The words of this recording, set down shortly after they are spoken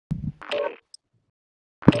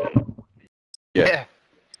Yeah.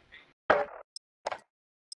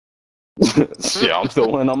 Shit, I'm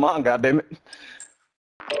still winning on mine, goddammit.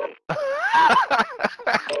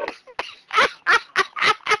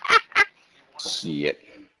 Shit.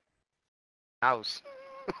 House.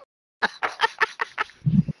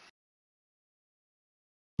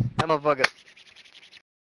 That motherfucker.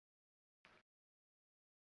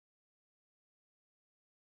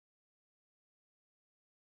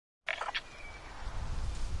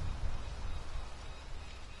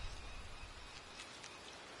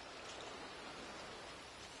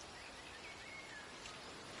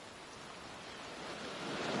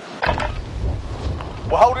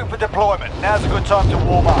 We're holding for deployment. Now's a good time to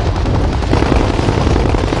warm up.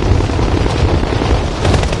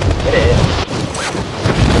 It is.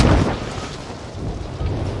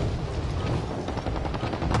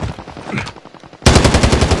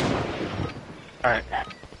 Alright.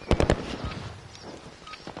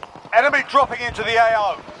 Enemy dropping into the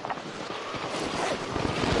AO.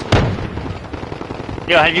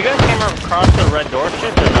 Yo, have you guys came across the red door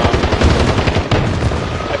shit or no?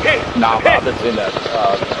 Okay. Nah, but I've been seeing that.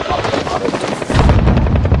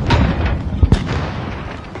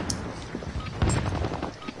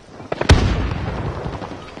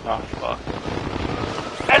 Oh, fuck.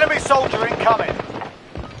 Enemy soldier incoming.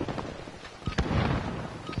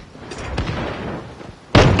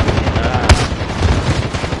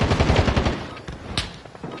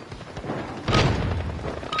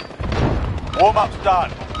 Warm-up's done.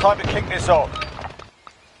 Time to kick this off.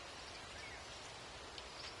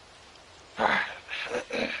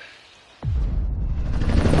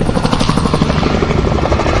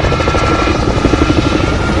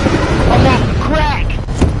 I'm off the crack!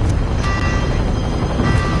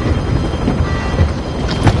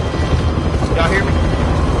 Y'all hear me?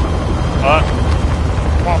 What?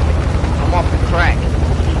 I'm off the crack.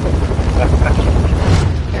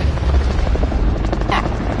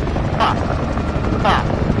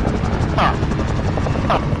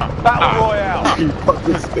 Battle Royale.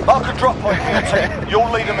 Mark a drop point for your team.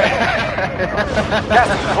 You'll lead them in. Gas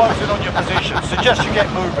is closing on your position. Suggest you get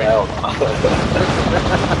moving. Bro,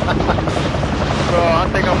 I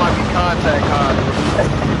think I might be contact hard.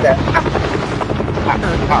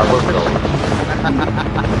 Alright, we're going.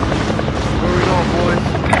 Where we going, boys?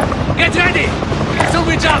 Get ready!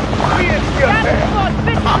 Switch up! Gas squad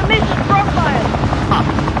fits the mission profile.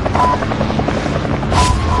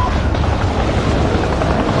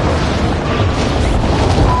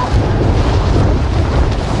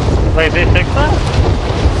 Wait, they fixed that?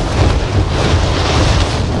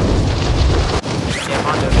 Yeah,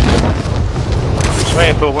 Honda.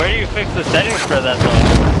 Wait, but where do you fix the settings for that though?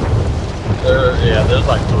 Yeah, there's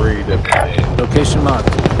like 3 different things. Location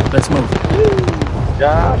marked. Let's move.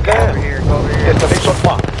 God Over damn. here, over here. It's a big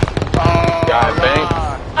spot. Oh, God dang.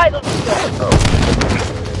 I don't know.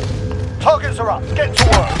 Targets are up. Get to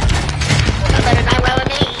work.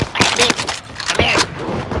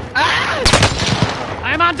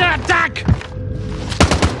 I'm under attack!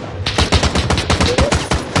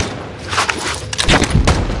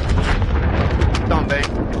 Don't they?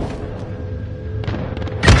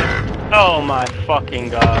 Oh my fucking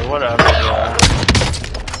god, whatever, bro.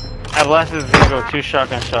 I blasted this go 2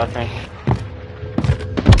 shotgun shot me.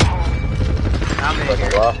 I'm in here.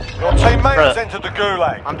 Your teammate has entered the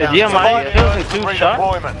gulag. I'm The down. DMI Surviving kills in earns 2 shots?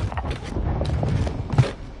 redeployment.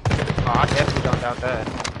 Oh, I definitely don't doubt that.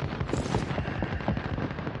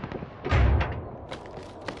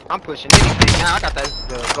 I'm pushing anything now. I got that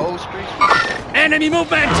the gold streak. Enemy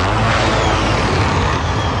movement!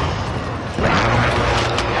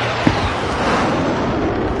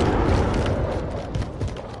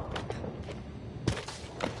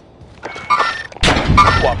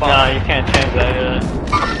 No, you can't change that yet.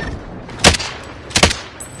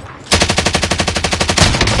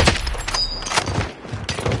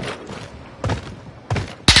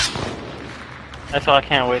 That's why I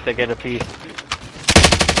can't wait to get a piece.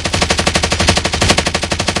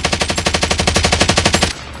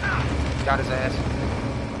 Got his ass.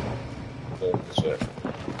 Shit.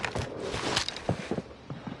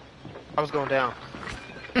 I was going down.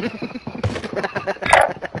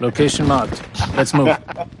 Location marked. Let's move.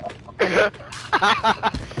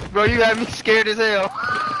 Bro, you had me scared as hell.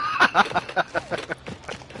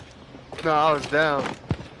 No, I was down.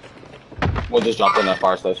 We'll just jump in that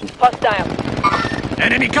fire station. Hostile.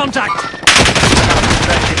 Enemy contact!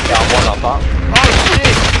 Got one on top. Oh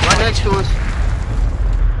shit! Right next to us.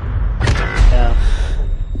 Yeah.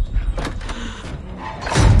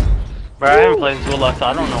 Bro, I haven't played Zulux, so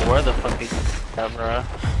I don't know where the fuck he's at, bro.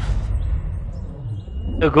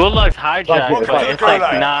 The Gulag's hijacked, Welcome but to the it's like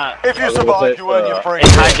Gulag. not. If you survive, you earn your free.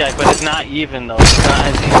 It's hijacked, but it's not even though. It's not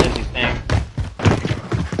as easy as you think.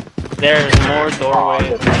 There's more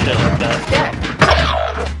doorways and shit like that.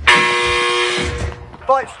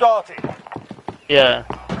 Fight started. Yeah,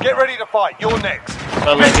 Get ready to fight. You're next.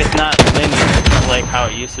 but like it's not linear like how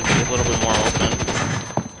it used to be. It's a little bit more open.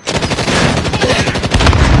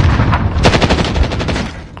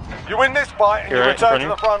 You win this fight and You're you right, return to Bernie.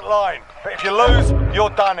 the front line. But if you lose, you're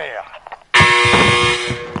done here.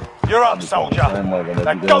 You're up, soldier.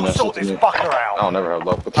 Now go sort this fucker out. I'll never have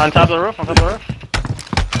luck with On top of the roof. On top of the roof.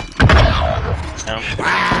 Yeah.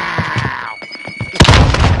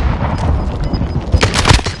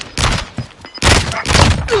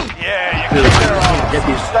 Yeah, you kicked their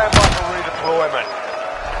ass. Stand by for redeployment.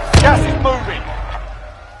 Gas is moving.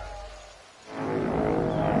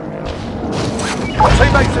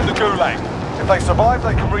 Teammates in the Gulag. If they survive,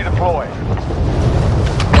 they can redeploy.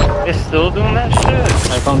 They're still doing that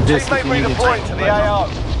shit. I found this if Teammate you need it. redeploying to the AO.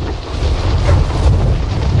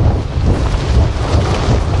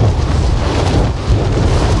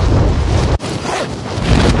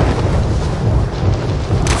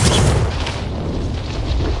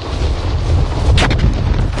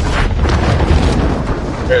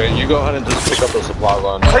 Here, you go ahead and just pick up the supply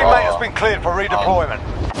run. Teammate has been cleared for redeployment.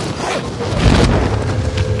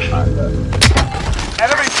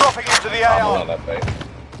 Enemy dropping into the I'm on AO. that bait.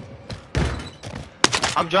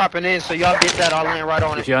 I'm dropping in, so y'all get that. I'll land right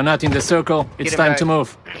on If it. you are not in the circle, it's Get him time back. to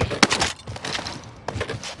move.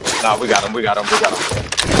 Nah, we got him.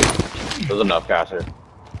 There's enough gas here.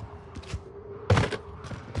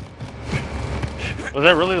 Was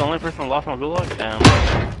that really the only person lost on Gulag? Damn.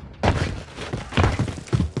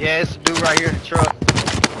 Yeah, it's a dude right here in the truck.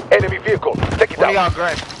 Enemy vehicle. Take it One of down. y'all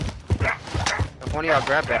grab. If one of y'all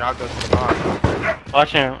grab that, I'll go to the bar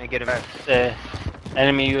Watch him. and get it back. The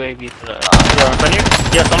enemy UAV to the. Yo, in front of you?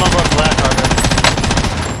 Yeah, someone broke glass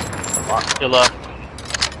harbor. Your left.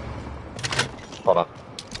 Hold on.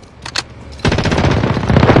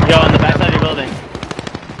 Yo, on the backside of your building.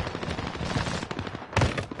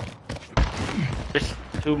 There's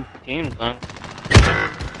two teams, man.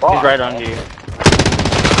 He's right under you.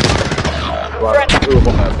 Right, two of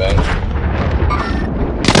them have bang.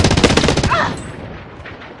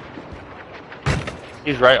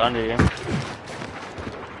 He's right under you.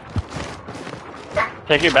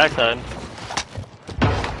 Take your backside.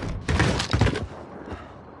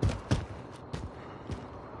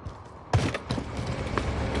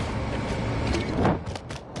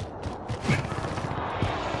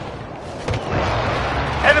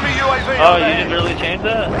 Enemy UAV. Oh, you overhead. just really changed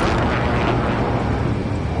that?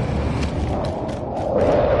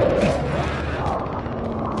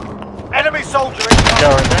 Enemy soldier Yo,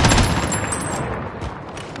 incoming. right there.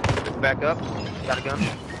 Back up. Got a gun.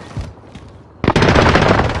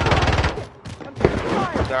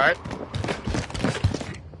 It's alright.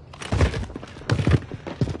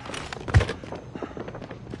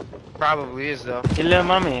 Probably is though. You little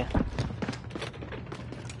mommy.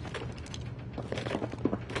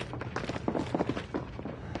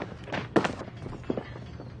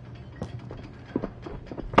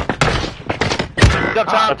 Up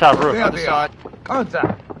top. Up top roof. Other side.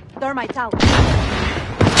 Thermite out.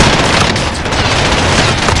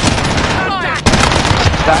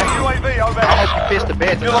 UAV I overhead. hope you pissed the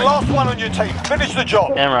bed You're the tonight. last one on your team. Finish the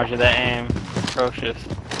job. Damn, Roger, that aim. Atrocious.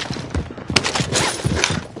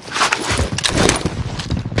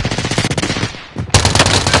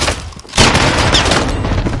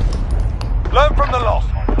 Learn from the loss.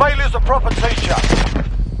 Failure's a proper teacher.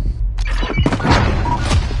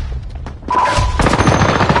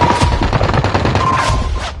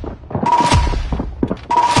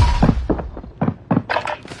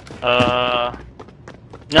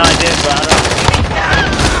 No, I did, but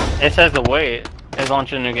I don't. It says the wait is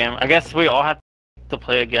launching a new game. I guess we all have to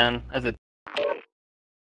play again as a.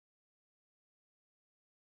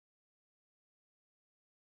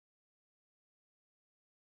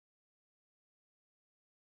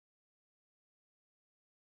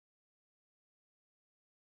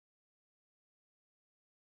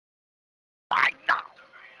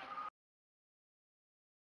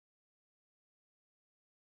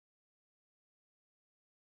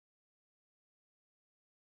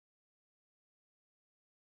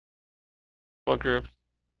 What group?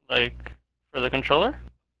 Like, for the controller?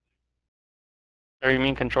 Or you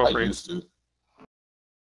mean control I freak? used to.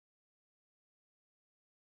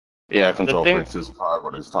 Yeah, control thing- freaks is probably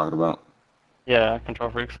what he's talking about. Yeah, control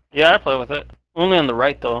freaks. Yeah, I play with it. Only on the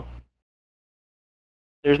right, though.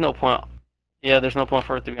 There's no point. Yeah, there's no point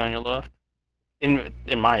for it to be on your left. In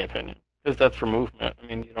my opinion. Because that's for movement. I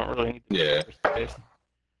mean, you don't really need to Yeah. for space.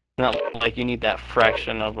 Not like you need that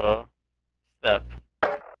fraction of a step.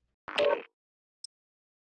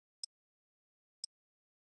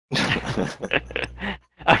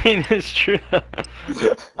 I mean, it's true. A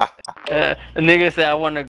nigga said, I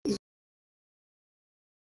want to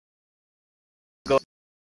go.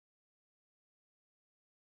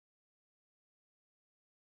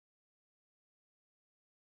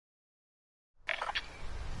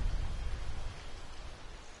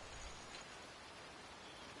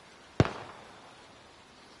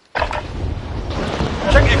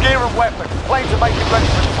 Check your gear and weapons. Planes are making ready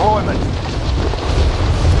for deployment.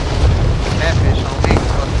 Catfish on me.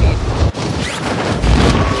 Fuck me.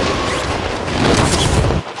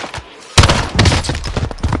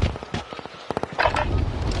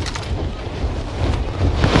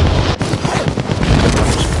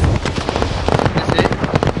 That's it.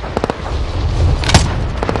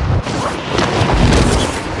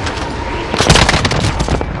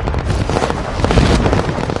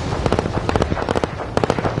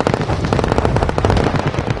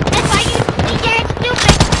 That's why you get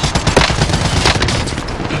stupid.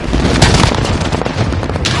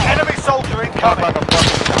 Enemy soldier Talk about incoming. the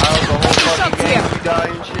fucking child, the whole fucking game you die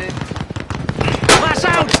and shit. Flash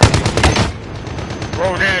out!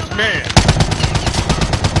 Grown ass man.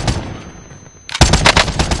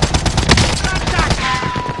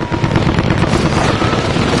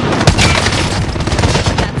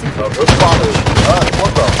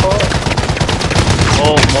 What the fuck?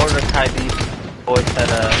 Oh, Mordecai, these boys had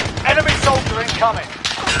Enemy soldier incoming.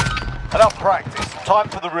 Enough practice. Time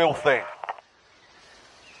for the real thing.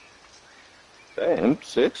 Damn,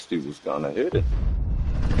 M60 was gonna hit it.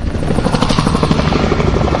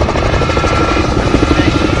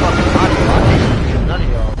 None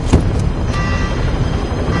of y'all.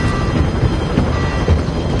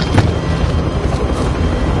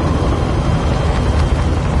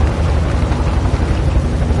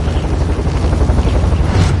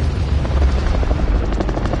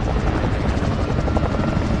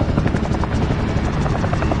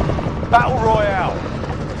 Battle Royale.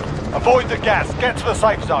 Avoid the gas. Get to the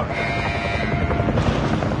safe zone.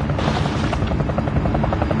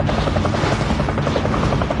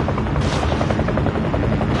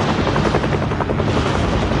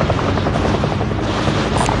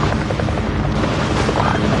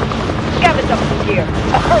 Scavenge up some gear.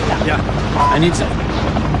 Hurry up. Yeah, I need some.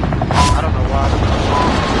 I don't know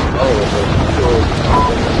why.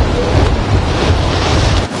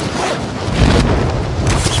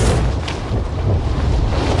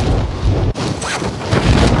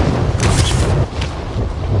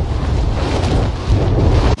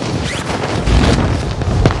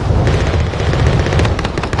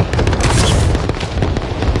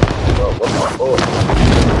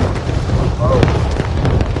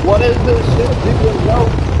 What is this shit? People know.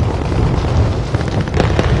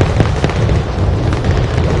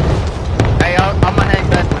 Hey, I'm gonna hang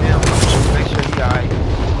back with him. Make sure he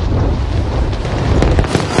alright.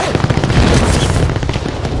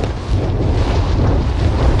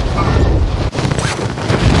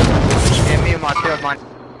 Yeah, me and my tail might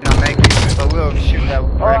not make it, but we'll shoot that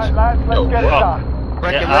Alright, direction. lads, let's get it done.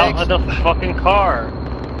 Break Get your out legs. of the fucking car.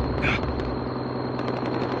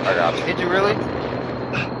 I got Did you really?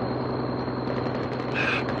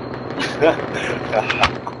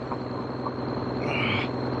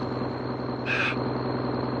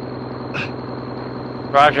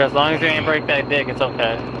 Roger, as long as you ain't break that dick, it's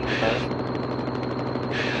okay.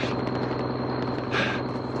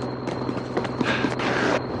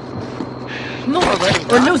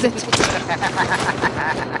 Move or lose it.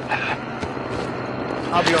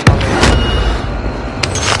 I'll be on my way.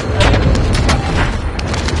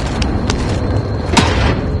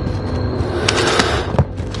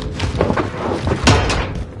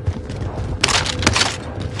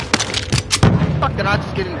 Fuck, did I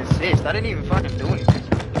just get an assist? I didn't even fucking do anything.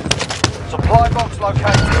 Supply box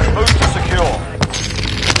located. Move to secure.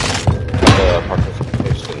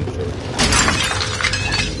 participation.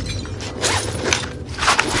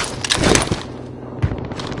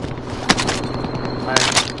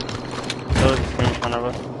 Those in front of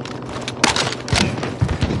us.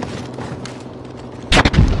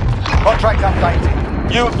 Contract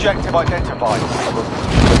updated. New objective identified.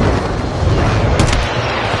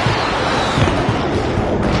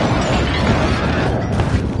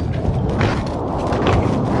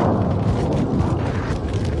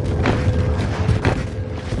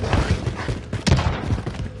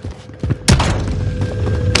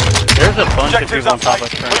 There's a bunch of Objectives people on top of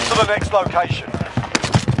updated. train. Move to the next location.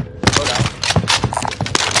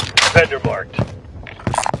 Vendor marked.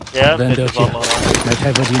 Yeah, Vendor it's all here. low. Might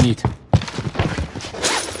have what you need.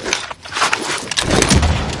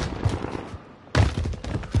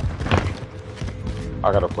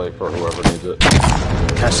 I gotta play for whoever needs it.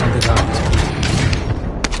 Cash on the ground.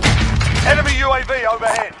 Enemy UAV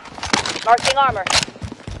overhead. Marking armor.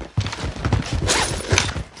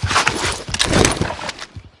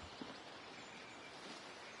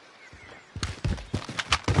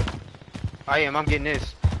 I'm getting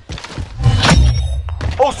this.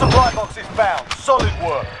 All supply boxes found. Solid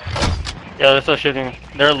work. Yeah, they're still shooting.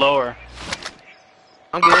 They're lower.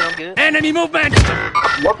 I'm good. Enemy movement!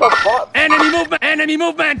 What the fuck? Enemy movement! Enemy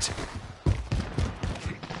movement!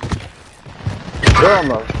 They're on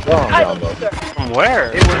the down though. From where?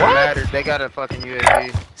 It wouldn't matter. They got a fucking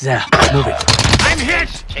UAV. There, move it. I'm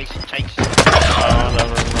hit! Chase.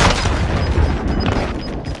 Whatever.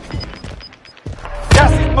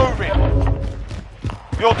 Gas is moving.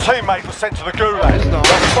 Your teammate was sent to the gulag. It's not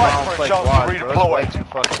They'll fight wrong for a place chance wide, to bro. It's way redeploy. too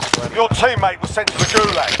fucking sweaty. Your teammate was sent to the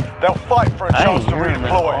gulag. They'll fight for a I chance ain't to hearing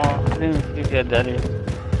that. redeploy. Oh, dude, you get daddy.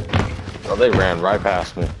 Oh, they ran right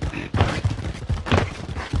past me.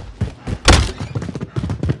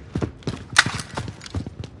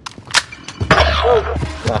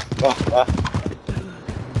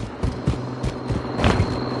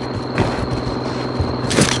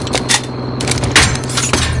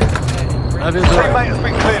 I will drive. Teammate has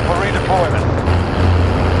been cleared for redeployment.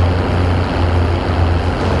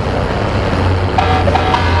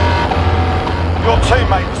 Your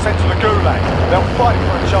teammate was sent to the gulag. They'll fight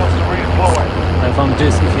for a chance to redeploy. I found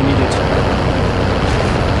this if you need it.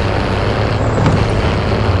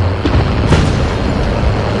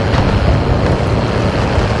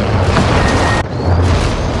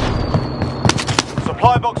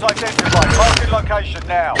 Supply box identified. Marking location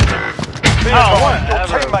now. Be Oh, advised, your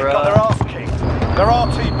whatever, teammate bro. got their ass kicked. They're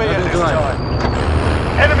RTB at this drive. time.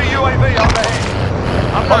 Enemy UAV overhead.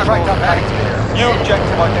 I'm not Contract going back. update. New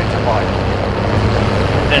objective identified.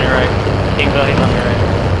 Then you're right. He's on your right.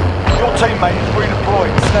 Your teammate is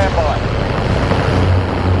redeployed. Stand by.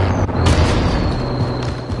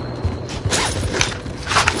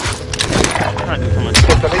 I'm trying to do so much.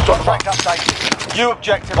 Contract updated. New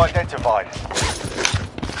objective identified.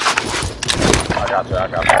 I got you.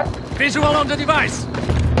 Visual on the device!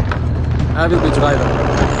 I will be driver.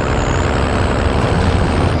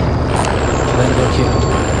 Vendor here. I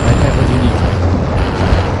have what you need.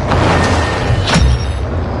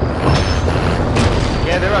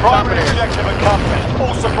 Yeah, they're on top of Primary there. objective accomplished.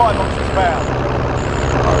 All supply boxes found.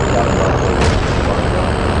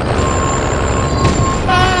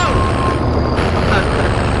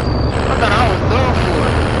 I thought I was done for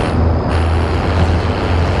it.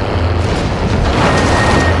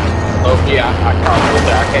 Oh yeah, I can't do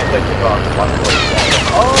that. I can't take the car.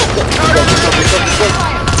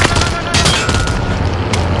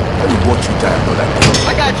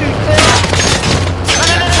 I got you, Phil.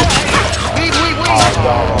 Oh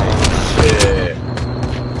shit.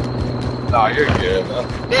 Nah, you're good. Man.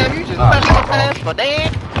 Damn, you just pressed my pass for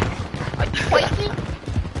that? Are you crazy?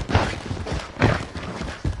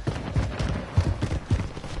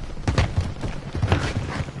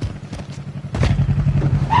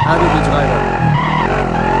 I will be driver.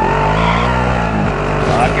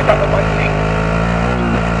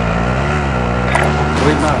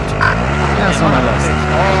 Remount. Yes, on my list.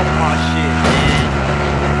 Oh my shit, man.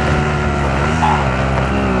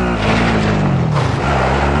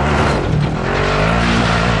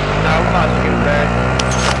 Nah, we might as well get it back.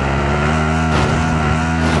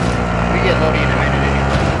 We get loaded in a minute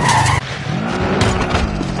anyway.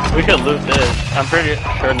 We could loot this. I'm pretty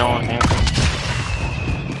sure no one can.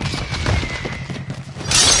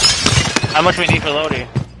 How much we need for Lodi?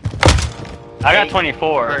 I got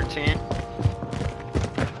 24. 13. Bro,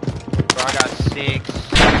 I got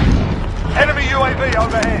 6. Enemy UAV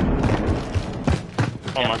overhead.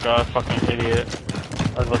 Oh my god, fucking idiot.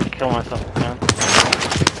 I was about to kill myself, man.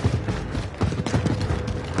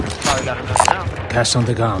 Probably got enough now. Cash on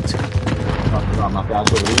the ground.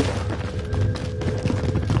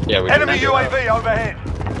 Yeah, we Enemy did. UAV overhead.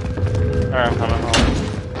 Alright, I'm coming home.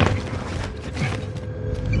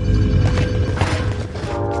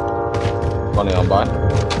 Money on buy.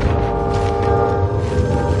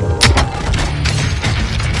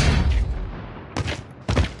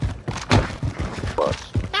 What?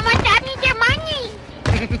 Someone got me their money.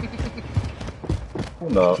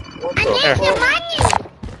 No. I need the money.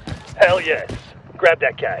 Hell yes. Grab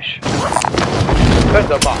that cash. There's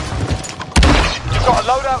the box. You've got a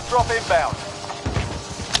loadout drop inbound.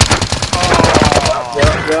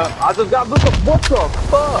 Yeah. I just got what the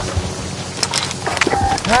fuck?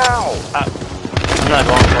 How? I'm not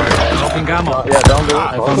going for it. Dropping ammo. Yeah, don't do it.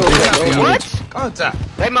 I Don't found do this it. if you need What? it. Contact.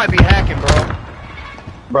 They might be hacking, bro.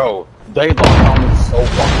 Bro, they locked on me so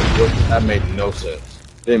fucking quick. That made no sense.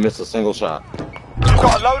 They missed a single shot. You've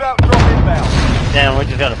got a loadout drop inbound. Damn, we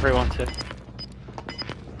just got a free one too.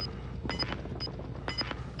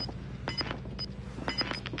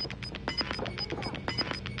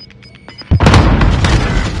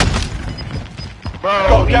 Bro,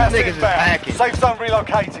 Got these gas niggas is inbound. hacking. Safe zone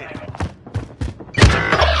relocated.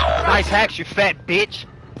 Nice hacks, you fat bitch.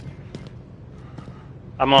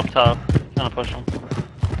 I'm up top. Trying to push them.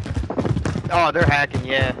 Oh, they're hacking,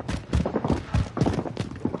 yeah.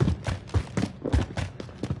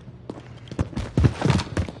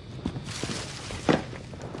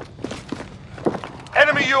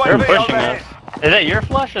 Enemy They're UAV pushing overhead. us. Is that your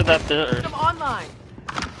flush or is that theirs? System online.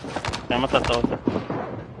 Damn, what's that though?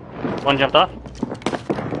 One jumped off?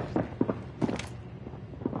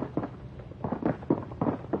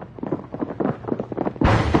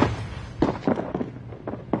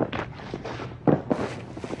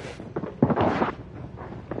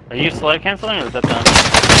 Are you slide canceling or is that done?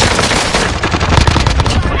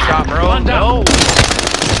 Good shot, bro. No!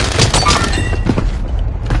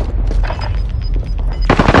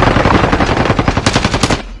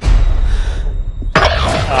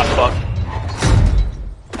 Ah, fuck.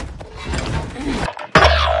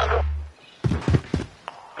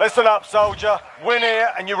 Listen up, soldier. Win here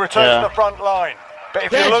and you return Yeah. to the front line. But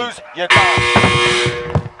if you lose, you're done.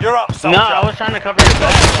 You're up, soldier. No, I was trying to cover your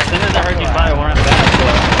back. As soon as I heard you fire, I went back.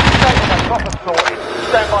 Take my proper sorted.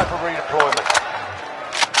 Stand by for redeployment.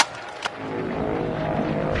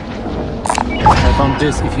 I found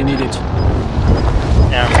this if you need it.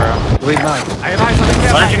 Damn, bro. Green light. I have eyes on the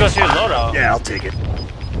camera. Why don't you go see the loadout? Yeah, I'll take it.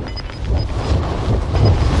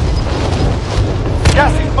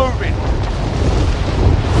 Gas is moving.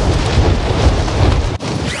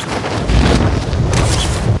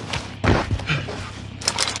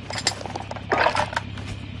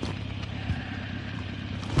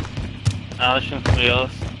 No, they're shooting somebody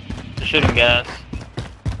else. They're shooting gas.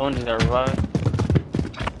 Someone just got revived.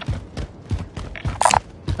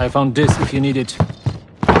 I found this if you need it.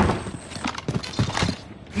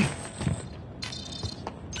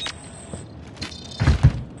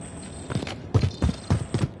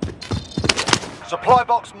 Supply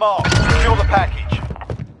box marked. Secure the package.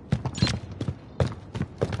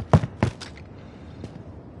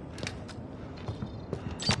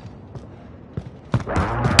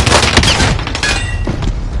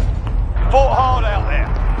 Fought hard out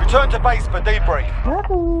there. Return to base for debrief.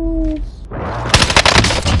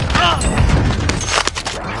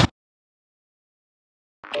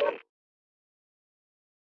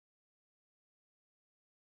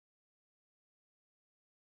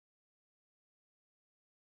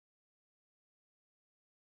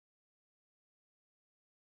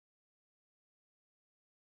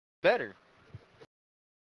 Better.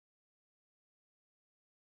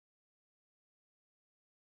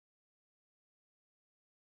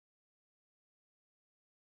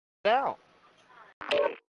 Out.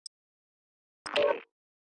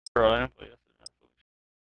 Bro, I didn't play yesterday.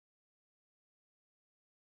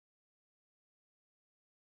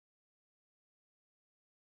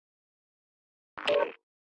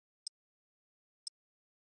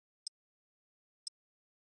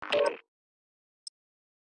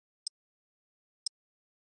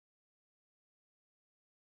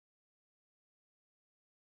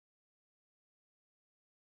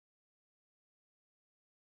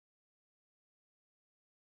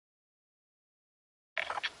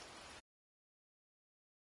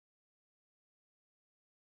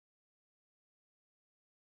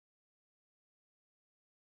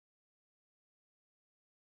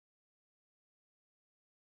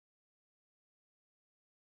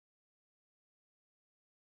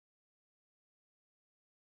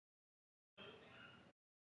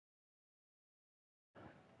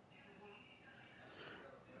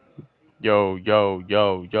 Yo, yo,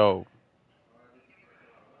 yo, yo.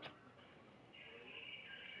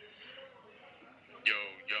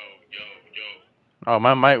 Oh,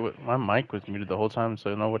 my mic was muted the whole time,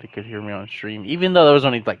 so nobody could hear me on stream. Even though there was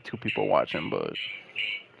only like 2 people watching, but.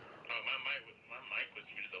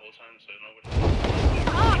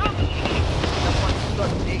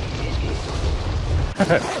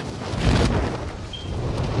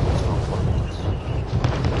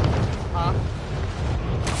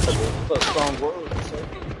 That's a strong word.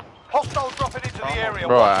 Hostile dropping into the area.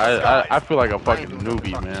 Bro, Watch the I skies. feel like a fucking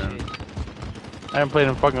newbie, man. I haven't played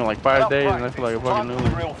in fucking like 5 days, and I feel like a fucking Time for the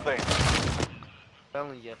newbie. real thing.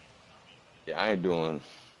 Telling you. Yeah, I ain't doing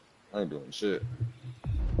shit.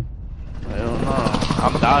 I don't know.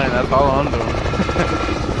 I'm dying, that's all I'm doing.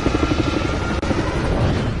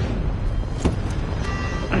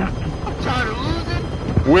 I'm tired of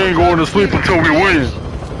losing. We ain't going to sleep until we win.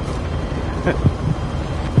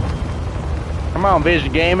 Come on,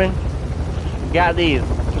 Vision Gaming. Got these.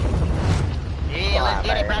 Yeah, let's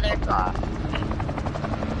get it,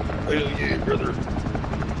 brother.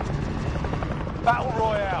 Battle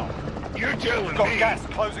Royale. You're telling Got me. gas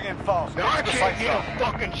closing in fast. Now I can't get a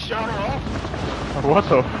fucking shot off. What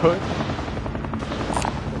the fuck?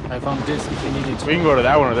 I found this if you need it. We can go to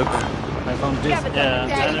that one or this one. I found this. Yeah,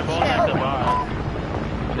 and they're both at the bar.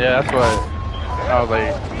 Yeah, that's what I was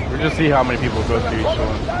like. We just see how many people go to each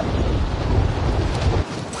one.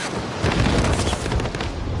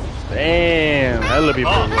 Damn, hella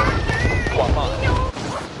people.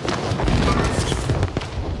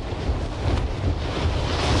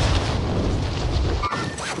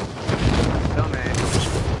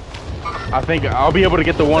 I think I'll be able to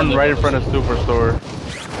get the one right in front of Superstore.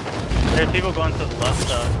 There's people going to the left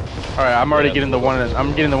though. All right, I'm already getting the one.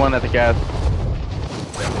 I'm getting the one at the gas.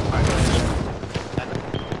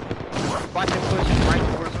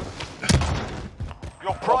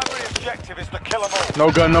 Your primary objective is to kill them all. No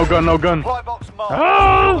gun, no gun, no gun. Supply box marked.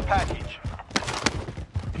 Ah! The package.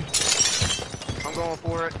 I'm going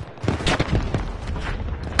for it.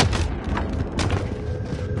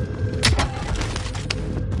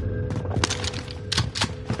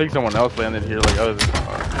 I think someone else landed here, like others.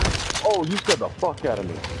 Oh, you scared the fuck out of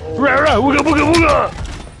me. Right, wooga, wooga, wooga.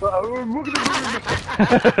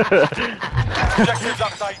 Objectives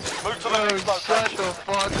updated. Move to the next location.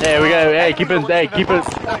 Hey, we got. Hey, keep it. Hey, keep it.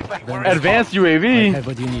 Advanced UAV. I have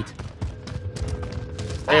what you need.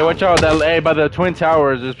 Hey, watch out! That. Hey, by the Twin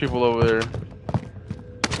Towers, there's people over there.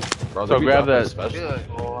 Bro, So grab that. Good.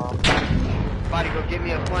 Somebody go get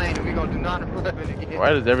me a plane and we gonna do 9/11 again.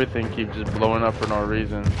 Why does everything keep just blowing up for no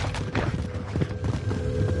reason?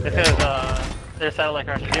 Because they're satellite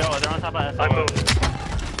crash. Yo, they're on top of us. I'm moving.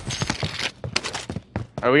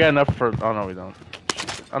 Alright, we got enough for. Oh no, we don't.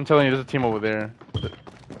 I'm telling you, there's a team over there.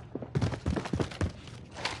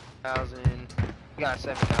 1,000. We got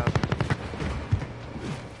 7,000.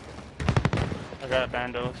 I got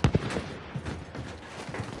bandos.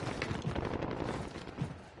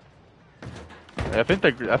 I think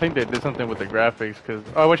they did something with the graphics, cause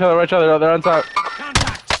watch out, they're on top.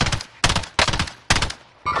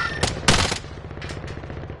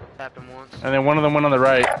 Happened once. And then one of them went on the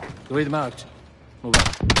right. Grid marked. Move on.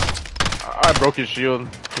 I broke his shield.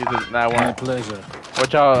 He's in that My one. pleasure.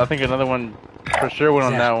 Watch out, I think another one for sure went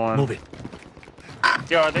on that one. Move it.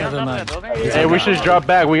 Yo, are they on Never top of mind. that building? Hey, we should drop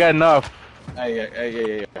back. We got enough.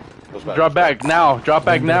 Hey. Drop back now. Drop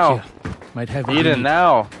back now. Might have what you Eden need.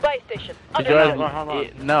 now. Buy station. Did Under you Hold on.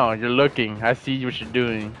 No, you're looking. I see what you're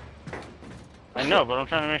doing. I know, but I'm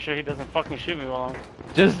trying to make sure he doesn't fucking shoot me while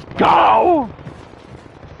I'm... Just go!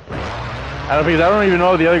 I don't even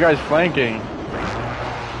know the other guy's flanking.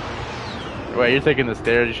 Wait, you're taking the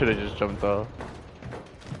stairs. You should have just jumped off.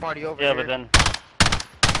 Party over Yeah, here. but then...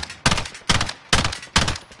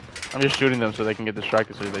 I'm just shooting them so they can get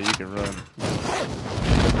distracted so that you can run.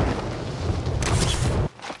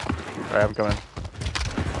 Alright, I'm coming.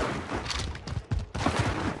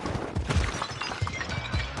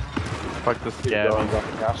 Fuck the scab. Yeah, I'm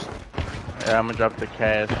gonna drop the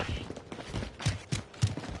cash.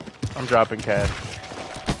 I'm dropping cash.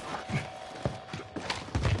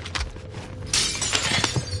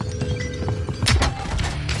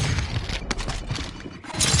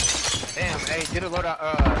 Damn, hey, get a loadout.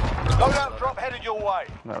 Loadout drop headed your way.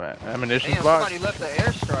 Alright, ammunitions Damn, box. somebody left the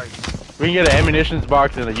airstrike. We can get an ammunitions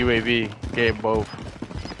box and a UAV. Get both.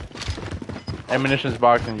 Ammunitions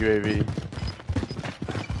box and UAV.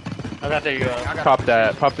 I got the... Pop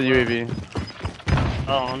that. Pop the UAV.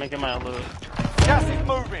 Oh, let me get my loot. Gas is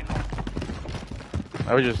moving.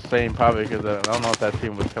 I was just saying pop it because I don't know if that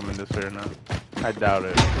team was coming this way or not. I doubt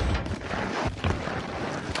it.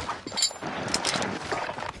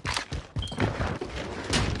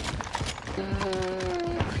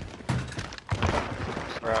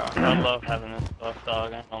 I love having this buff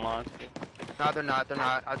dog, I ain't gonna lie to you. No, they're not. They're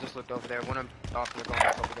not. I just looked over there. One of them off. They're going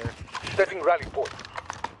back over there. Setting rally point.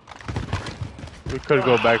 We could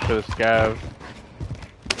go back to the scav.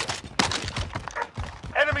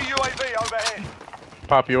 Enemy UAV overhead.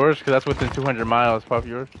 Pop yours, because that's within 200 miles. Pop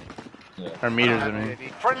yours. Yeah. Or meters, I mean.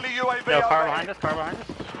 Friendly UAV Yo, car overhead. behind us, car behind us.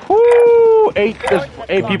 Woo! There's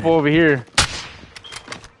 8 people over here.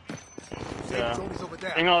 Yeah.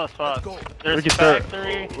 Hang on the spots. There's We get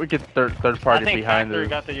factory. We get third I party think behind factory us.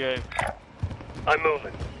 got the UAV. I'm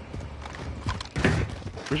moving.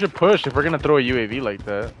 We should push if we're gonna throw a UAV like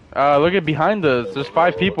that. Look at behind us. There's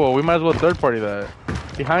 5 people. We might as well third party that.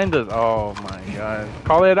 Behind us. Oh my god.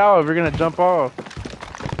 Call it out if you're gonna jump off.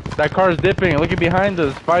 That car's dipping. Look at behind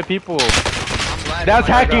us. 5 people. That's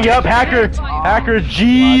hacking. Yup, hacker. Hacker.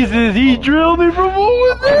 Jesus, he drilled me from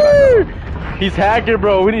over there. He's hacking,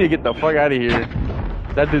 bro. We need to get the fuck out of here.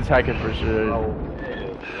 That dude's hacking for sure. Oh,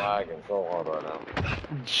 it's lagging so hard right now.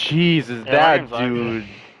 Jesus, that dude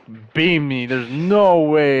beat me. There's no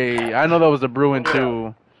way. I know that was a Bruin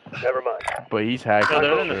too. Never mind. But he's hacking So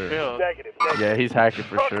they're for in the sure. field. Negative. Yeah, he's hacking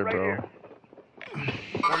for sure, bro.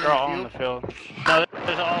 They're all in the field. No,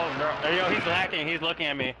 there's all. Yo, he's hacking. He's looking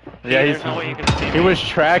at me. Yeah, There's no way he could see me. he was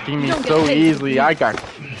tracking me so easily. I got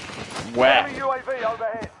whacked. Enemy UAV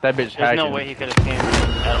overhead. That bitch There's no hacking. way he could have seen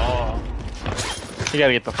me at all. You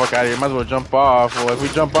gotta get the fuck out of here. Might as well jump off. Well, if we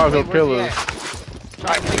jump off, he'll kill us.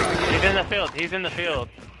 He's in the field. He's in the field.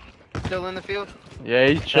 Still in the field? Yeah,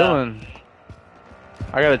 he's chilling.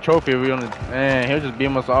 I got a trophy. We on the. Man, he'll just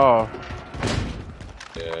beam us off.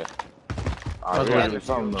 Yeah.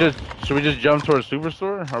 Should we just jump towards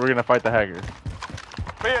Superstore? Or are we gonna fight the hacker?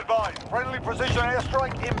 Be advised, friendly precision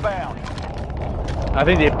airstrike inbound. I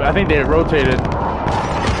think they rotated.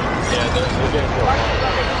 Yeah, they're getting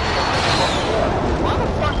Why the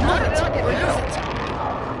fuck not attack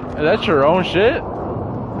it? That's your own shit?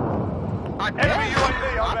 I Enemy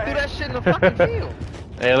UAV threw overhead. that shit in the fucking field.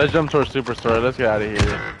 Hey, let's jump towards Superstore. Let's get out of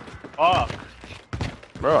here. Oh.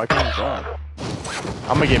 Bro, I can't jump.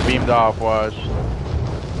 I'm gonna get beamed off, watch.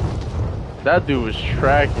 That dude was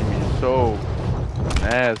tracking me so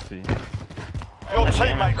nasty. Your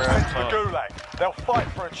teammates sent to the gulag. They'll fight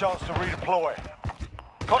for a chance to redeploy.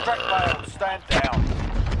 Contract failed. Stand down.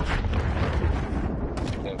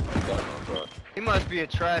 He must be a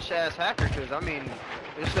trash ass hacker, cause I mean,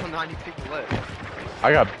 there's still 90 people left.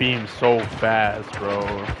 I got beamed so fast,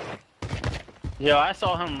 bro. Yo, I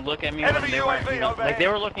saw him look at me when Enemy they were, UAV like they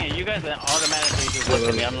were looking at you guys and automatically just looked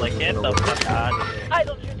at me. I'm like, get the fuck out of here.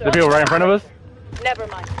 Idle shooter. The people right in front of us? Never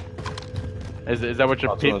mind. Is that what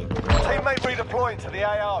your people? Teammate redeploying to the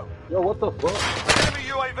AO. Yo, what the fuck? Enemy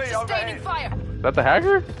UAV overhead. fire. Is that the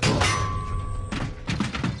hacker?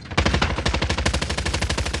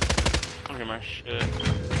 Look at my shit.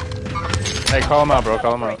 Hey, call him out, bro.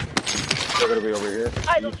 Call him out. They're gonna be over here.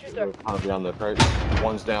 Idle shooter. Kind of behind the crate.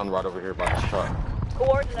 One's down right over here by this truck.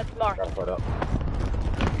 Coordinates marked. Gotta put up.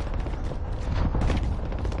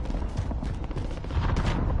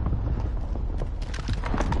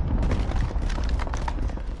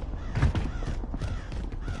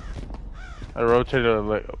 I rotated a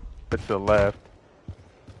bit to the left.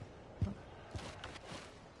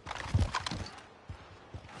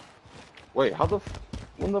 Wait,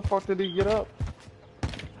 when the fuck did he get up?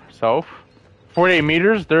 Self. 48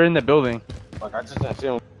 meters. They're in the building. Like, I just didn't see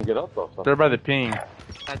him get up though. They're by the ping.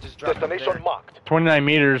 I just dropped it there. Destination marked. 29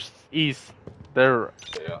 meters east. They're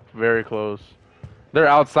Yeah. very close. They're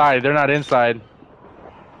outside. They're not inside.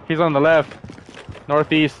 He's on the left.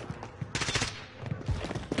 Northeast.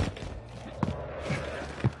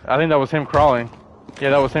 I think that was him crawling.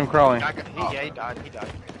 Yeah, that was him crawling. Yeah, he died.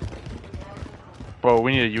 Bro,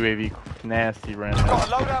 we need a UAV nasty right now. Got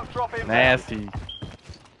a loadout drop inbound. Nasty.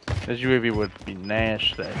 This UAV would be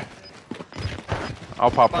nasty.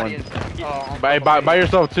 I'll pop one. By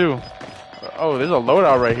yourself too. Oh, there's a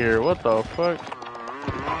loadout right here. What the fuck?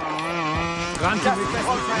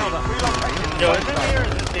 Yo, is it me or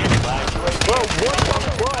is this David Black?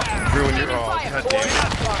 Ruin your god damn it.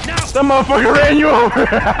 That motherfucker ran you over.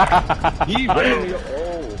 He ran me.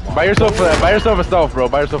 Oh my. Buy yourself a self, bro.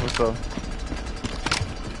 Buy yourself a self.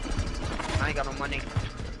 I ain't got no money.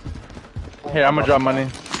 Here, I'm gonna drop money.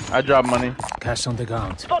 I drop money. Cash on the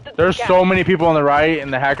ground. Spotted There's the so many people on the right,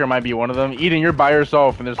 and the hacker might be one of them. Eden, you're by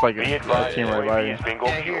yourself, and there's like a team right by you.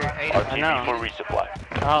 Yeah, here, I know. for resupply.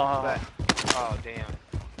 Oh, Oh, damn.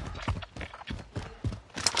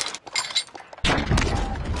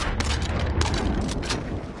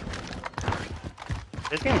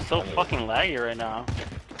 this game's so fucking laggy right now.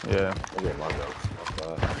 Yeah, I get my notes.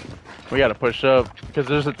 Fuck that. we gotta push up because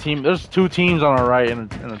there's a team. There's 2 teams on our right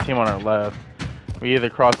and a team on our left. We either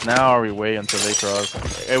cross now or we wait until they cross.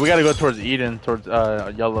 Hey, we gotta go towards Eden, towards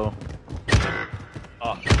yellow.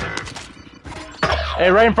 Oh. Hey,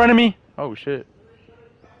 right in front of me. Oh shit.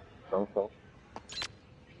 Don't.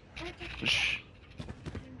 Shh.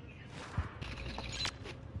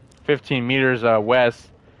 15 meters west.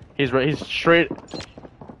 He's straight.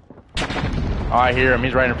 Oh, I hear him.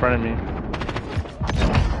 He's right in front of me.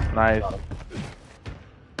 Nice.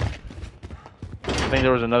 I think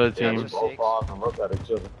there was another team. Both off and look at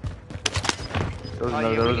each other.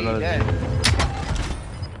 There was another team.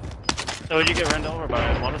 So would you get run over by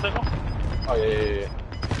a motorcycle? Oh yeah.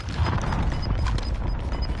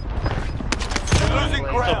 You're losing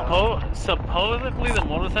ground. Supposedly the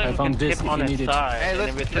motorcycle I found can this tip if on you its need it. side, Hey, and let's-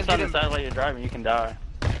 if it let's tips on get its him. side while you're driving, you can die.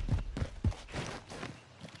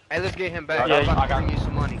 Hey, let's get him back. Yeah, I'm about I to got bring you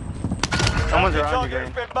some money. Someone's Your around you, target has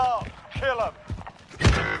Green. been marked. Kill him.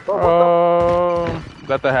 Oh, is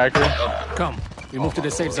that the hacker? Come, we move to the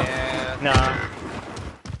safe zone. Yeah. Nah.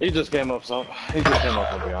 He just came up from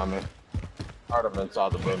behind me. I'd have been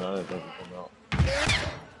inside the building. I didn't think he came out.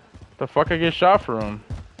 The fuck I get shot for him?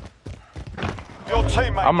 Your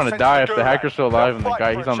teammate I'm gonna sent die to if the Gulag. hacker's still alive They'll and the fight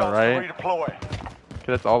guy, for he's a on the chance right. to redeploy. Cause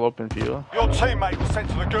that's all open field. Your teammate was sent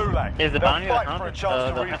to the Gulag. Is the They'll bounty fight the for a hunter?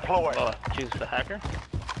 chance to redeploy. Choose the hacker?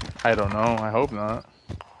 I don't know. I hope not.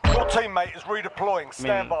 Your teammate is redeploying. I mean,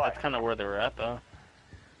 Stand by. that's kind of where they were at, though.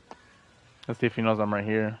 Let's see if he knows I'm right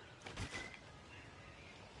here.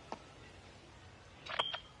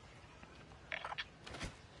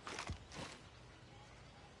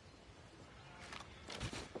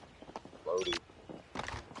 Loaded.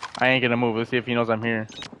 I ain't gonna move. Let's see if he knows I'm here.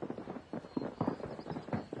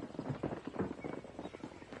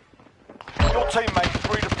 Your teammate is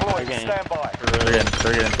redeploying. Again. Stand by.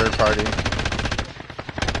 They're getting third party.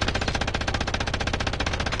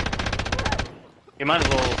 You might as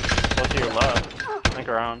well go to your left. Think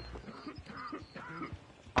around.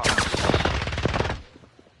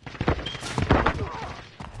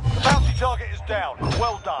 The bounty target is down.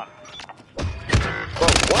 Well done.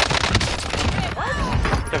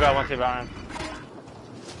 Still got one, two behind.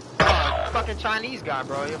 Oh, fucking Chinese guy,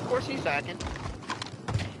 bro. Of course he's hacking.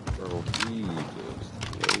 Bro, Jesus.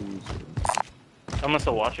 Someone's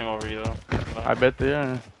still watching over you, though. I bet they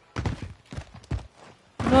are.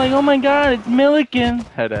 They're like, oh my god, it's Milliken.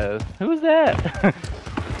 Head ass. Who's that?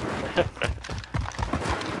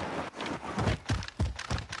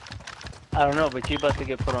 I don't know, but you about to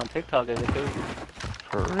get put on TikTok as a dude.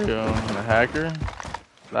 For real. The hacker?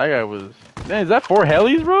 That guy was. Man, is that 4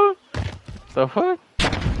 helis, bro? The fuck?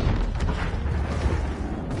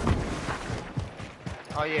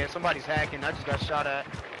 Oh yeah, somebody's hacking. I just got shot at.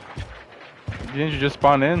 Didn't you just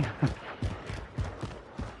spawn in?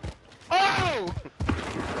 Oh!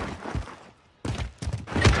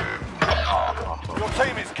 Your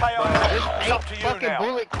team is KO. This It's up to you fucking now.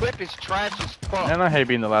 bullet clip is trash as fuck. Man, I hate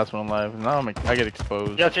being the last one alive. Now I get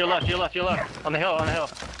exposed. Yo, to your left, to your left, to your left. On the hill, on the hill.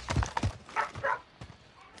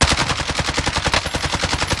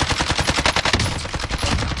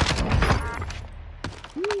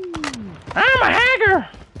 I'm a hacker!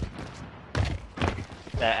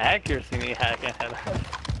 That accuracy me hacking.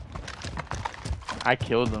 I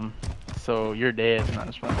killed him. So you're dead. Not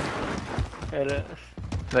just fine. It is.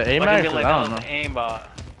 The aim Like, max, like I don't that was know. aimbot.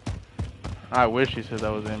 I wish he said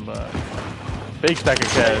that was him, but big stack of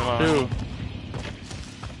cash too.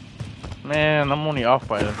 Man, I'm only off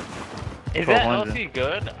by it. Is that 1200. LC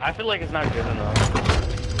good? I feel like it's not good enough.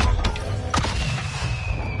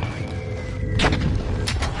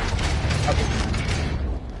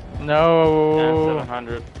 No.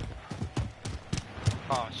 700.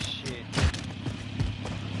 Oh shit.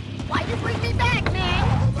 Why you bring me back, man?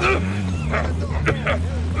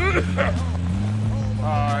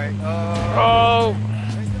 Alright, Oh,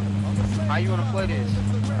 how you wanna play this?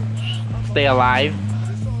 stay alive.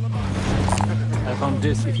 I found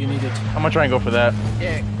this if you need it. I'm gonna try and go for that.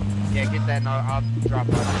 Yeah, get that and I'll drop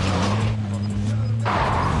it.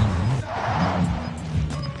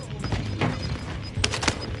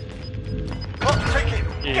 Got the ticket.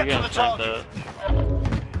 Yeah, Get you're to gonna the snipe target. that.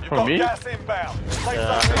 You've For got me? gas inbound. Safe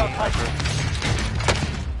Yeah. zone relocated.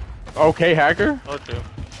 Okay, hacker. Oh, too.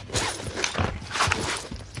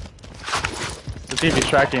 Let's see if he's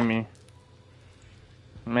tracking me.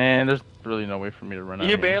 Man, there's really no way for me to run out. You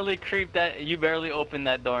here. barely creeped that. You barely opened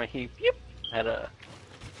that door, and he had a.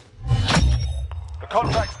 The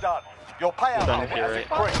contract's done. Your payout Done, limit you're has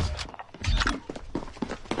right. increased.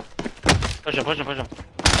 Push him, push him, push him.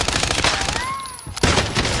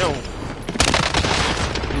 Yo.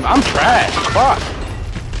 I'm trash. Fuck.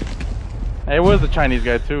 Hey, it was the Chinese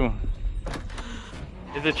guy too.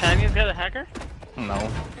 Is the Chinese guy the hacker? No,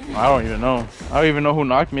 I don't even know. I don't even know who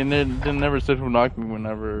knocked me, and they never said who knocked me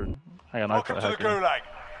whenever I got knocked Welcome out. to the Gulag.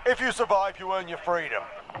 If you survive, you earn your freedom.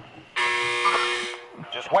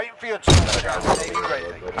 Just waiting for your turn to go. Stay ready.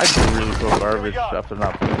 I do really feel garbage after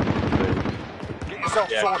not playing these days. Get yourself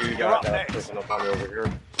Yeah, sorted. you You're got up that next. person up on me over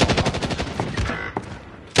here.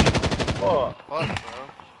 Oh, Fuck,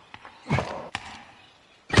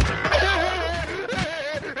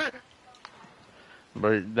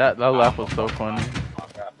 But that laugh was so funny. my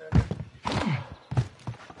God, damn it.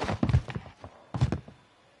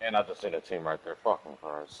 And And I just seen a team right there. Fucking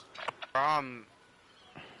cars.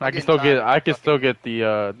 I can still get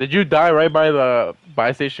the. Did you die right by the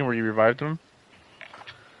buy station where you revived him?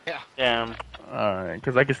 Yeah. Damn. Alright,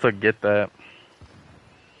 because I can still get that.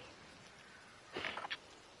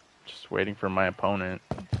 Just waiting for my opponent.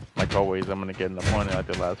 Like always, I'm gonna get an opponent like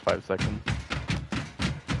the last 5 seconds.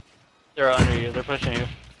 They're under you. They're pushing you.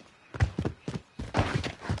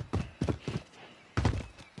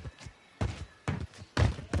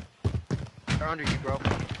 They're under you, bro.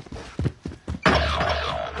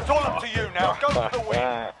 It's all up to you now. Go for the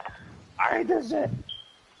win. I does it.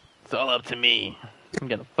 It's all up to me. I'm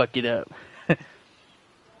gonna fuck it up.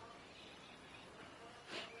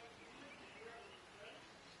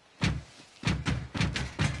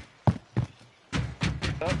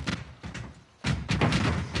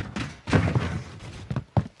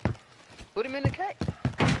 Put him in the cake.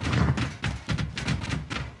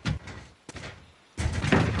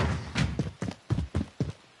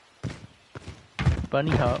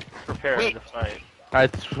 Bunny hop. Prepare Wait. to fight. I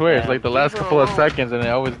swear, it's like the last couple of seconds and it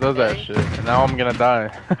always does that shit. And now I'm gonna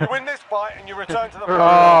die. You win this fight and you return to the front.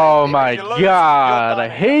 Oh If my you lose, god, you're I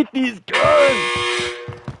done hate these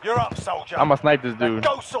guns! You're up, soldier. I'm gonna snipe this Now dude.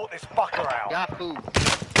 go sort this fucker out. Got food.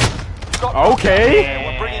 Stop Okay.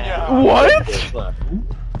 Yeah, we're bringing you home. What?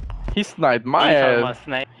 He sniped my ass.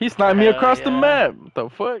 He sniped me across the map. What the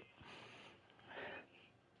fuck?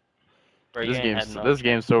 Bro, you ain't had enough. This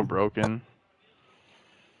game's so broken.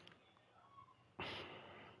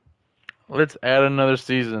 Let's add another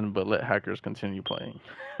season, but let hackers continue playing.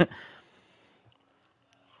 I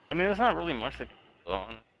mean, there's not really much that goes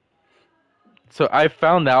on. So I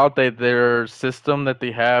found out that their system that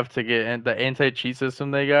they have to get the anti-cheat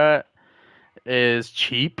system they got is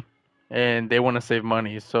cheap, and they want to save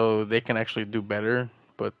money, so they can actually do better,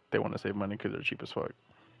 but they want to save money because they're cheap as fuck.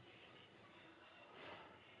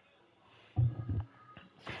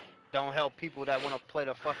 Don't help people that want to play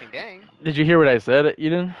the fucking game. Did you hear what I said,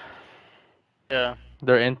 Eden? Yeah.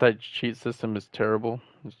 Their anti-cheat system is terrible.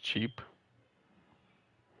 It's cheap.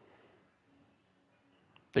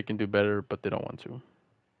 They can do better, but they don't want to.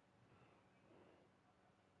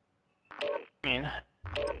 I mean,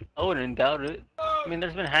 I wouldn't doubt it. I mean,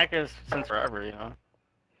 there's been hackers since forever, you know.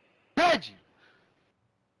 Reggie!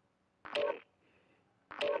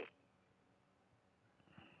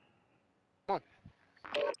 Come on.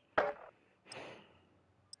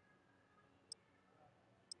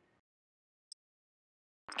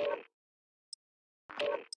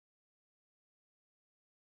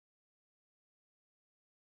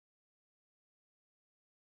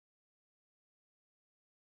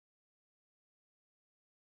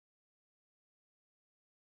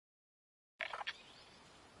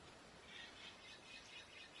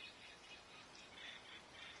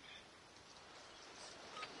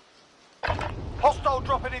 Hostile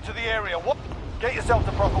dropping into the area. What? Get yourself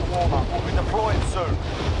to proper warm-up. We'll be deploying soon.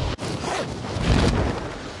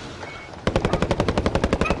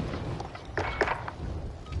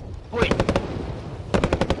 Wait.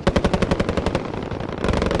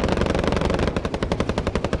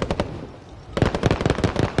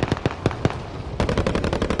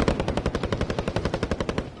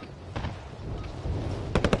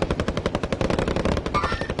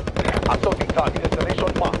 Assaulting target.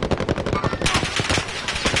 Destination marked.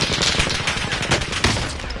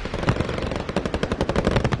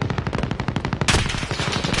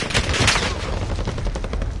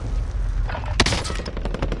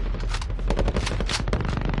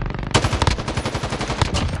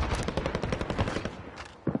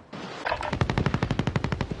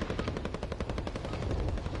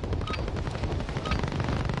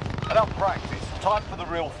 Enough practice. Time for the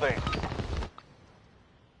real thing.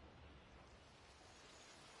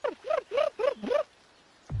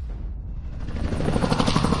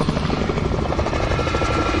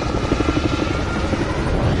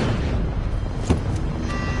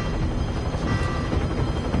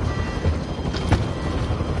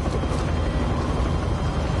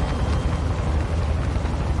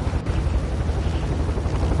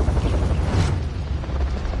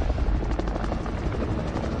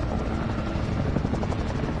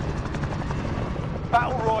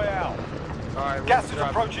 Battle Royale. Alright, Gas is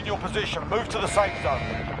approaching your position. Move to the safe zone.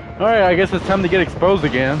 Alright, I guess it's time to get exposed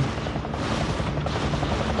again.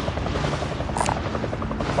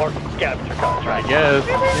 I guess.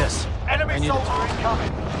 Yes. Enemy soldier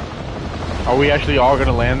incoming. Are we actually all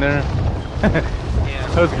gonna land there? Yeah.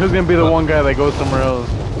 Who's gonna be the one guy that goes somewhere else?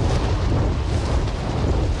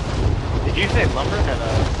 Did you say lumber had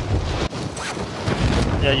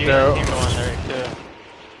Yeah, you got a team on there too.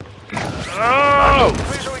 Oh!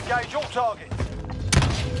 Clear to engage all targets.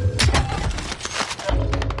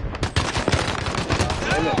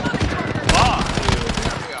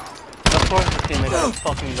 Of course the teammate got a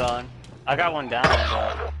fucking gun. I got one down,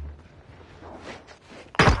 but...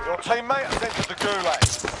 Your teammate has entered the gulag.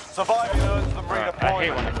 Surviving earns them I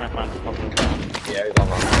hate redeployment. when I can't find the fucking gun. Yeah, he's on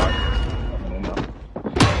my side.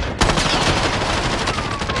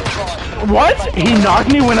 What? He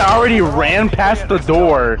knocked me when I already ran past the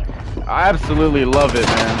door. I absolutely love it,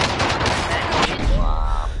 man.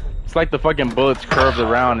 It's like the fucking bullets curved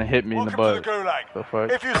around and hit me in the Welcome butt. to the gulag. The fuck?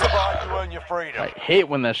 If you survive, you earn your freedom. I hate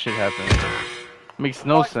when that shit happens. Makes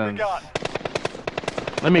no Fight's sense. begun.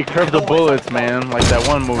 Let me curve the bullets, man, like that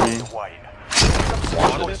one movie. Wait.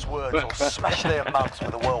 Some choice words or smash their mugs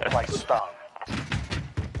with a well-placed stone.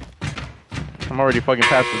 I'm already fucking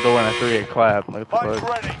past the door and I still get clapped. Like the Fight's fuck?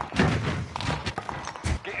 ready.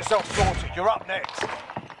 Get yourself sorted. You're up next.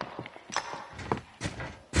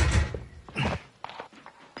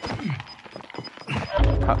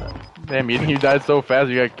 Damn, you died so fast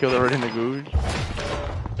you got killed already in the gooch.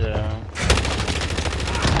 Yeah.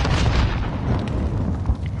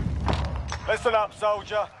 Listen up,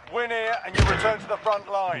 soldier. Win here and you return to the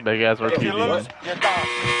front line. Big ass If you lose, RPG. you're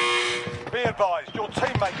done. Be advised, your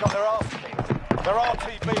teammate got their ass kicked. They're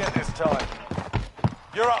RTB at this time.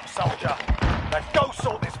 You're up, soldier. Now go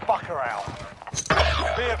sort this fucker out.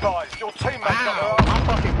 Be advised, your teammate got their ass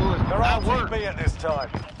My fucking bullets They're do not work. RTB at this time.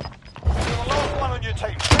 You're the last one on your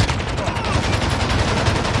team.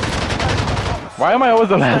 Why am I always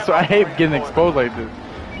the last one? I hate getting exposed like this.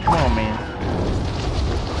 Come on, man.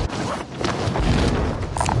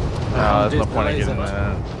 No, there's no point in getting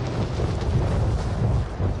that.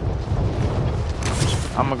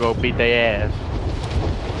 I'm gonna go beat their ass.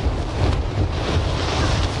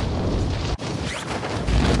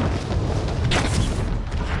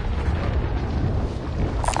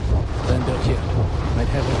 Vendor here. Might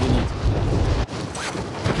have what we need.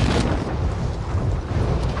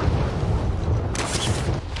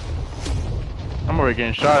 I'm already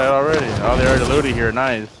getting shot at already. Oh, they already looted here.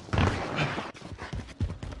 Nice.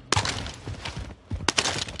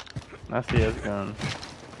 That's the S gun.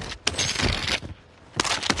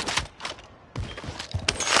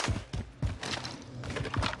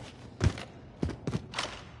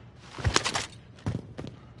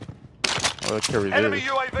 Oh, let's carry Enemy this.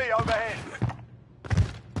 UAV overhead.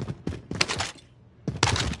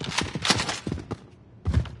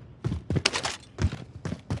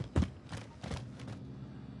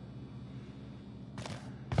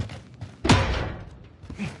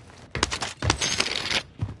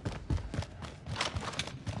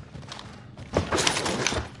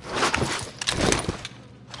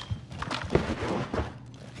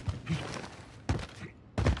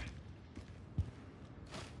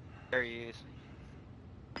 There he is.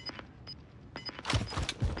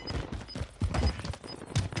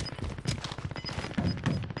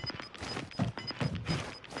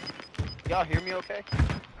 Y'all hear me okay?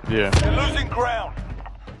 Yeah. You're losing ground.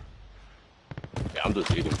 Yeah, I'm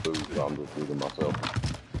just eating food, so I'm just eating myself.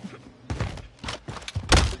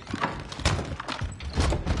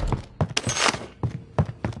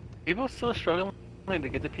 People still struggling to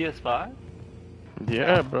get the PS5?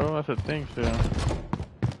 Yeah, bro. That's the thing, too.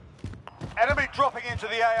 Enemy dropping into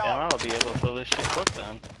the AR. Yeah, I'll be able to fill this shit quick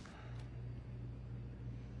then.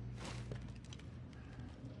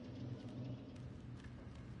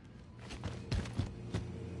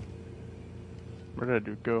 Where did that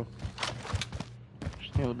dude go?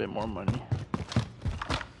 Just need a little bit more money.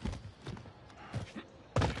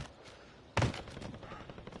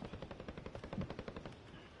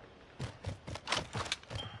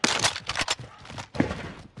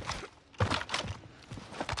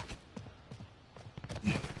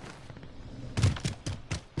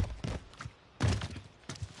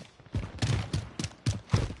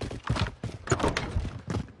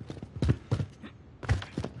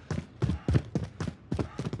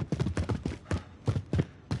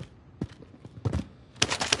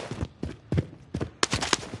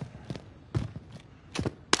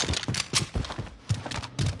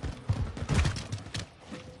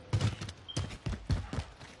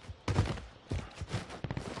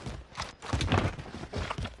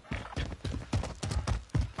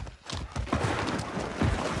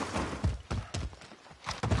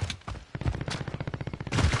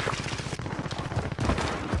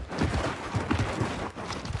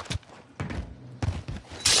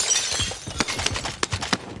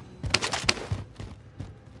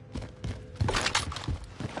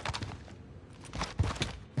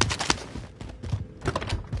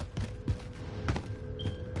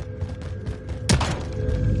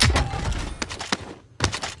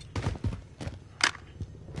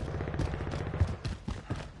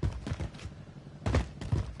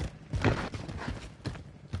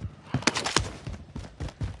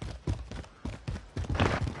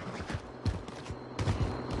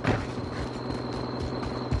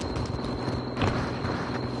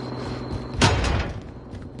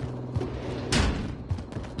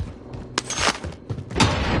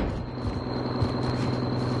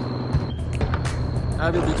 I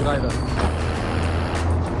will be driver.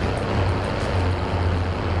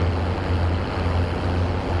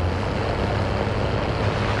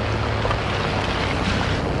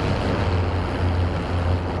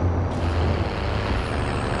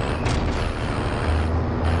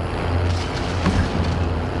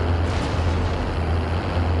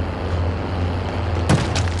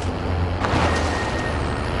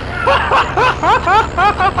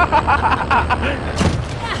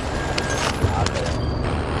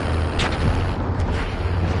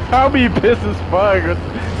 I'll be pissed as fuck.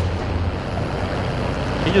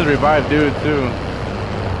 He just revived dude too.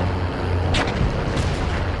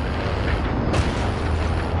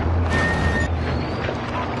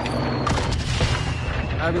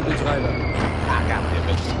 I will be driver.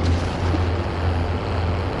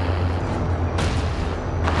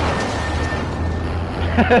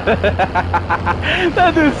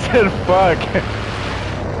 That dude said fuck.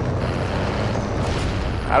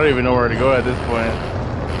 I don't even know where to go at this point.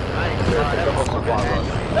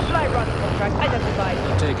 Supply run contract identified.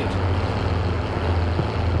 I'll take it.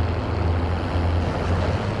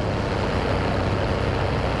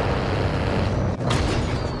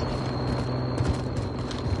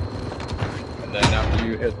 And then after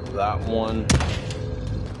you hit that one,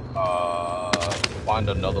 find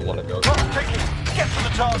another one to go to. Clock's ticking. Get to the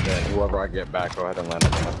And target. then whoever I get back, go ahead and land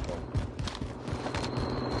on the next one.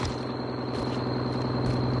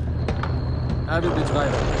 I will be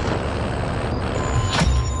driver.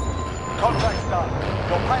 Contract's done.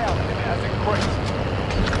 Your payout limit has increased.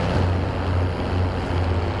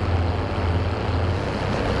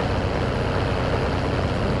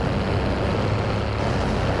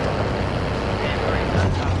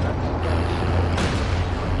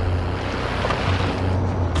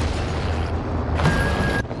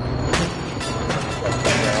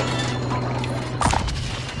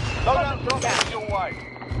 Loadout drop is your way.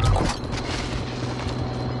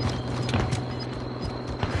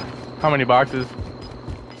 How many boxes?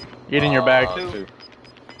 Eat in your bag. Two.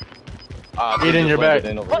 Eat in your bag.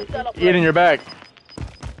 Eat in your bag.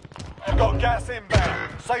 You've got gas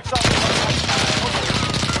inbound. Save something.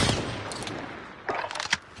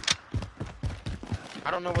 I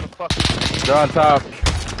don't know where the fuck. They're on top.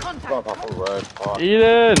 Eat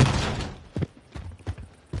in.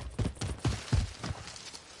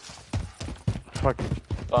 Fuck.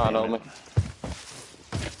 On me.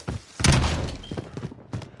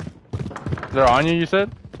 They're on you, you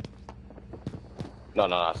said? No,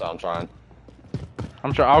 so I'm trying.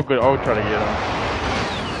 I'm sure I'll try to get them.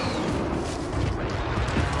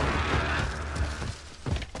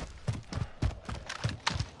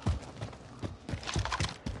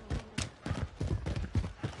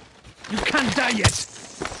 You can't die yet.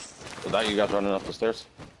 Is that you guys running up the stairs?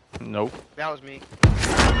 Nope. That was me.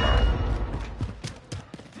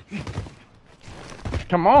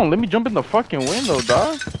 Come on, let me jump in the fucking window,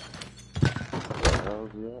 dog.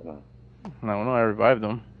 No, I revived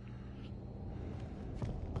them.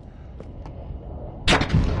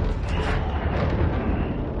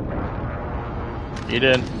 Eat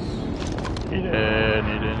in. Eat in,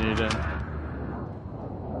 eat in, eat in.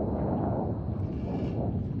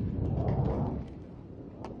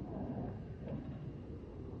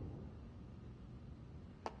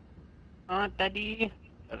 Daddy.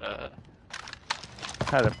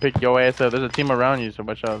 Had to pick your ass up. There's a team around you, so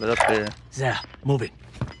watch out. They're up there. There, move it.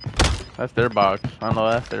 That's their box. I know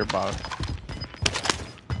that's their box.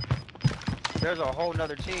 There's a whole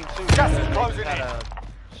nother team too. Gas is closing Had in. a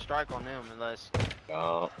strike on them unless.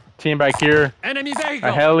 Team back here. Enemy vehicle.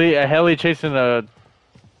 A heli chasing a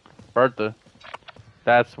Bertha.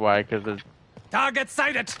 That's why, because there's Target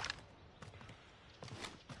sighted.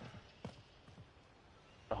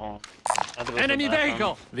 Enemy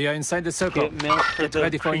vehicle. We are inside the circle. Get milk for Get the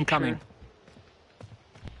ready for creature. incoming.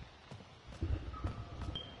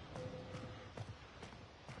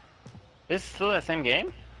 This is still that same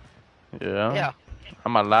game? yeah. Yeah.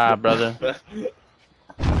 I'm alive, brother.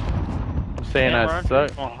 I'm saying Damn, I Ron,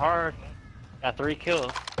 suck. going hard. Got 3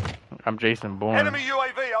 kills. I'm Jason Bourne. Enemy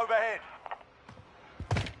UAV overhead.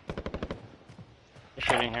 They're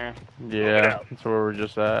shooting here. Yeah, that's where we're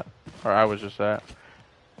just at, or I was just at.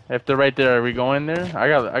 If they're right there, are we going there?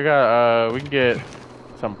 We can get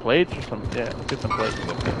some plates or some. Yeah, let's get some plates.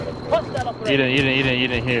 Eat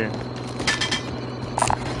in here.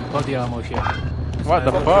 Body armor here. What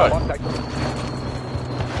the fuck?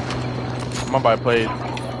 I'm gonna buy plates.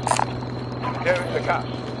 Here is the cash.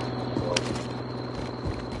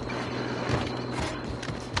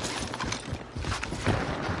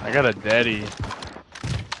 I got a daddy.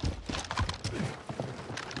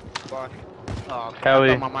 Fuck. Oh,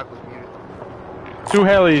 Kelly. I thought my mic was muted. Two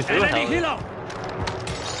helis. Enemy helo.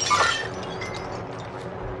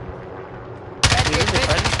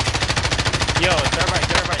 Yo, they're right.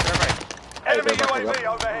 Enemy UAV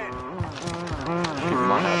overhead.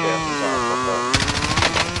 Might not be able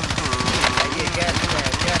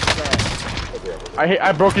to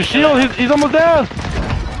I broke his shield. He's almost down.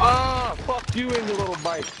 Ah, fuck you in your little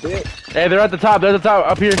bike, bitch. Hey, they're at the top. They're at the top.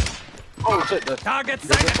 Up here. Oh shit, Target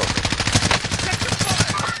sighted.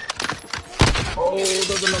 oh,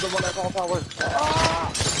 there's another one that's all power.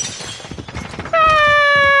 Ah!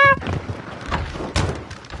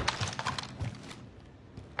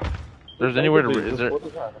 There's anywhere to. Is there?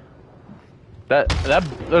 That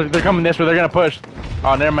they're coming this way. They're gonna push.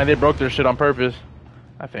 Oh, never mind. They broke their shit on purpose.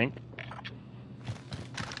 I think.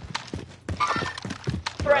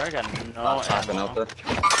 I got no Talking out ammo. there.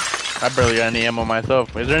 I barely got any ammo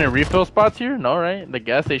myself. Is there any refill spots here? No, right? The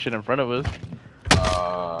gas station in front of us.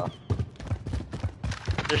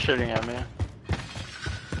 They're shooting at me.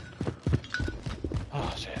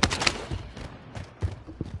 Oh shit.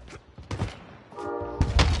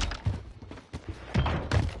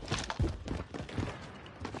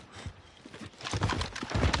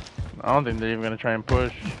 I don't think they're even gonna try and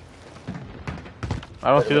push. I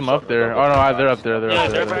don't see them up there. Oh no, they're up there. They're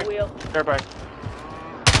up there. They're back. They're back.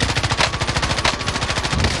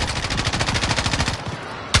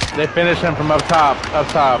 They finished him from up top. Up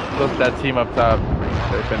top. Look, that team up top.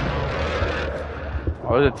 They finished.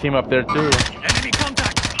 Oh, there's a team up there too. Enemy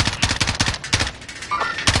contact.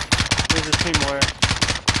 There's a team where.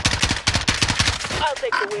 I'll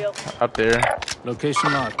take the wheel. Up there.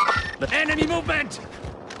 Location marked. Enemy movement.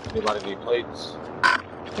 Anybody need plates?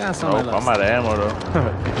 Gas Nope, I'm out of ammo though.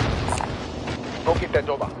 Go get that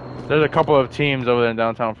over. There's a couple of teams over there in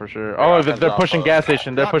downtown for sure. Oh, they're pushing gas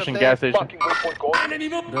station. They're pushing gas station. Fucking waypoint going. Enemy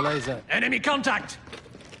movement. The laser. Enemy contact.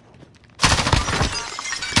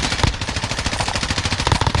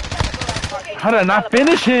 How did I not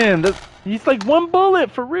finish him? He's like one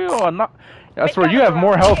bullet for real. I swear you have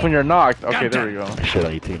more health when you're knocked. Okay, there we go. Shit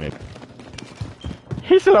on your teammate.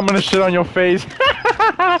 He said I'm gonna shit on your face.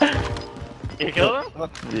 You killed him?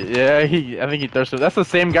 Yeah, I think he thirsted. That's the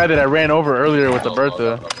same guy that I ran over earlier with the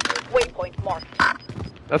Bertha. Waypoint marked.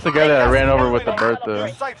 That's the guy that I ran over with the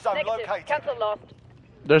Bertha. Safe zone Negative. located. Cancel lost.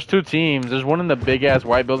 There's two teams. There's one in the big ass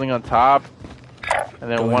white building on top,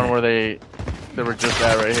 and then one where they were just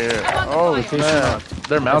at right here. Oh snap!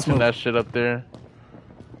 They're mounting that shit up there.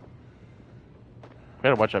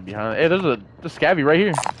 Gotta watch out behind. Hey, there's a scabby right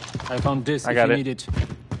here. I found this. I got if it. you need it.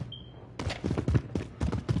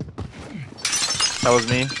 That was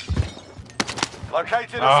me.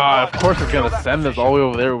 Located a Ah, supply of course it's Secure gonna that send us position. all the way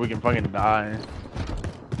over there where we can fucking die.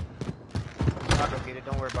 I'll go get it.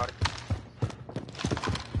 Don't worry about it.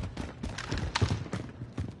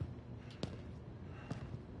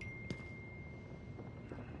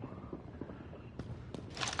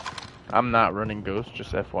 I'm not running Ghost,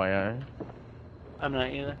 just FYI. I'm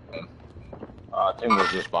not either. I think we'll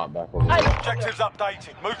just spot back over there. Objectives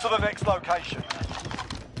updated. Move to the next location.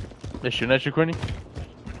 They shooting at you, Courtney?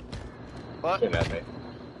 Shooting at me.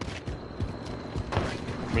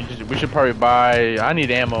 We should probably buy. I need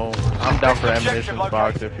ammo. I'm down for ammunition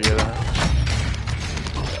box if you.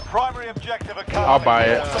 Primary objective accomplished. I'll buy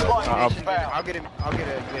it. Supply I'll station found. I'll get a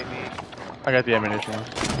UAV. I got the ammunition.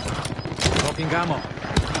 Talking ammo.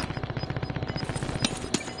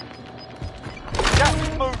 Gas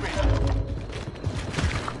is moving.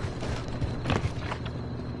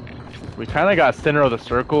 We kind of got center of the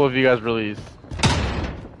circle. If you guys really.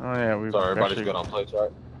 Oh yeah, we. So everybody's good on plates,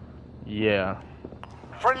 right? Yeah.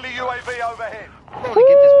 Friendly UAV overhead.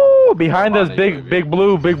 Woo! Behind us, big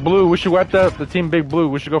blue. We should wipe the team big blue.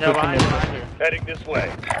 We should go for Yeah, the team. behind you. Heading this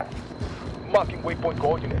way. Marking waypoint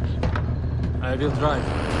coordinates. I will drive.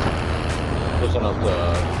 Pushing up the.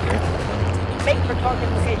 Make for target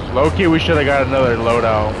location. Low-key, we should have got another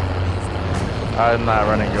loadout. I'm not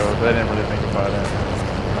running Ghost. I didn't really think about it.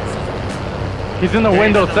 He's in the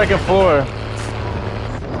window, second floor.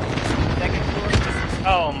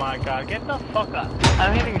 Oh my god, get the fuck up.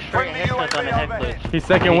 I'm hitting straight headshots on the head glitch. He's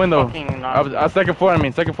second window. Second floor, I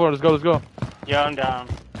mean. Second floor, let's go. Yeah, I'm down.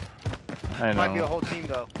 I Might be a know. whole team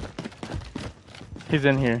though. He's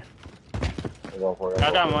in here. Go for it.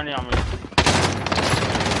 I got money on me.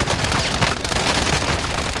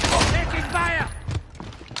 Taking fire.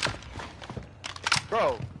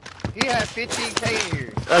 Bro, he had 15K in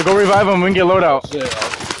here. Go revive him. We can get loadout.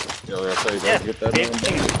 Shit. Yo, I tell you, Yeah, get that in.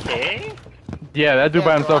 15K? Yeah, that dude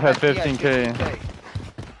by Yeah, bro, himself had he 15K.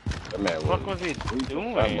 That man What was he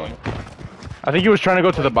doing? I think he was trying to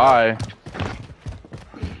go to the buy.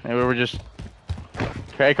 And we were just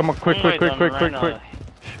Okay, come on, quick. You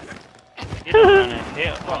don't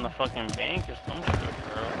hit on the fucking bank or some shit,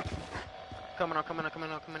 bro. Coming on.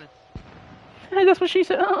 Hey, that's what she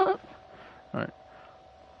said. Alright.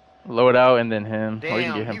 Load out and then him. Or you can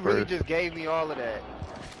Damn, get him he really first. just gave me all of that.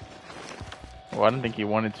 Well, I didn't think he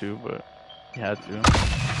wanted to, but he had to.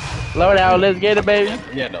 Load out, let's get it, baby.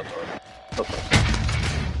 Yeah, no,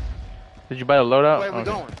 Did you buy the loadout? Where we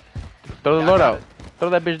going? Throw the Yeah, I got loadout. it. Throw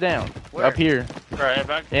that bitch down. Where? Up here. Right, if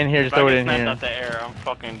I, In here, if just throw I it get in smacked here. out the air, I'm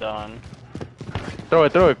fucking done. Throw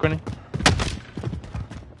it, Quinny.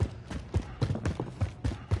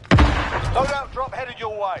 Loadout drop headed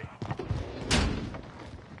your way.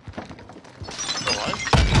 So what?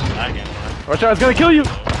 Lagging. Watch out, it's gonna kill you! Ooh!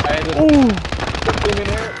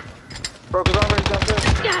 Broke his arm right down there.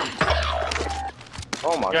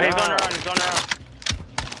 Oh my Yo, god. he's going around.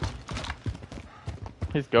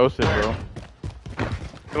 He's ghosted, bro.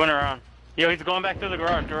 He went around. Yo, he's going back through the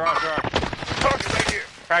garage. Target right here.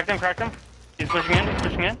 Cracked him. He's pushing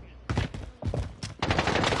in.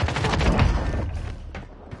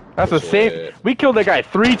 That's a safe. We killed that guy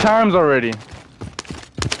 3 times already.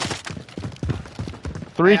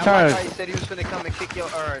 3 Hey, I times. thought he said he was finna come and kick your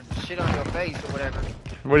or shit on your face or whatever.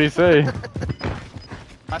 What do you say?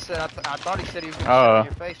 I said I thought he said he was gonna shit Oh. on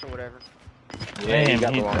your face or whatever. Yeah, he Damn,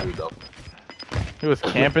 got he- the wrong though. He was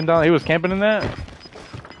camping down. He was camping in that.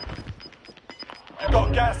 You've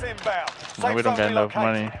got gas inbound. No, we don't got enough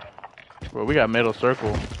money. Well, we got middle circle.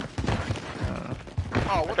 Oh,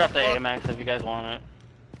 what I dropped the fuck? AMAX if you guys want it.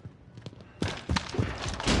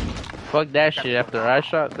 Fuck that shit. After I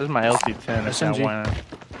shot, this is my LC-10. It's not SMG. one.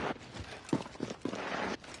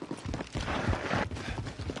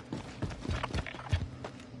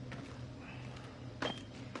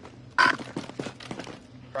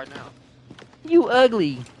 Right now. You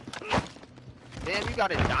ugly. Damn, you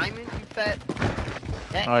got a diamond, you fat.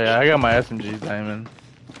 Oh yeah, I got my SMG diamond.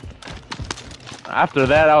 After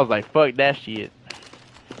that, I was like, fuck that shit.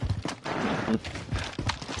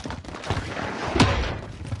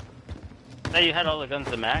 Now you had all the guns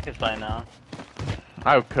to Mac is by now.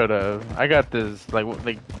 I could have. I got this like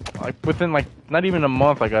within like not even a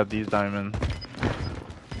month. I got these diamonds.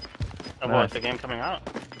 Oh, Nice. what, the game coming out?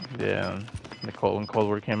 Yeah, when Cold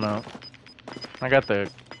War came out. I got the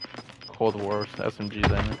Cold War SMG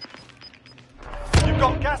diamond. You've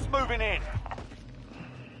got gas moving in.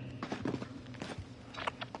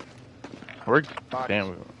 We're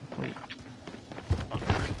damn.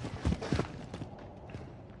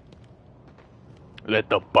 Let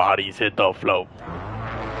the bodies hit the floor.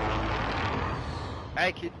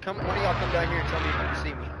 Hey, kid, one of y'all come down here and tell me if you can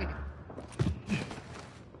see me.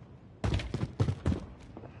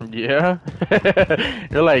 Yeah,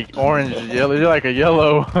 you're like orange, yellow. You're like a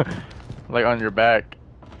yellow, like on your back.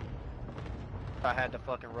 I had the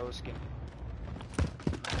fucking rose skin.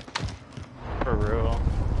 For real.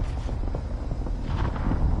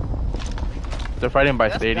 They're fighting by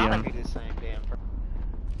That's stadium. gotta be the same damn.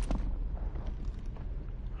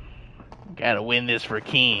 Gotta win this for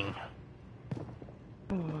King.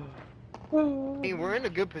 I mean, we're in a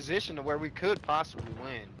good position to where we could possibly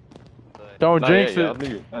win. But Don't Nah, jinx yeah,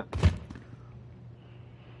 it. yeah,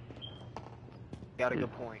 got a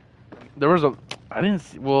good point. There was a. I didn't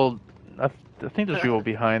see. Well, I think there's people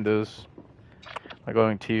behind us. Like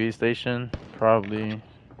going TV station, probably.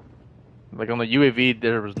 Like on the UAV,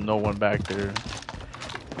 there was no one back there.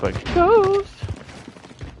 Like ghost.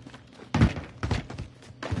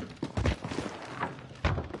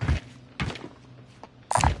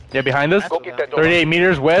 Yeah, behind us. That's what I'm- 38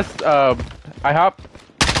 meters west. IHOP.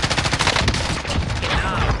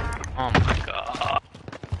 Oh my god.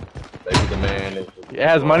 Maybe the man is. It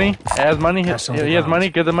has money. It has money. That's He something has else. money.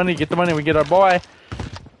 Get the money. Get the money. We get our boy.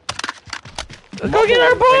 Let's go get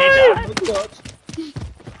our boy.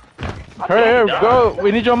 Hurry, go.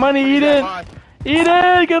 We need your money. Eat it. Eat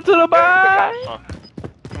it. Get to the buy. Fuck.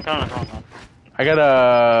 I'm coming wrong. I got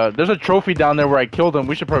a. There's a trophy down there where I killed him.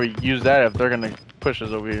 We should probably use that if they're gonna push us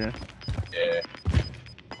over here. Yeah.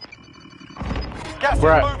 Gas is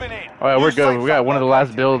We're at- moving in. All right, we're Use good. safe We got zone one of the last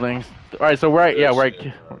located. buildings. All right, so we're at. Yeah, we're at.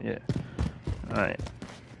 Shit. Yeah. All right.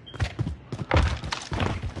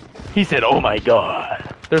 He said, "Oh my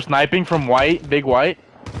god." They're sniping from white, big white.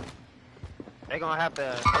 They gonna have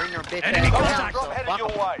to bring their bitch Enemy ass down. contact So drop headed fuck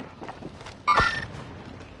your 'em. way.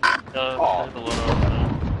 There's a little.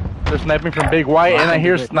 They're sniping from big white, and I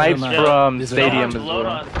hear snipes Yeah. from Is it- stadium as Someone's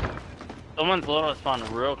well. Someone's loadout spawned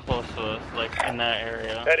real close to us, like in that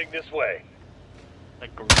area. Heading this way.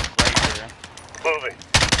 Like right here. Moving.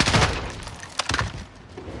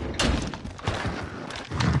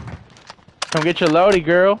 Come get your loady,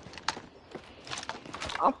 girl.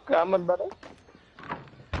 I'm coming, brother.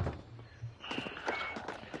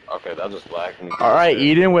 Okay, that just lagged me. Alright,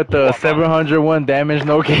 Eden with the 701 damage,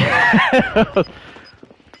 no kill.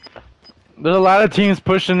 There's a lot of teams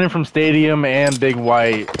pushing in from Stadium and Big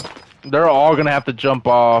White. They're all gonna have to jump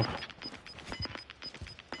off.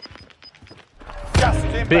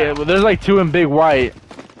 There's like 2 in Big White.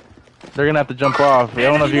 They're gonna have to jump off. I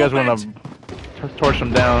don't know if you guys wanna torch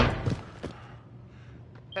them down.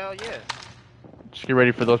 Hell yeah. Just get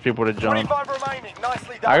ready for those people to jump. 25 remaining.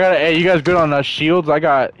 Nicely done. I got. Hey, you guys good on shields? I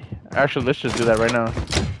got. Actually, let's just do that right now.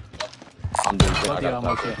 I'm doing good. I got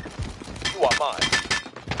that. You are mine.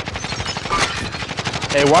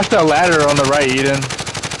 Hey, watch that ladder on the right, Eden.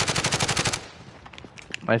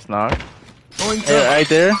 Nice knock. Hey, right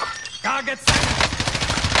there. Target set.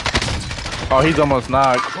 Oh, he's almost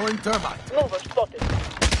knocked. Going turbine. Nova spotted.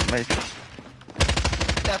 Nice.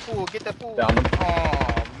 Get that fool, get that fool. Down them.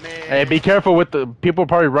 Oh, man. Hey, be careful with the people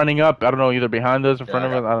probably running up. I don't know, either behind us, in front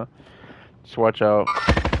of us. I don't, just watch out.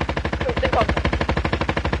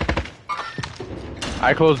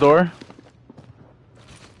 I close door.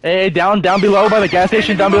 Hey, down below by the gas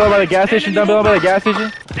station. Down below by the gas station. Down below by the gas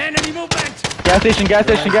station. Enemy movement. Gas station. Gas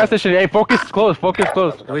station. Gas station. Hey, focus close. Focus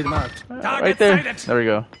close. Read marked. Right there. There we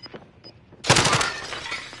go.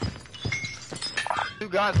 2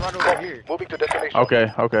 guys right over here. Moving to destination.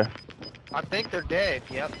 Okay. Okay. I think they're dead.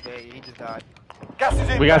 Yep, he just died. Gas is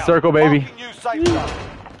inbound. We got circle, baby. Marking you safe zone.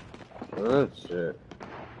 Good shit.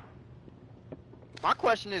 My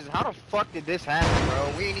question is, how the fuck did this happen,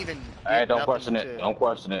 bro? We ain't even. Hey, did don't nothing question it. to- Don't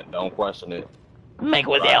question it. Don't question it. Make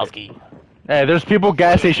Wazowski. Hey, there's people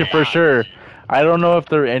gas station for sure. I don't know if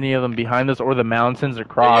there are any of them behind us or the mountains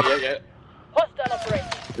across. Yeah. Hostile operation.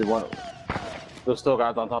 There's still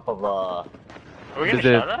guys on top of Are we Is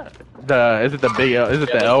gonna it shot at? is it the big L? Is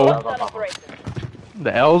it the Yeah, L? Hostile operation.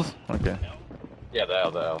 The L's? Okay. Yeah, the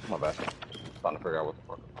L. My bad. Trying to figure out what the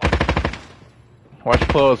fuck. Watch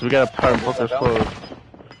close. We gotta focus close.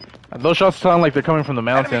 Those shots sound like they're coming from the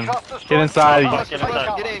mountain. Get inside. Get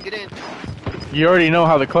in, get in. You already know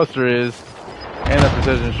how the cluster is, and the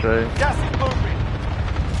precision strike. Gas is moving.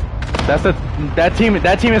 That's that team.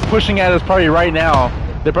 That team is pushing at us probably right now.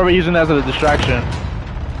 They're probably using that as a distraction.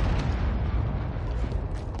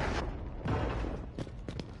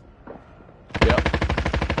 Yep.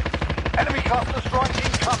 Enemy cluster strike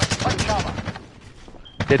incoming. Take cover.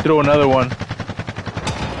 They threw another one.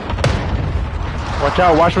 Watch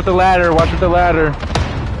out. Watch with the ladder. Watch with the ladder.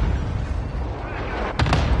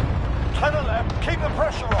 10 left. Keep the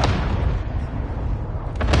pressure on.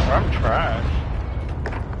 I'm trash.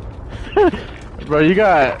 Bro, you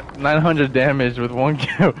got 900 damage with 1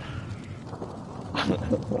 kill.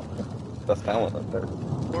 That's talent up there.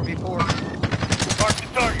 4v4.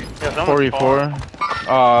 Yeah, someone's 44.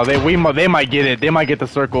 Oh, they might get it. They might get the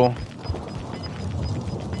circle.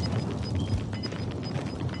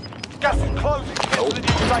 Gas is closing. Get to the new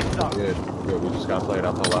safe zone. Good. We just gotta play it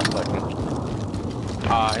out to the last second.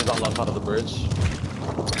 He's on left side of the bridge.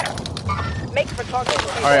 Make for target.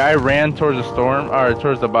 Alright, I ran towards the storm, or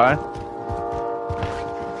towards the buy.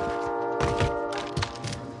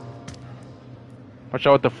 Watch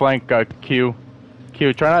out with the flank, Q.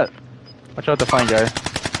 Q, try not. Watch out with the flank, guy.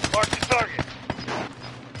 Mark the target.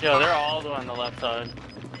 Yo, they're all on the left side.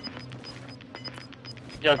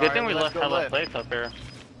 Yo, good thing we let's left go hella left. place up here.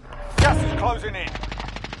 Gas is closing in.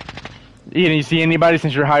 Ian, you see anybody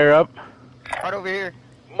since you're higher up? Right over here.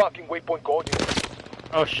 Marking waypoint coordinates.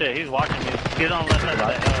 Oh shit, he's watching me. He's on the left side of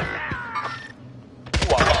the hill.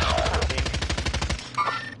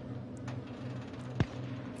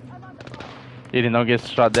 Eden, don't get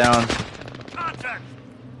shot down. Contact.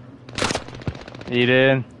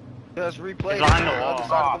 Eden, Just replay. He's behind the other wall.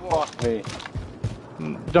 side of the wall. Fuck me.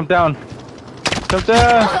 jump down. Jump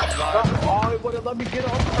down. Oh, it wouldn't let me get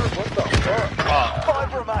on her. What the fuck?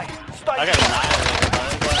 5 remain. Stay I got safe.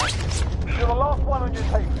 annihilated. You're the last one on your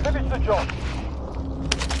team. Finish the job.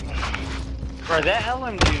 Bro, that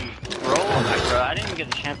LMG rolled, bro. I didn't get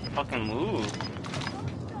the chance to fucking move.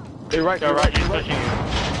 They're right. Yo, right, he's pushing you.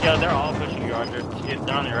 Yo, they're all pushing you, Roger.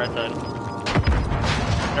 They're on your right side.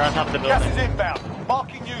 They're on top of the Gas building. is inbound.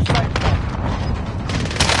 Marking you safe zone.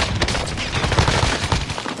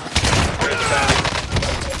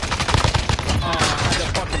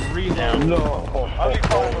 Down. No. Only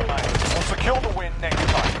 5 remain. We'll secure the win next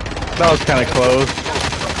time. That was kind of close.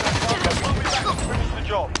 Finish the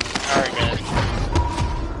job. Alright, guys.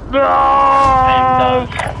 No!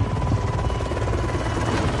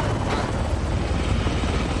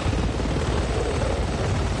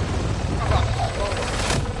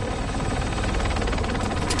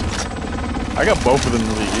 I got both of them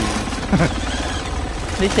really easy.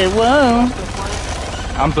 They said, whoa.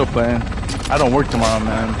 I'm still playing. I don't work tomorrow,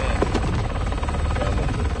 man.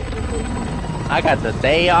 I got the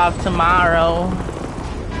day off tomorrow.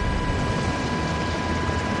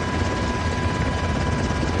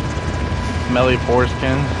 Smelly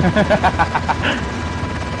foreskin.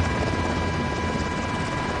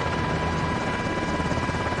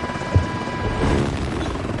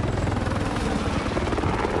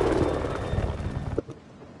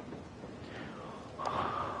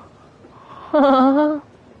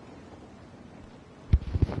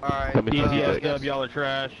 Alright, DTSW, y'all are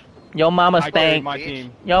trash. Yo mama I carried stink. my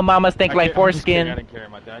team. Yo mama stink like I'm just kidding, foreskin. I didn't carry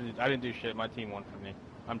my team. I didn't do shit. My team won for me.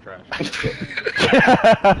 I'm trash.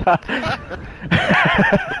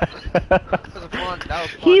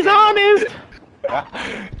 He's honest.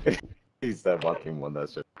 He said my team won that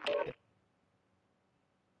shit.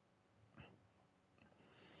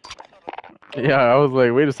 Yeah, I was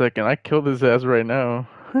like, wait a second, I killed his ass right now.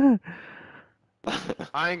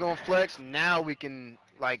 I ain't gonna flex. Now we can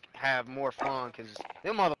like have more fun because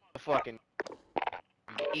them motherfucking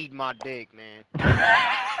eat my dick, man.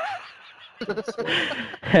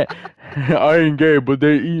 I ain't gay, but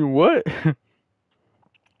they eating what?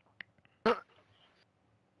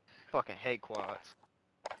 Fucking hate quads.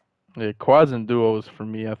 Yeah, quads and duos for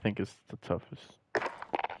me, I think is the toughest.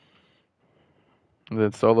 And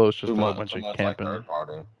then solos just a whole bunch of camping. Like third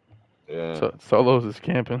party. Yeah. So, solos is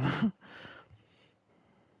camping.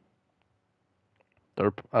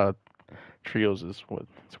 Trios is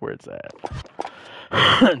it's where it's at.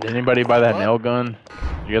 Did anybody buy that nail gun?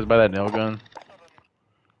 Did you guys buy that nail gun?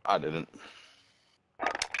 I didn't.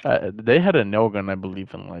 They had a nail gun, I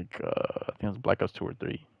believe, in like I think it was Black Ops 2 or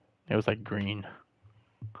 3. It was like green.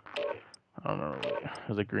 I don't know. It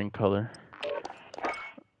was a green color.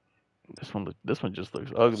 This one just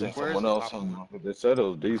looks ugly. Someone else, they said it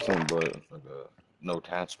was decent, but like, no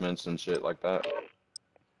attachments and shit like that.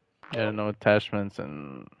 Yeah, no attachments,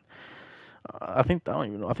 and I think I don't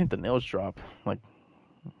even know. I think the nails drop. Like,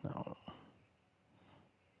 no.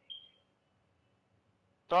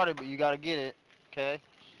 Started, but you gotta get it. Okay.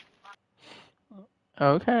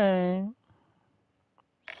 Okay.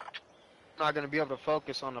 Not gonna be able to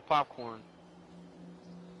focus on the popcorn.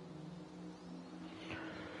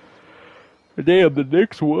 Damn, the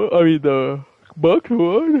Knicks one. I mean, the Bucks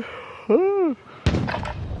one.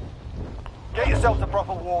 Get yourself to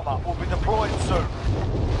proper warm-up. We'll be deploying soon.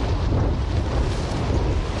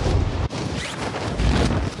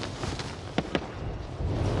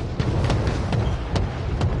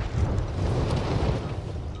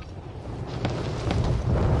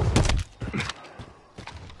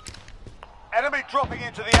 Enemy dropping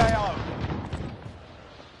into the AO.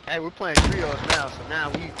 Hey, we're playing trios now, so now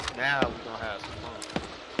we gonna have some fun.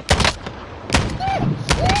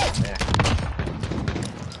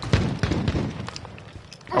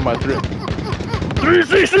 I'm at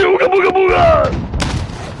 360 ooga booga booga!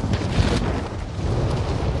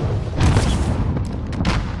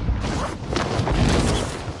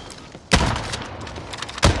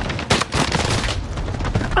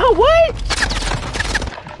 Oh, what?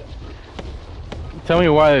 Tell me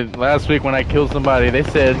why last week when I killed somebody, they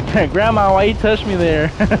said, Grandma, why you touched me there?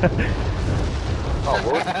 Oh,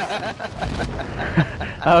 what?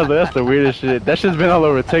 I was like, that's the weirdest shit. That shit's been all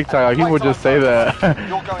over TikTok. Like, people would just say that.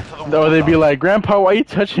 Or they'd be like, Grandpa, why you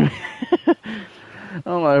touching me?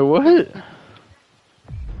 I'm like, what?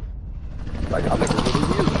 Like, I never really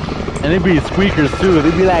used it. And it'd be squeakers too.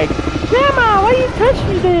 They'd be like, Grandma, why you touch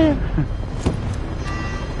me there?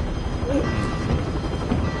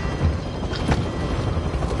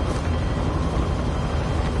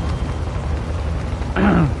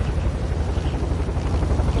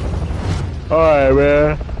 Alright,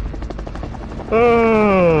 man.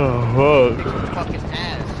 Oh, fuck. Fucking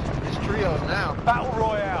ass. It's trios now. Battle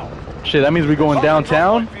Royale. Shit, that means we're going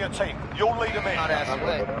downtown? For your team. You'll lead them in. Not ass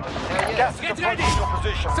away. Gas is approaching your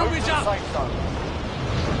position. Move to the safe zone.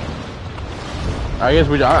 I guess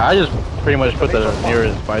I just pretty much put the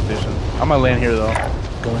nearest buy station. I'm gonna land here though.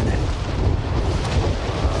 Go in there.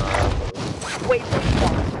 Wait.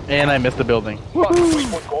 And I missed the building.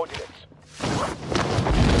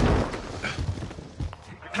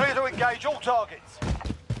 Clear to engage all targets.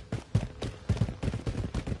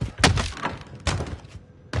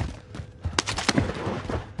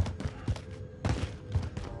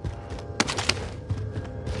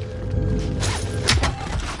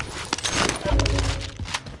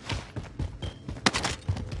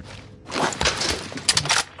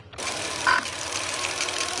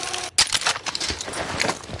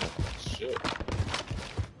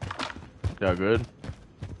 Yeah, good.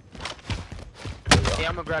 Hey,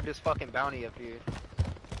 I'm gonna grab this fucking bounty up here.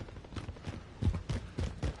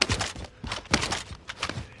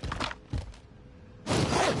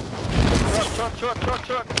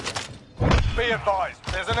 Truck. Be advised,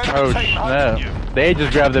 there's an enemy Oh team hunting you. snap! They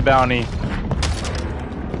just grabbed the bounty.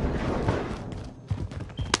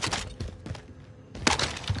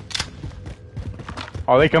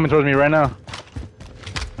 Oh, they coming towards me right now.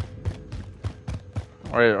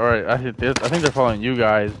 All right. I think they're following you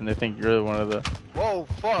guys, and they think you're one of the. Whoa,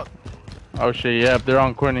 fuck. Oh shit! Yeah, they're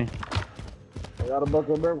on Courtney. I got a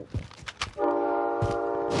bucket of barrel.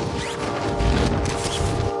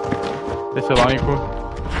 They still on you, fool?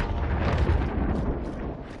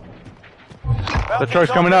 The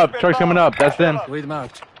truck's coming up. Truck's coming up. That's them. Lead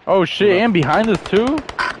marked. Oh shit! And behind us too.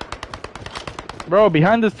 Bro,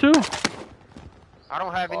 behind us too. I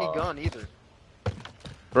don't have any gun either.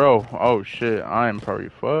 Bro, oh shit! I am probably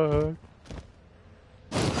fucked.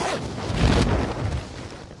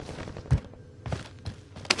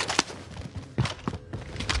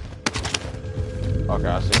 Okay,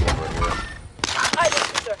 I see one right here. I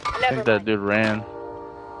just shoot her. I Never think that mind. dude ran.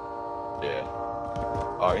 Yeah.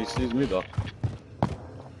 Oh, he sees me though.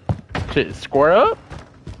 Shit, square up?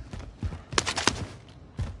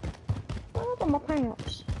 Oh, my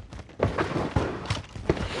pants.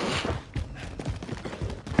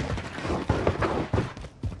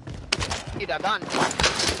 Get that gun.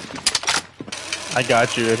 I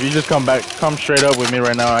got you. If you just come straight up with me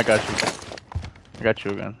right now, I got you. I got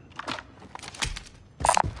you again.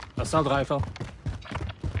 Assault rifle.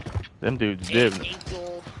 Them dudes did.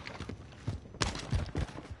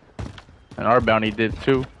 And our bounty did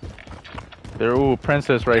too. They're, ooh,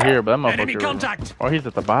 princess right here, but that motherfucker. Enemy contact! Oh, he's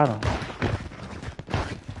at the bottom.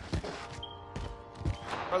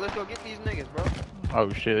 Bro, let's go get these niggas, bro.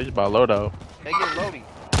 Oh shit, they just about load out. They get loading.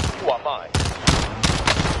 You are mine.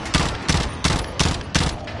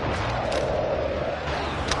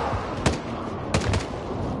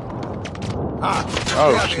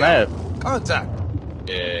 Oh snap. Contact!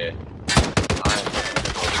 Yeah.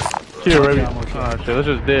 Here, baby. Oh shit, let's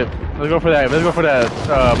just dip. Let's go for that. Let's go for that.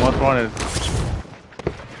 Most wanted.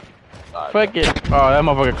 Fuck it. Oh, that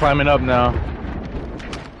motherfucker climbing up now.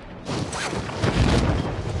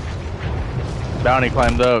 Bounty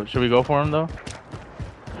climbed up. Should we go for him though?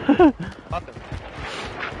 Fuck them.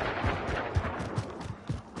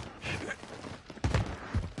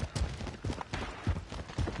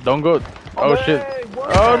 Don't go. Oh shit.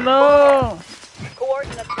 Oh no.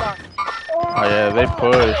 Coordinates locked. Oh yeah, they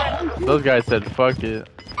pushed. Those guys said fuck it.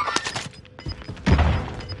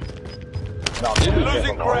 No, these dudes Losing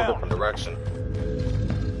came from a whole ground. different direction.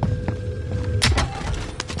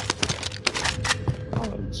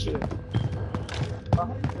 Oh shit.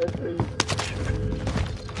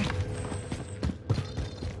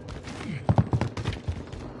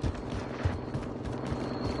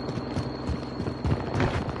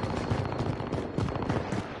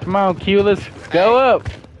 Come on, Q, let's go up.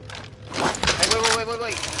 Hey,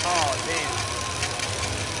 wait. Oh,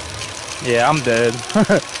 damn. Yeah, I'm dead.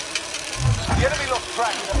 The enemy lost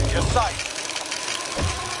track of you. You're safe.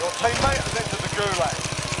 Your teammate has entered the gulag.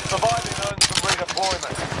 Surviving earns some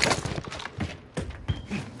redeployment.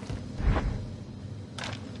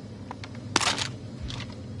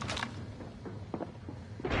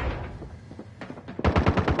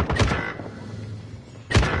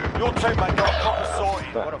 Your teammate got a copper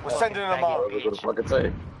sorted. We're sending them What up. was I gonna fucking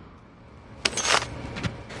say?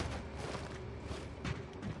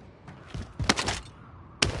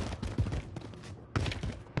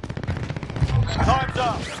 Time's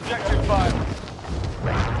up. Objective failed.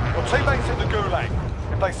 Your teammates in the gulag.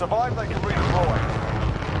 If they survive, they can redeploy.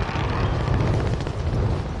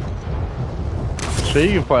 Shit,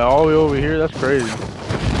 you can fly all the way over here. That's crazy.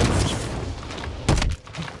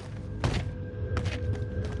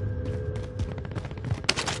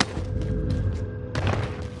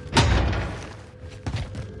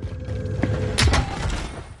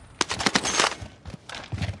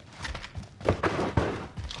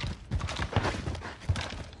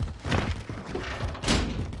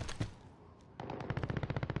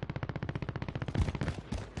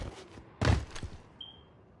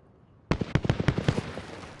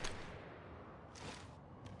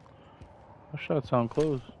 That shot sound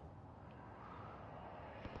close.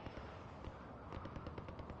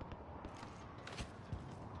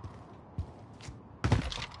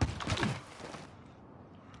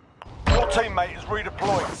 Your teammate is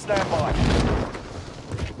redeployed. Stand by.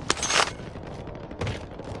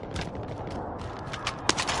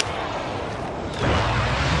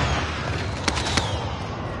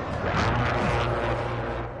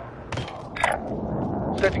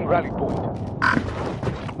 Setting rally point.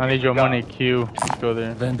 I need your money, Q. Let's go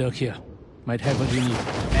there. Vendor here. Might have what you need.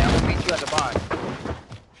 Man, I'm gonna meet you at the bar.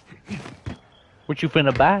 What you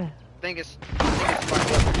finna buy? think it's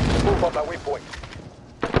like, Move on that waypoint.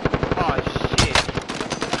 oh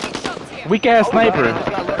shit. Weak ass sniper.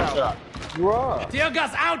 Got lit out. You are. Tear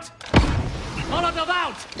gas out! Molotov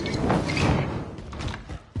out!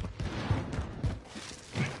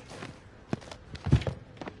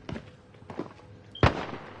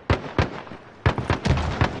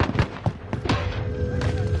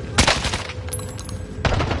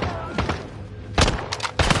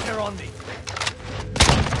 They're on me.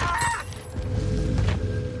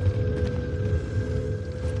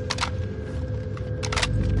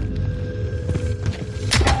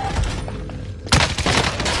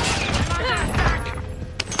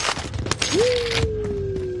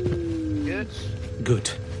 Good.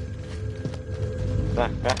 Good.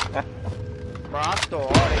 Bro, I stole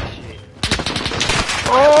all that shit.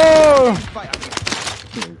 Oh!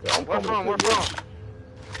 Where from? Where from?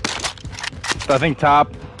 I think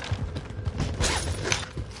top.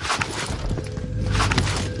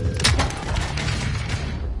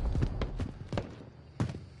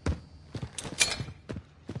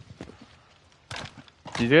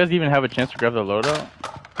 Did you guys even have a chance to grab the loadout?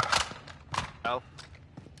 No.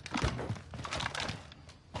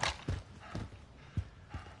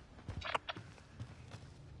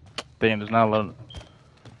 Damn, there's not a load.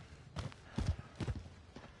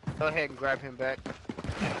 Go ahead and grab him back.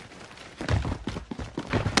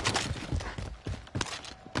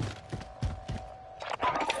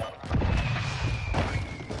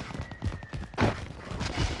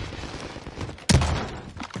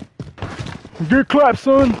 Get clapped,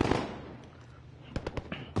 son!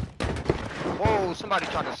 Whoa, somebody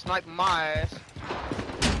tried to snipe my ass.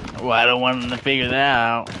 Well, I don't want them to figure that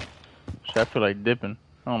out. Shit, I feel like dipping.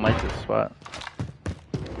 I don't like this spot.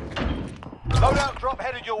 Loadout drop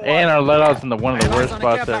headed your way. And our loadout's in one of the worst Eyes on a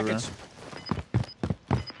spots care ever. package.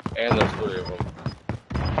 And there's 3 of them.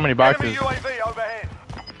 How many Enemy boxes? UAV overhead.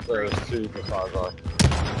 There's 2 besides us.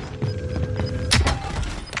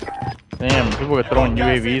 Damn, people are throwing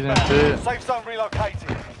Gas UAVs and inbound. shit. Safe zone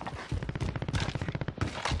relocated.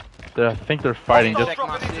 I think they're fighting. Hostiles Just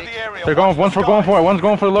dropping into the area. they're going. Watch One's the for going skies. for it. One's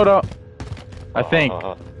going for the loadout. I think.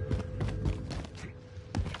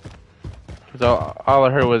 Cause all I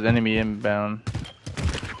heard was enemy inbound. What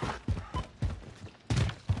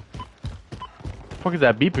the fuck is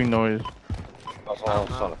that beeping noise? That's what I was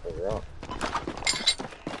trying to figure out.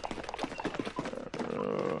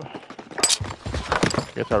 I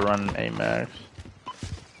guess I run AMAX.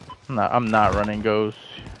 I'm not running Ghost.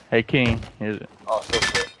 Hey King, here's it. Oh, so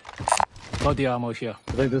shit. Body armor here.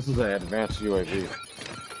 I think this is an advanced UAV.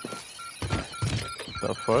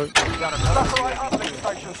 The fuck? Satellite uplink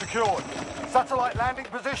station secured. Satellite landing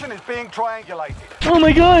position is being triangulated. Oh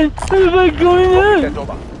my god! What is that going on?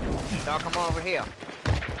 Now come on over here.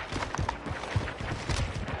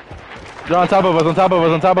 They're on top of us, on top of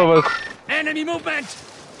us, on top of us. Enemy movement!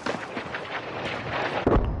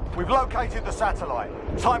 We've located the satellite.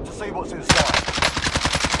 Time to see what's inside.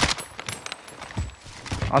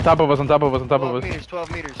 On top of us, on top of us, on top of 12 us. meters,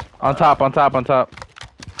 12 meters. On top, on top, on top.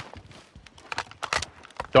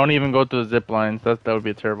 Don't even go through the zip lines. That would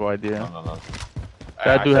be a terrible idea. No.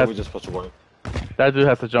 That dude has. We just pushed away. That dude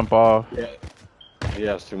has to jump off. Yeah. He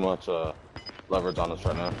has too much leverage on us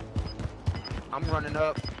right now. I'm running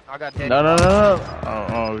up. I got dead. No.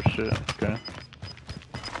 Oh shit. Okay.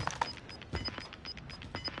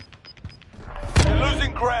 You're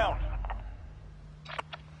losing ground.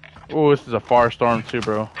 Oh, this is a far storm too,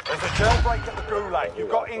 bro. There's a jailbreak at the gulag. You've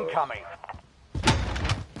got incoming.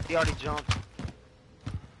 He already jumped.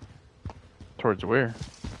 Towards where?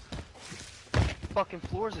 Fucking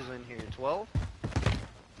floors is in here. 12?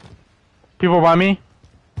 People by me?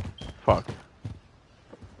 Fuck.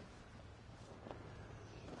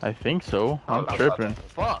 I think so. I'm tripping.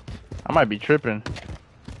 Fuck. I might be tripping.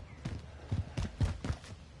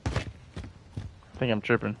 I think I'm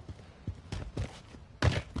tripping.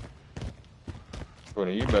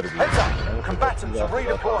 Tony, you better be. Heads up. Combatants are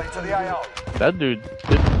redeploying to the AO. That dude.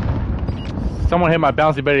 Someone hit my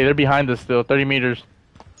bouncy Betty. They're behind us still. 30 meters.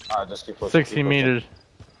 Alright, just keep pushing. 60 keep pushing. meters.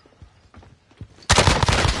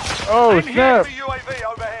 Oh, Enemy snap. UAV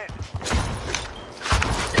overhead.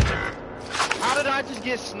 How did I just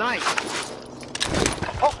get sniped?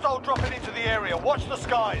 Hostile dropping into the area. Watch the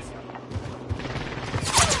skies.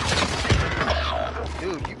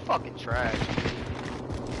 Dude, you fucking trash.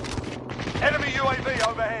 Enemy UAV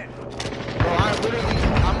overhead.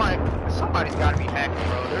 Bro, somebody's gotta be hacking,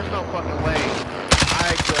 bro. There's no fucking way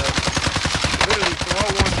I just literally throw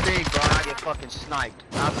one thing, bro, and I get fucking sniped.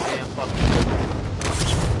 I'm damn fucking.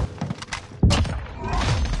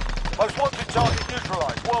 Most wanted target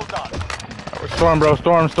neutralized. Well done. We're Storm, bro.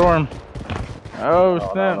 Storm. Oh,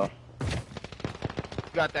 snap. No. You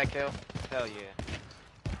got that kill? Hell yeah.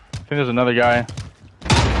 I think there's another guy.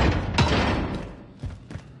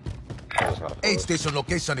 Aid station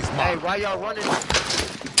location is Hey, marked. why y'all running?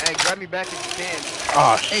 Hey, grab me back if you can.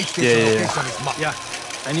 Oh, Aid shit. station location is marked. Yeah,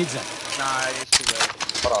 I need that. Nah, it's too late.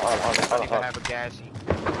 Hold on. I don't even have a gassy.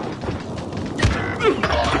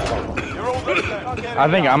 You're all good there. I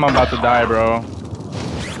think I'm about to die, bro.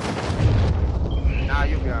 Nah,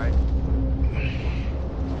 you'll be alright.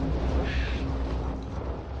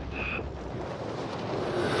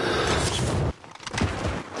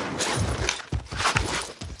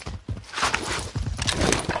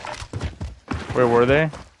 Where were they?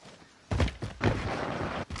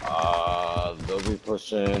 They'll be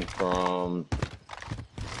pushing from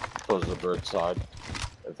towards the bridge side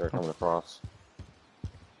if they're coming across.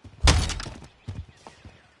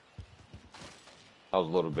 I was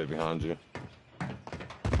a little bit behind you.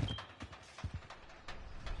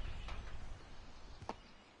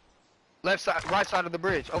 Left side, right side of the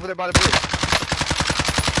bridge. Over there by the bridge.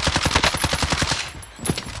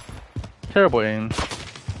 Terrible aim.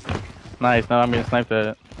 Nice, now I'm getting sniped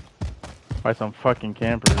at by some fucking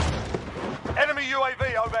campers. Enemy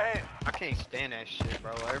UAV overhead. I can't stand that shit,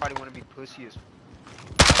 bro. Everybody wanna be pussy as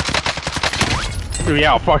Dude,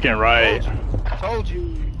 yeah, fucking right. told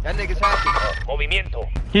you. That nigga's happy. Movimiento.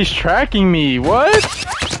 He's tracking me. What?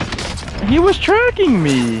 He was tracking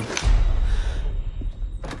me.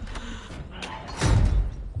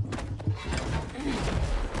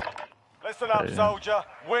 Listen up, soldier.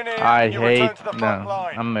 Win it. I you return hate. to the No, front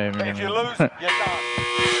line. I'm not even But if you gonna- lose, you're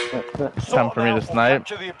done. Time Sort for me them to out or snipe.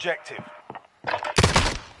 Capture the objective.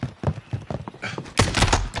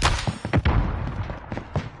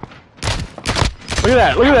 Look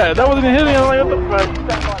at that. That wasn't hitting. I'm like, what the fuck? Stand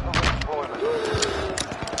by for redeployment.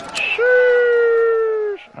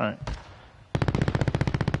 Sheesh. Alright.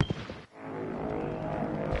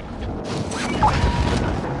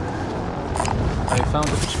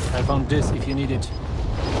 I found this if you need it.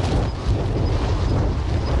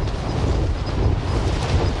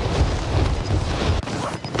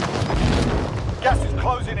 Gas is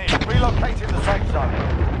closing in. Relocating the safe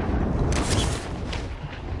zone.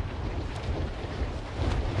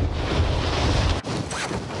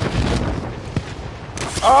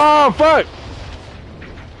 Oh, fuck!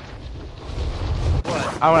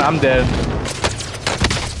 What? I'm dead.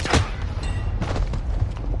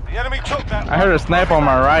 The enemy took that. I heard a snipe on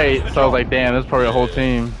my right, so I was like, damn, that's probably a whole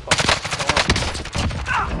team.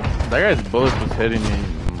 That guy's bullet was hitting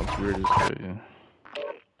me. Looks weird as shit, yeah.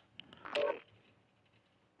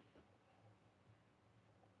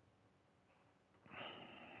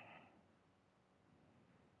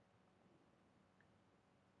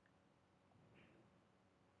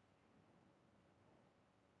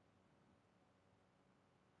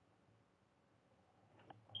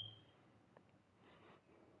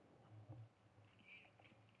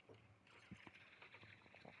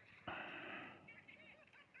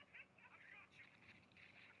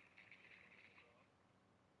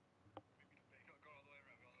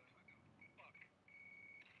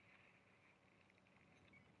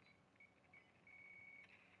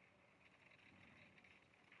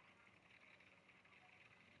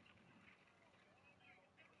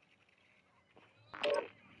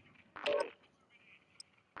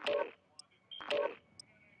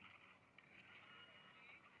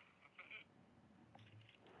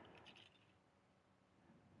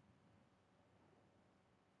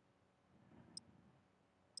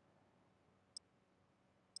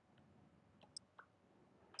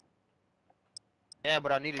 Yeah,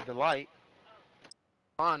 but I needed the light.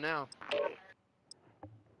 On now.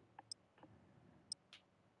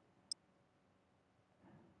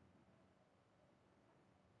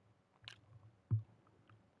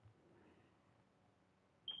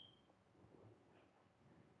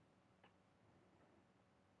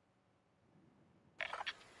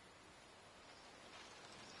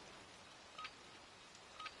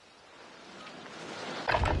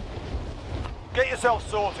 Get yourself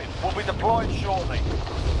sorted. We'll be deployed shortly.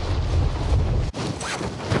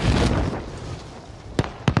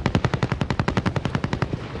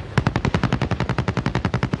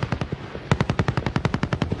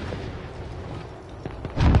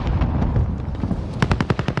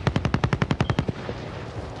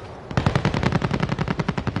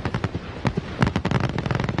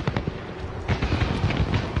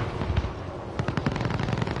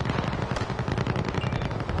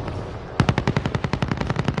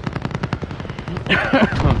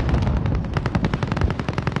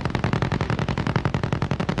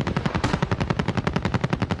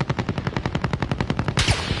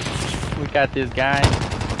 Got this guy.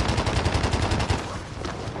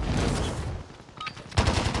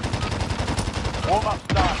 Warm-up's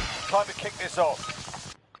done. Time to kick this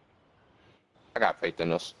off. I got faith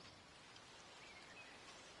in us.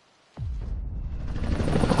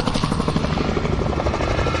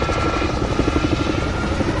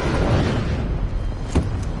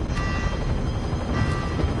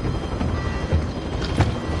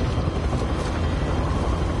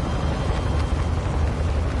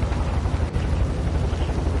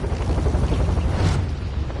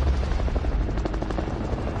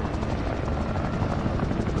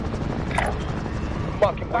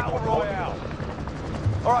 Battle Royale.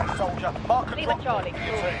 Alright, soldier. Mark a Leave drop it, Charlie. point for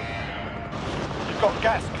your team. You've got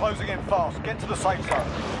gas closing in fast. Get to the safe zone.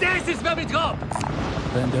 This is where we drop.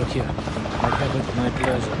 Vendor here. I have it my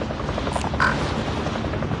pleasure.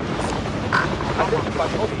 Identify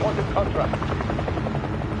most wanted contract.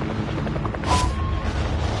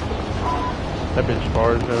 That bitch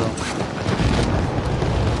far as hell.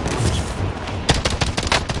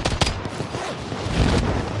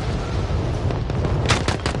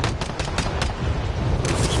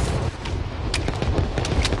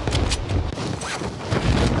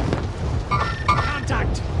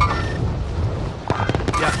 Contact.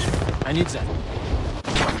 Yeah, I need that.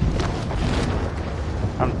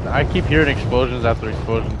 I keep hearing explosions after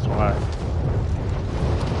explosions. Why?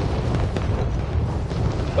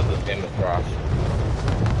 But this game is trash.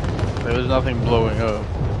 There was nothing blowing up.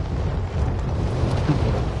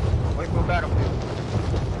 Wait for Battlefield.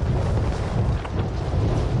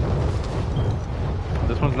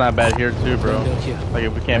 This one's not bad here too, bro. Vendor here. Like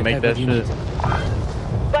if we can't make that shit.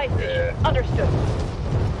 Base station. Understood.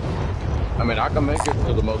 I mean, I can make it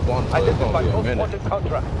to the most wanted, but it's gonna be a minute.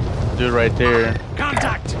 Contract. Dude right there.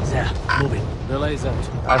 Contact. There, moving. Relay's out.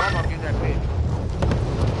 I'm not getting that big.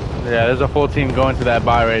 Yeah, there's a full team going to that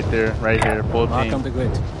buy right there. Right here, full Mark on team. the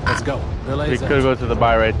grid. Let's go. We Relay's could out. go to the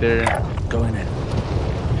buy right there. Going in.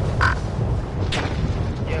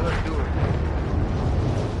 Yeah, let's do it.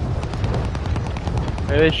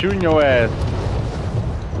 Hey, they shooting your ass.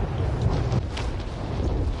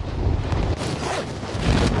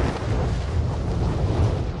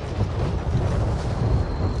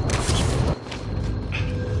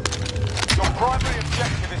 Your primary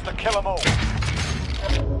objective is to kill them all.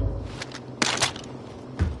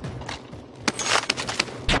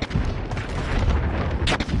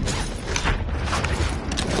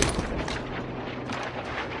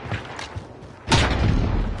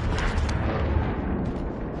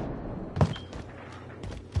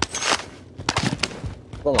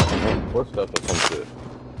 Come on, what's up with some shit?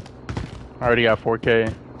 I already got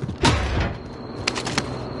 4K.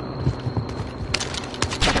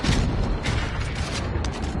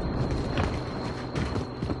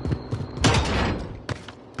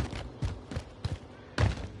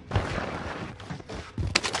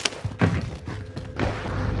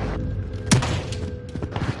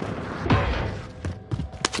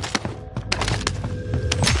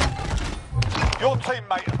 Your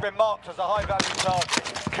teammate has been marked as a high-value target.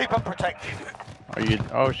 Keep them protected. Are you?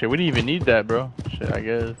 Oh shit, we didn't even need that, bro. Shit, I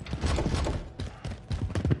guess.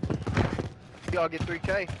 Y'all get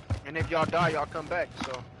 3K, and if y'all die, y'all come back.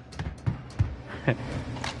 So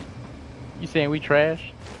You saying we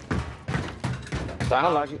trash?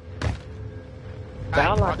 Sound like it.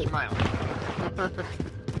 Sound like watch it. your mouth.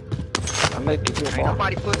 I make it Ain't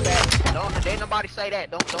nobody put that. Don't. Ain't nobody say that.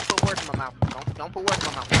 Don't put words in my mouth. Don't put words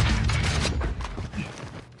in my mouth.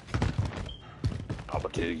 I'ma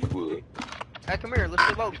tell you what. Hey, come here. Let's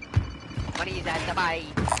get loaded. Money is at the buy.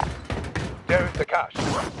 There's the cash.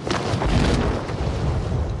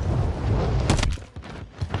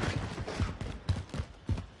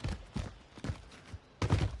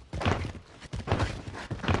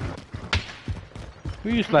 Who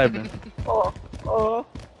you sniping? What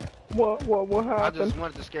I happened? just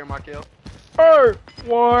wanted to scare my kill. Hey,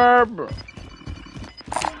 what?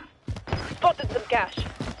 Spotted some cash.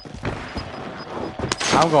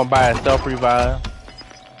 I'm gonna buy a self revive.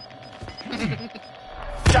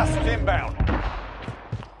 Just inbound.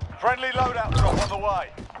 Friendly loadout drop on the way.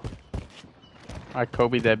 I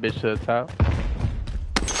Kobe that bitch to the top.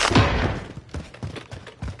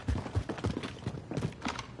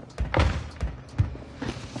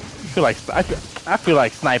 I feel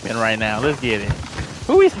like sniping right now. Let's get it.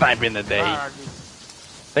 Who we sniping today?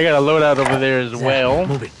 They got a loadout over there as well.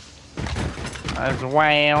 Move it. As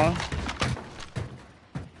well.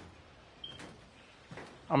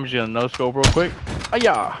 I'm just gonna no scope real quick. Oh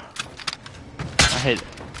yeah. I hit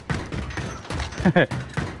it.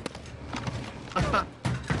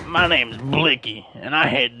 My name's Blicky, and I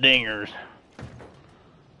hit dingers.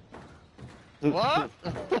 What?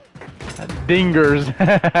 Dingers.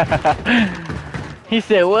 He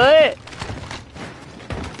said what?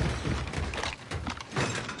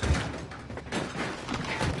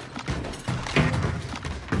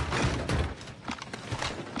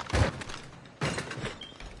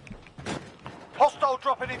 Hostile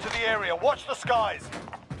dropping into the area. Watch the skies.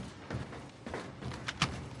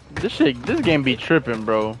 This game be tripping,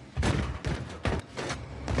 bro.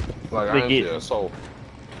 Like,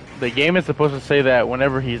 the game is supposed to say that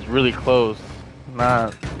whenever he's really close.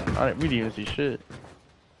 Nah, we didn't even see shit.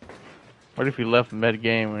 What if he left mid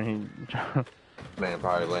game when he... Man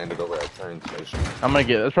probably landed over at train station. I'm gonna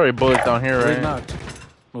get... There's probably bullets down here, right? Marked.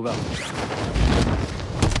 Move out.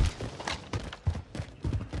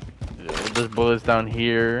 Yeah, there's bullets down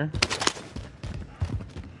here.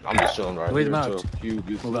 I'm just chilling right Wait, here Mark. until Q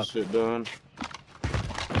gets this shit done.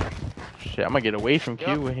 Shit, I'm gonna get away from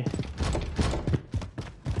Q.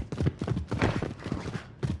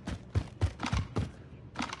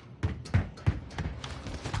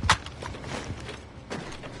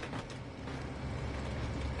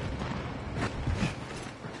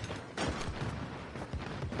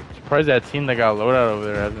 Surprised that team that got loadout over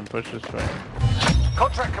there hasn't pushed this way.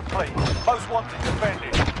 Contract complete. Most wanted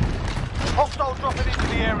defended. Hostile dropping into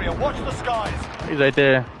the area. Watch the skies. He's right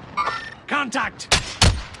there. Contact!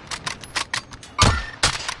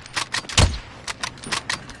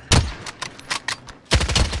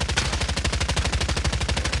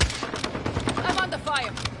 I'm under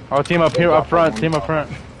fire. Oh, team up here, up front, team up front.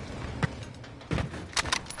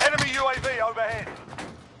 Enemy UAV overhead.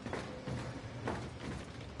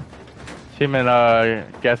 Team in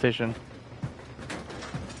gas station.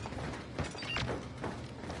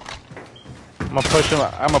 I'm gonna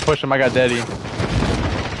push him, I got daddy.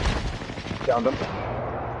 Downed him.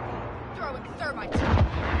 Throwing thermite.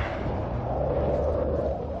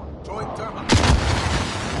 Throwing thermite.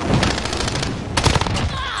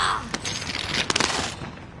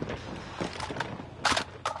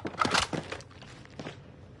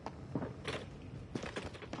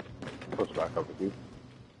 Push back up with you.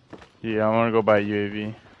 Yeah, I'm gonna go buy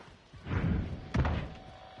UAV.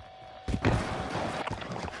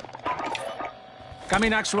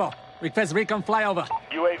 Coming actual. Request recon flyover.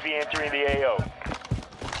 UAV entering the AO.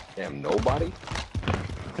 Damn, nobody?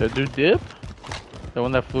 That dude dip? The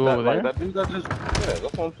one that flew over there? That dude that just... Yeah,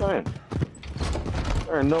 that's what I'm saying.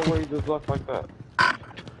 There ain't no way he just left like that.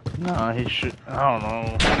 Nah, he should... I don't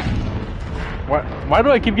know. Why do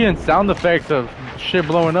I keep getting sound effects of shit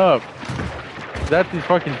blowing up? Is that these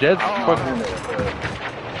fucking jets? Fucking...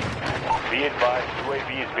 Be advised, UAV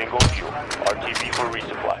is bingo fuel. RTB for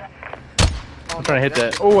resupply. I'm trying to hit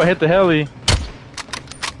that. Oh, I hit the heli.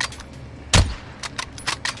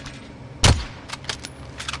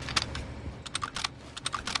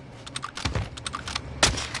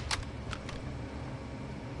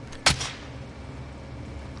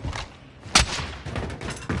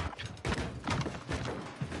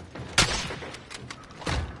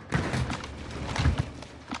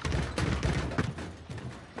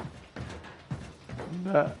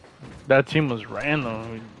 That team was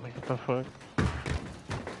random. Like, what the fuck?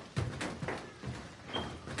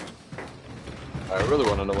 I really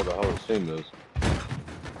want to know what the hell this team is.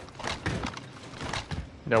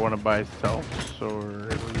 I want to buy selfs or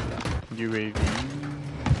UAV.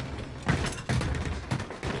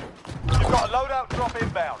 You've got a loadout drop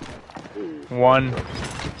inbound. One.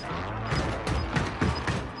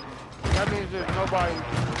 That means there's nobody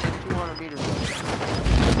 200 meters away.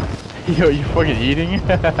 Yo, you fucking eating?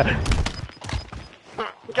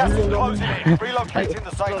 Gas is closing in. Relocating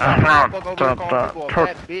the safe zone.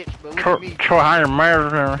 Try higher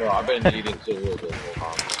measure. Bro, I've been eating too a little bit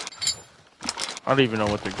more. I don't even know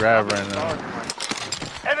what to grab right now.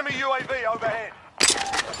 Enemy UAV overhead.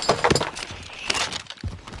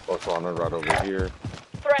 What's on it right over here?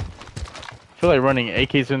 Threat. I feel like running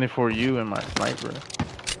AK-74U and my sniper.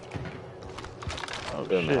 Oh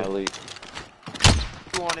Been shit. heli.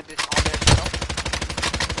 You wanted this on there, you know?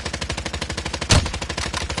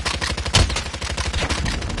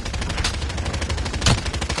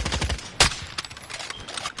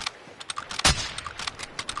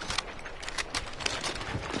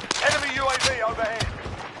 Enemy UAV overhead.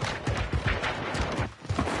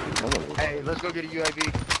 Hey, let's go get a UAV.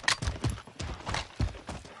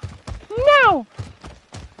 No!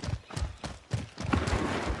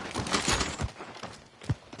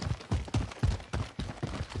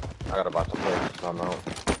 I got about to play this time out.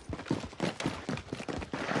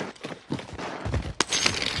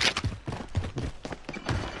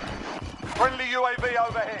 Friendly UAV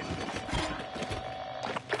overhead.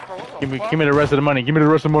 Give me the rest of the money. Give me the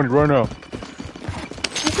rest of the money right now.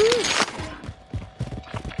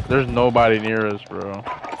 There's nobody near us, bro.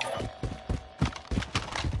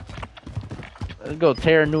 Let's go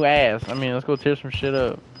tear a new ass. I mean, let's go tear some shit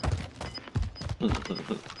up.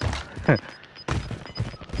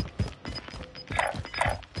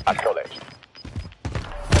 Acknowledged.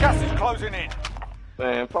 Gas is closing in.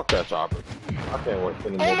 Man, fuck that chopper. I can't wait for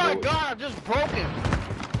the Oh my god, I just broke it.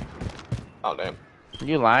 Oh damn.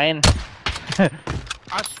 You lying?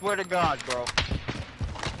 I swear to God, bro.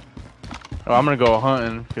 Oh, I'm gonna go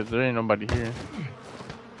hunting because there ain't nobody here.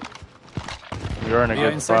 You're in a We are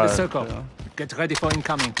good inside spot. the circle. So. Get ready for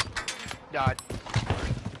incoming. God.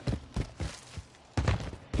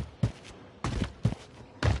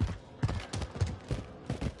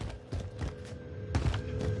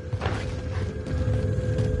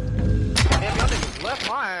 Damn, y'all niggas left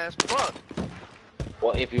my ass. Fuck.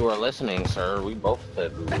 Well, if you were listening, sir, we both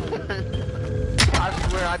said we were. I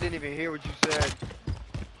swear I didn't even hear what you said.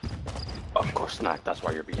 Of course not. That's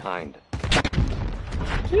why you're behind.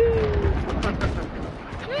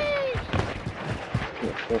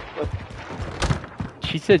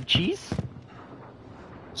 She said cheese?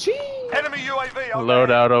 Enemy UAV over Load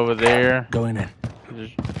out over there. Going in.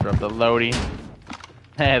 Just drop the loadie.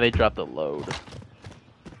 Hey, they dropped the load.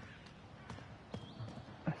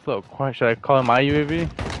 It's a little quiet. Should I call him my UAV?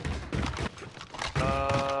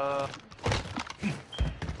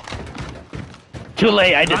 Too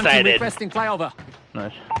late, I decided. Requesting flyover.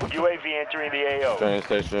 Nice. UAV entering the AO. Train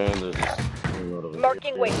station, there's this.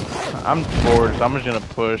 Marking weight. I'm forward, so I'm just gonna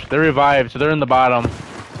push. They're revived, so they're in the bottom.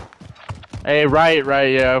 Hey, right,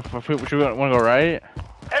 yeah. Should we wanna go right?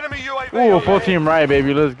 Enemy UAV. Ooh, full overhead. team right,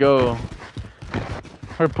 baby. Let's go.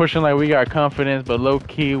 We're pushing like we got confidence, but low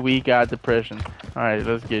key we got depression. All right,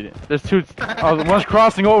 let's get it. There's two. Oh, one's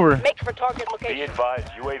crossing over. Make for target Be location. advised,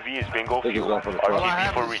 UAV is bingo Think he's going for the All I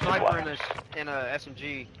RTB for have is a sniper in resupply. in a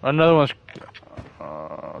SMG. Another one's.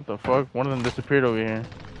 What the fuck? One of them disappeared over here.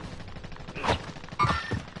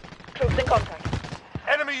 Troops in contact.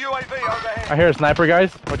 Enemy UAV overhead. I hear a sniper,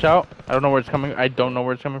 guys. Watch out. I don't know where it's coming. I don't know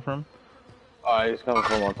where it's coming from. He's coming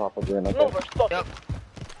from on top of the net. Mover spotted. Yep.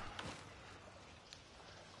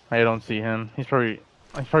 I don't see him. He's probably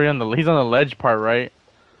on the. He's on the ledge part, right?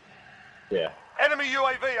 Yeah. Enemy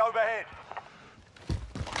UAV overhead.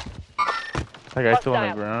 That guy's still on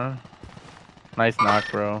the ground. Nice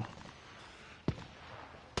knock, bro.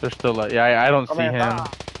 They're still like, yeah, I don't see him.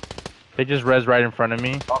 They just res right in front of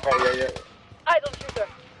me. Okay, yeah. I don't shoot her.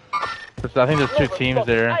 I think there's two teams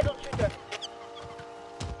there. I don't shoot her.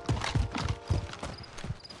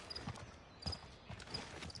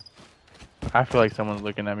 I feel like someone's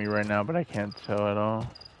looking at me right now, but I can't tell at all.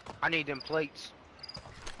 I need them plates.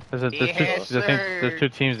 There's two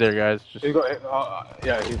teams there, guys. Just, He's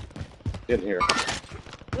yeah, he's in here.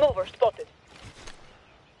 Mover spotted.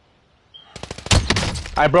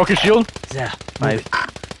 I broke his shield. There. Nice.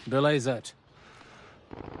 Belay that.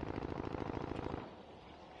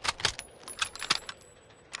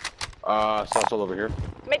 Satchel over here.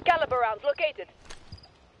 Mid-caliber rounds located.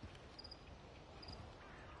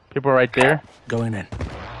 People are right there. Going in.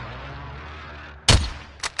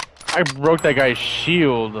 I broke that guy's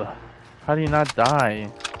shield. How do you not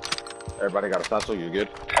die? Everybody got a satchel, you good?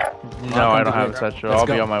 No, I don't have a satchel. I'll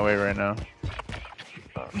be on my way right now.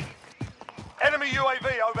 Enemy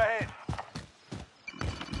UAV overhead.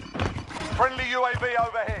 Friendly UAV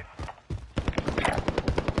overhead.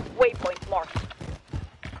 Waypoint marked.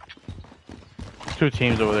 Two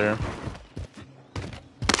teams over there. I'm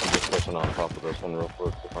just pushing on top of this one real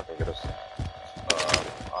quick if I can get us.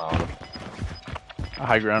 A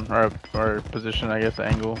high ground or position, I guess,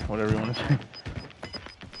 angle, whatever you want to say.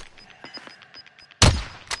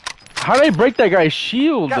 How did I break that guy's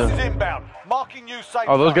shield? Gas is inbound. Marking you safe.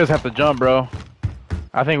 Oh, those zone. guys have to jump, bro.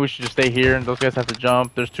 I think we should just stay here, and those guys have to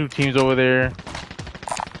jump. There's two teams over there.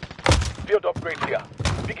 Field upgrade here.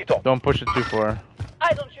 Pick it up. Don't push it too far.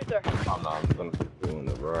 I don't shoot her. I'm not gonna keep doing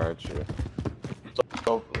it right here.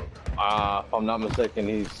 So, if I'm not mistaken,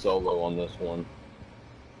 he's solo on this one.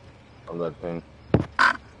 On that ping.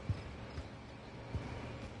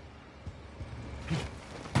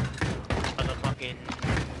 Motherfucking.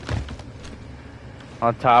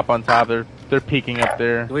 On top. They're peeking up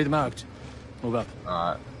there. Grid marked. Move up.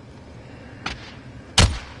 Alright.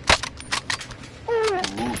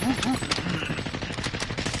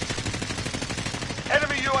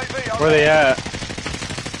 Enemy UAV Where are they at?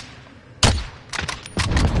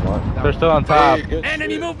 What? They're still on top. Hey, good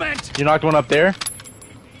Enemy shit. movement! You knocked one up there?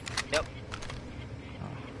 Yep.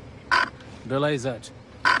 Belay that.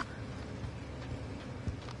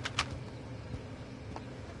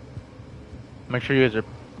 Make sure you guys are.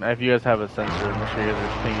 If you guys have a sensor, make sure you guys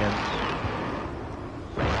are pinging.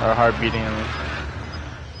 Our heart beating. I mean.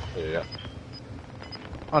 Yeah.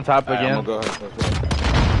 On top again. I'm gonna go ahead.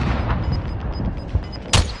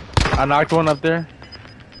 I knocked one up there.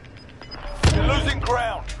 You're losing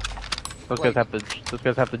ground. Those guys have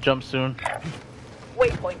to jump soon.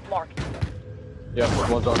 Waypoint marked. Yeah,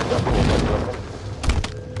 one's on the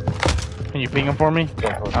Can you ping him for me?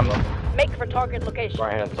 Make for target location.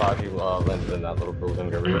 right hand side, he landed in that little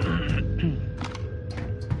building area.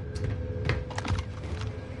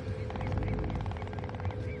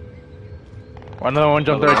 Another one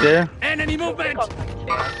jumped right there. Enemy movement!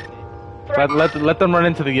 Let them run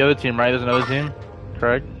into the other team, right? There's another team,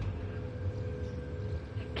 correct?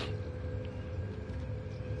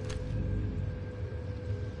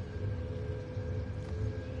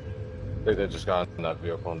 I think they just got in that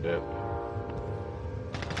vehicle and did.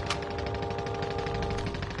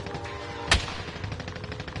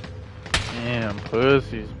 Damn,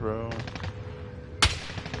 pussies, bro.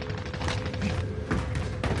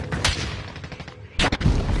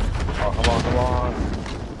 Oh, come on.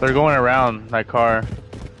 They're going around that car.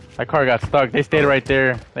 That car got stuck. They stayed right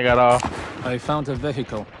there. They got off. I found a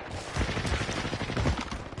vehicle.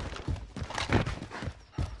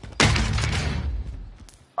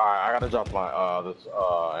 Alright, I gotta drop my this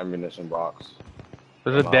ammunition box.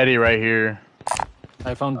 There's a daddy right here.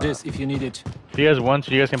 I found this if you need it. If you guys want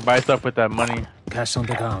to, you guys can buy stuff with that money. Cash on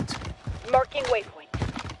the ground. Marking waypoint.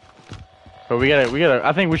 But we gotta.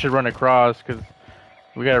 I think we should run across because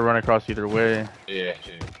we gotta run across either way. Yeah.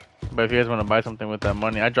 But if you guys want to buy something with that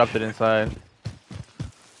money, I dropped it inside.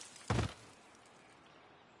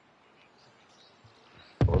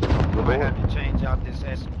 I might have to change out this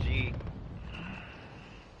SMG.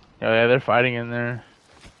 Yeah, they're fighting in there.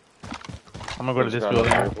 I'm gonna go to this building.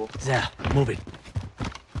 There, move it.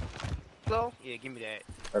 So? Yeah, give me that.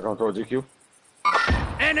 I come towards GQ.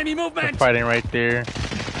 Enemy They're movement! fighting right there.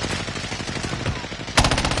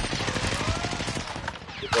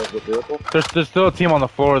 There's still a team on the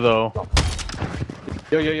floor though.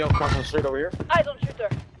 Yo, crossing the street over here. Eyes on shooter.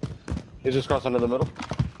 He's just crossing into the middle.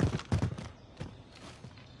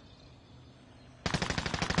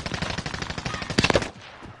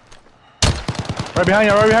 Right behind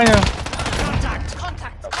you, right behind you.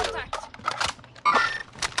 Contact.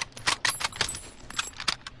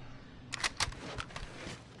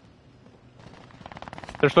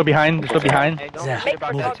 They're still behind. Hey, don't Yeah, forget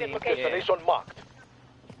about move that it. team. Destination marked.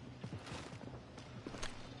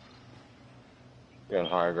 You're on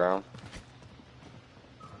higher ground.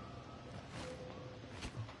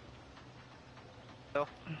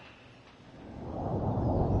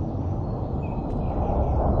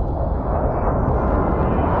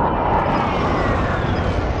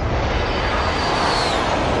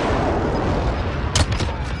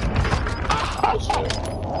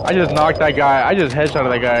 I just knocked that guy. I just headshotted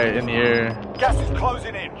that guy in the air. Gas is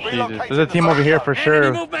closing in. Jesus. Relocating There's a team the over here zone. for Enemy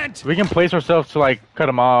sure. movement! We can place ourselves to like cut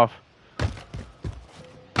him off.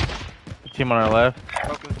 The team on our left.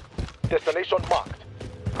 Destination marked.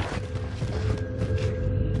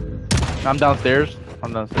 I'm downstairs.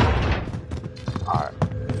 Alright.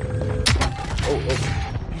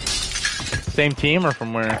 Same team or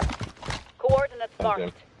from where? Coordinates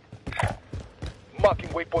marked. Marking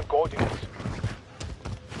waypoint coordinates.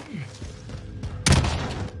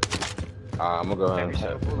 I'm gonna go ahead and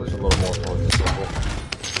set push a little more towards the circle.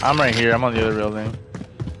 I'm right here. I'm on the other building.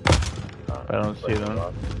 I don't see them.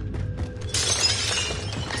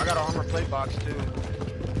 I got an armor plate box too.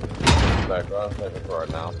 Back for right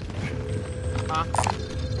now. Huh?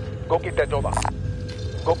 Go get that over.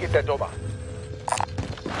 Go get that over.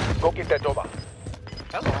 Go get that over.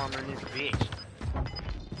 Hella armor in this bitch.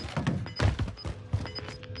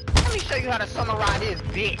 Let me show you how to summarize this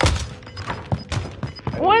bitch.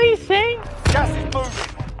 What are you saying? Gas is moving.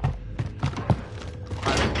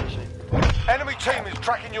 Enemy team is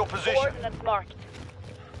tracking your position. Coordinates marked.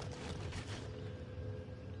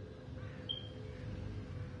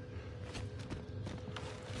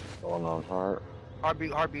 Going on hard.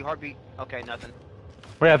 Heartbeat. Okay, nothing.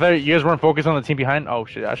 Wait, I thought you guys weren't focused on the team behind. Oh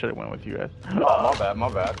shit, I should have went with you guys. Oh, my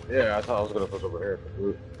bad. Yeah, I thought I was gonna push over here.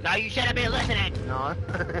 No, you should have been listening. No.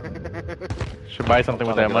 Should buy something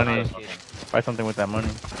with that money. Buy something with that money.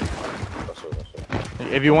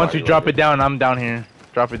 If you want to, drop it down. I'm down here.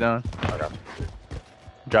 Drop it down. I got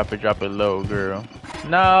you. Drop it low, girl.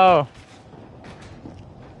 No.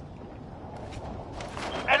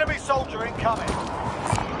 Enemy soldier incoming.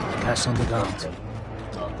 Cash on the ground.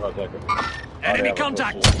 Enemy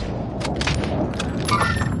contact!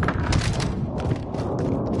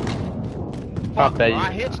 Pop that.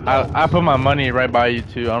 I put my money right by you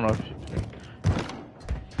too. I don't know if you...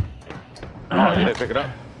 Oh, did they pick it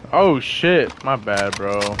up? Oh shit, my bad,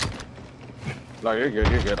 bro. No, you're good.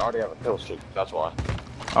 You're good. I already have a kill streak. That's why.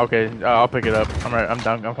 Okay, I'll pick it up. I'm right. I'm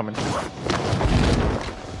down. I'm coming.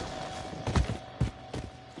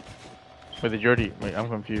 Wait, did you already? Wait, I'm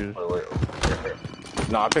confused. Wait.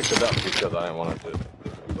 No, I picked it up because I didn't want it to.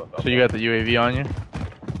 So you got the UAV on you?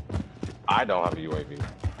 I don't have a UAV.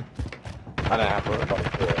 I didn't have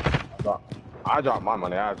to. I dropped my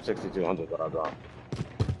money. I have 6,200 that I dropped.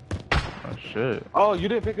 Oh shit. Oh, you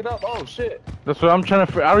didn't pick it up? Oh shit. That's what I'm trying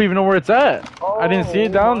to. I don't even know where it's at. I didn't see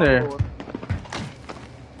it down there.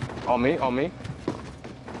 On me. On me.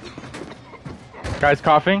 Guy's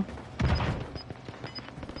coughing.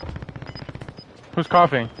 Who's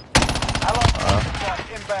coughing?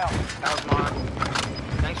 Inbound. That was mine.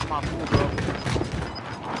 Thanks for my food, bro.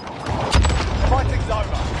 Fighting's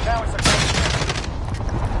over. Now it's a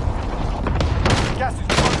gas is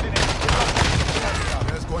closing in.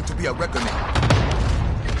 There's going to be a reckoning.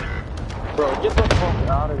 Bro, get the fuck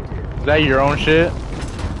out of here. Is that your own shit?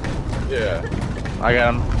 Yeah. I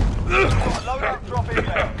got him. Load up, drop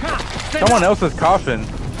inbound. Someone else is coughing.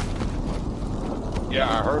 Yeah,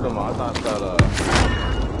 I heard him. I thought that,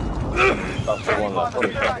 that's the one that's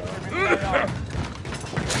funny. I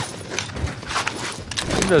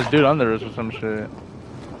think there's a dude under us or some shit.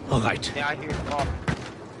 Alright. Yeah, I hear the call.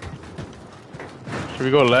 Should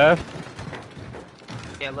we go left?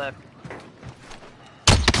 Yeah, left.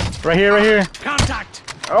 Right here, right here. Contact!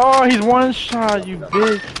 Oh, he's one shot, you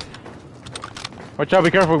bitch. Watch out, be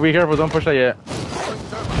careful, don't push that yet.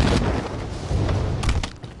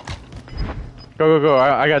 Go.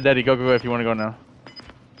 I got daddy. Go if you want to go now.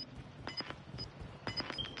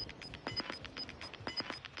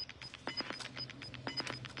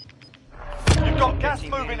 You've got gas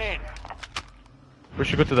moving in. We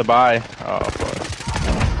should go to the buy. Oh,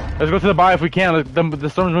 fuck. Let's go to the buy if we can. The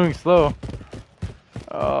storm's moving slow.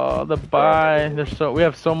 Oh, the buy. We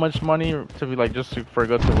have so much money to be like just for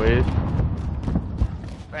go to waste.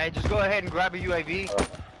 Hey, just go ahead and grab a UAV.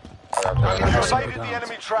 Evaded the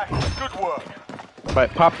enemy track. Good work.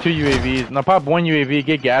 But pop 2 UAVs. No, pop 1 UAV.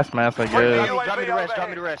 Get gas mask, I guess. Drop me the rest. Drop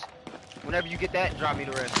me the rest. Whenever you get that, drop me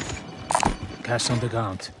the rest. Cash on the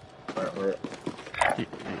ground.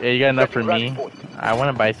 Yeah, you got enough for me. I want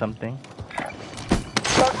to buy something.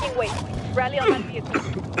 Marking wait. Rally on that vehicle.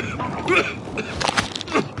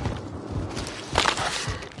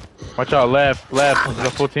 Watch out, left. There's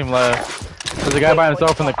a full team left. There's a guy by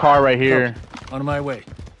himself in the car right here. On my way.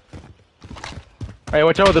 Hey,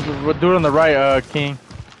 watch out with the dude on the right, King.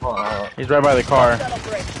 He's right by the car.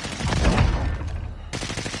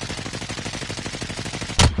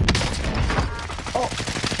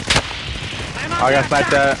 I got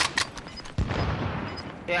sniped at.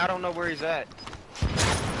 Yeah, I don't know where he's at.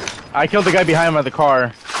 I killed the guy behind him at the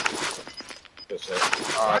car.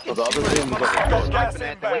 Alright, so the other team is Got gas He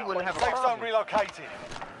inbound. wouldn't have a Safe zone problem. relocated.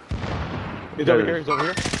 He's over here.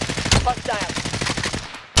 Hostile.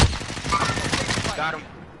 Got him.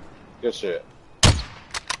 Good shit.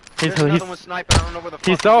 There's another one sniping. I don't know where the fuck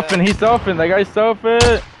He's selfing. That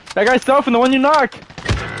guy's selfing. The one you knocked.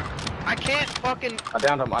 I can't fucking. I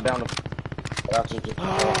downed him. That's just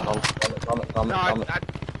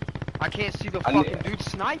I can't see the fucking dude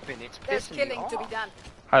sniping. It's There's pissing killing me to be off. done.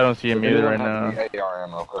 I don't see him either right now. AR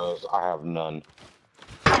ammo because I have none.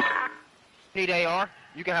 Need AR?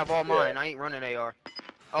 You can have all mine. I ain't running AR.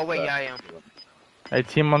 Oh wait, yeah I am. Hey,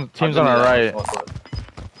 team's on our right.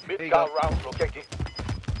 There you go. round located.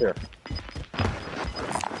 Here.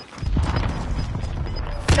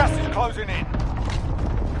 Gas is closing in.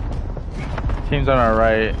 Team's on our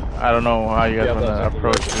right. I don't know how you guys want to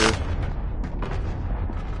approach this.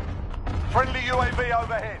 Friendly UAV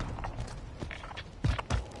overhead.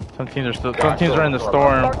 Some teams are in the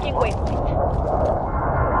storm. Marking wait.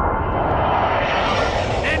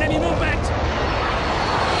 Enemy movement!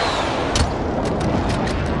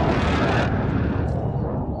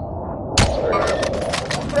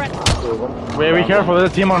 Wait, be careful.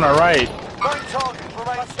 There's a team on our right. Main targets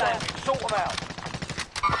remain standing. Sort them out.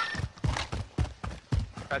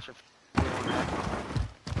 Got your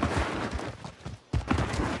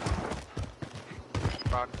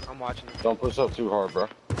I'm watching you. Don't push up too hard, bro.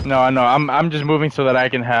 No, I know. I'm just moving so that I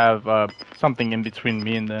can have something in between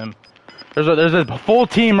me and them. There's a full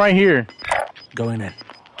team right here. Going in.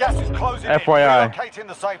 Gas is closing FYI. in. Relocating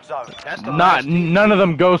the safe zone. That's the last team. None of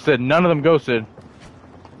them ghosted.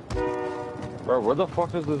 Bro, where the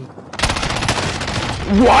fuck is this?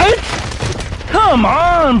 What? Come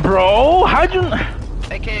on, bro. How'd you?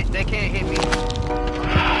 They can't hit me.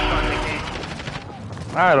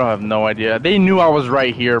 I don't have no idea. They knew I was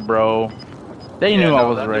right here, bro. They knew I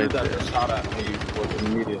was right. That shot at me was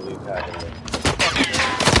immediately attacking me.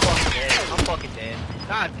 I'm fucking dead.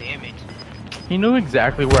 God damn it. He knew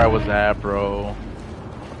exactly where I was at, bro.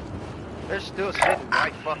 They're still sitting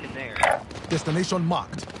right fucking there. Destination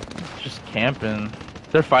marked. Just camping.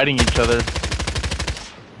 They're fighting each other.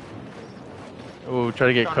 Oh, try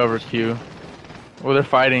to get cover, Q. Oh, they're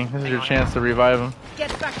fighting. This is your chance to revive them.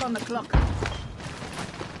 Get back on the clock.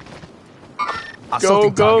 Go,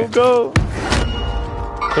 go, go!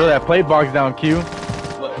 Throw that plate box down, Q.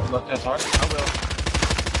 Left hand side? I will.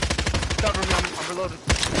 Cover me, I'm reloaded.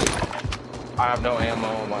 I have no ammo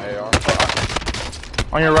on my AR.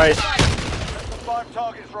 On your right. 5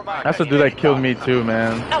 targets remain. That's the dude that killed me too,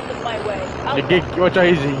 man. Out of my way. Watch out,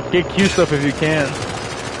 easy. Get Q stuff if you can.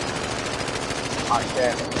 I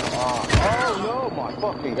can't. Oh no, my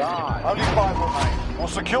fucking god. Only 5 remain. We'll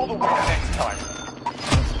secure the winner next time.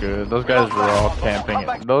 That's good. Those guys were all camping.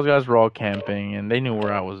 Those guys were all camping, and they knew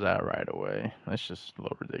where I was at right away. That's just a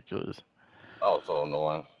little ridiculous. That was so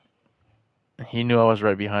annoying. He knew I was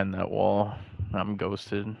right behind that wall. I'm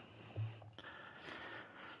ghosted.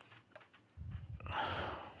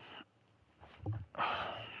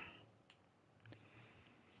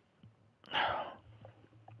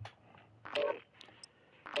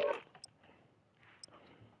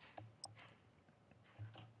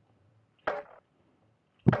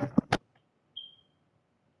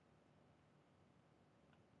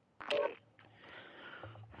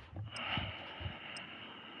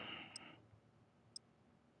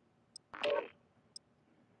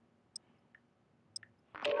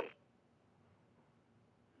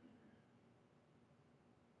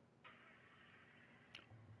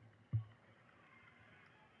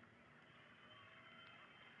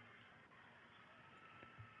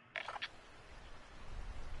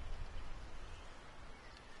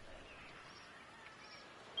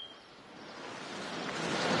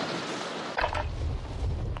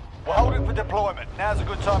 We're holding for deployment. Now's a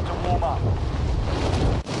good time to warm up.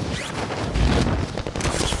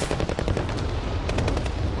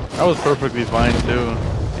 I was perfectly fine too.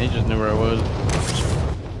 He just knew where I was.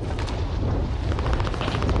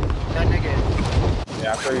 That nigga.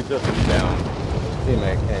 Yeah, after he took him down, his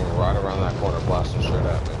teammate came right around that corner blasting straight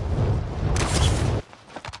at me.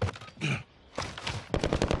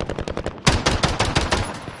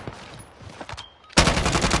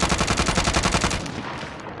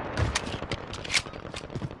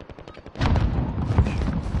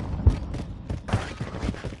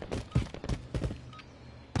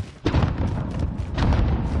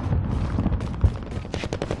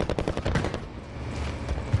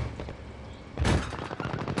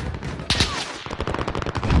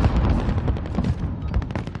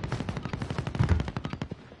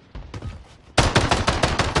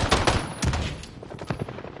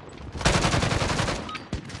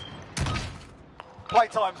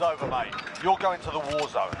 Playtime's over, mate. You're going to the war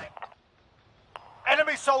zone.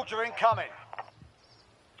 Enemy soldier incoming.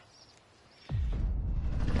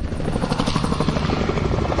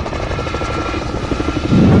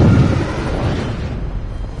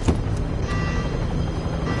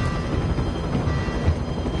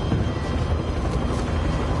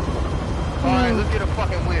 Alright, let's get a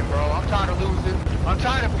fucking win, bro. I'm tired of losing. I'm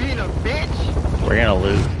tired of being a bitch. We're gonna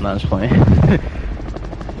lose. Not just playing.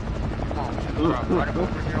 Right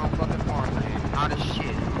over here on fucking farmland. Hot as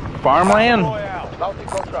shit. Farmland? Mark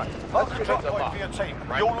the drop point for your team.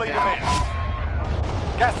 You'll lead them in.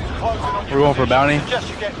 Gas is closing on you. We're going for bounty? Suggest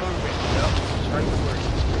you get moving. Straight to work.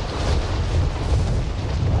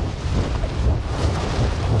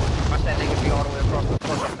 Watch that nigga be all the way across the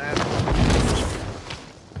fucking map.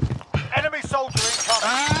 Enemy soldier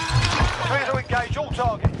incoming. Clear to engage all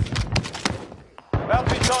targets.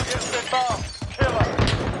 Bounty target has been marked. Killer.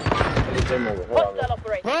 Hostile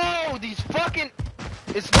operation. Bro, these fucking...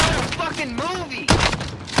 It's not a fucking movie!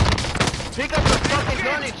 Pick up the fucking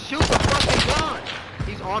gun and shoot the fucking gun!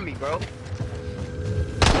 He's on me, bro.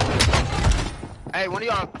 Hey, one of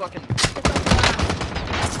y'all fucking...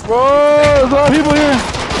 Whoa, there's a lot of people here!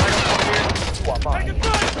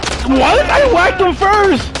 What? I whacked him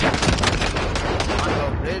first!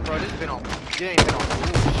 Bro, this has been on... It ain't been on...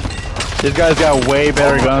 This guy's got way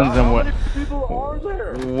better guns than what...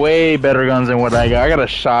 Way better guns than what I got. I got a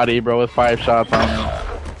shotty, bro, with 5 shots on him.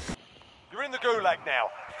 You're in the gulag now.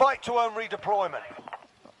 Fight to earn redeployment.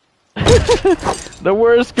 The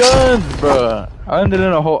worst guns, bro. I ended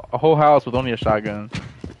in a whole house with only a shotgun.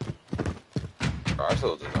 I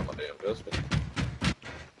still just got my damn pistol.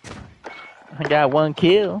 I got 1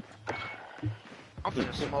 kill. I'm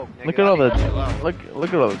finna smoke, nigga. Look at all the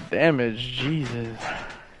look at all the damage, Jesus.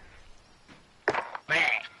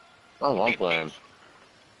 Oh, I'm playing.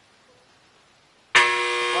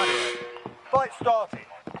 Fight started.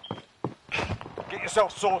 Get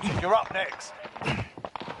yourself sorted. You're up next.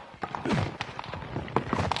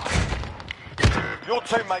 Your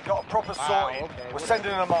teammate got a proper sorting. okay. We're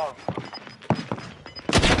sending them home.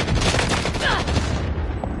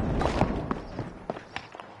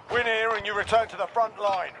 Win here and you return to the front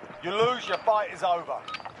line. You lose, your fight is over.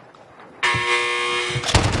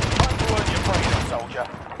 Time to earn your freedom, soldier.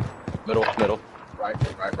 Middle. Right.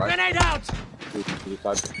 Grenade out!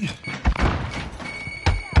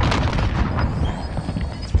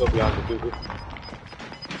 Still behind the cuckoo.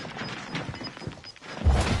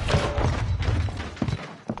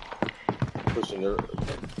 Pushing your... Out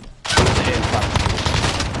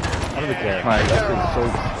of the game.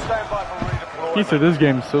 Stand by for redeployment. He said this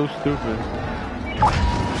game's so stupid.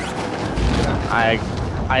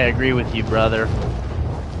 I agree with you, brother.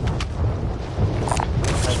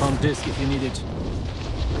 I found disc if you need it.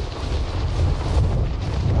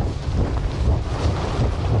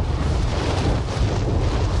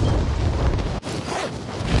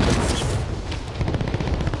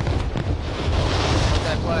 What's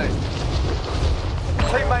that play?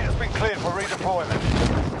 Teammate has been cleared for redeployment.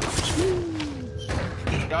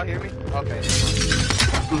 Y'all hear me? Okay.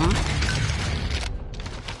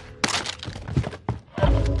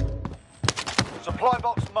 Supply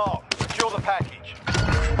box marked. Secure the package.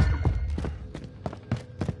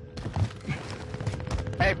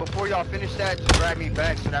 Hey, before y'all finish that, just drag me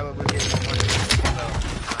back so that way we'll get some money.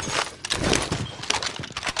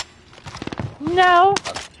 No.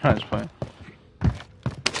 I'm just playing.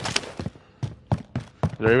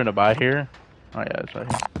 Is there even a buy here? Oh yeah, it's right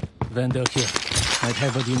here. Vendor here. Might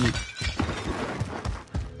have what you need.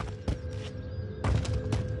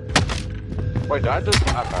 Wait, did I just...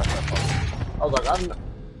 I passed that phone. I was like, I'm...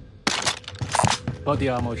 Body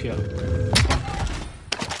armor here.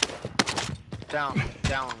 Down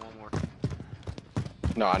one more.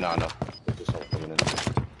 No. There's just someone coming in.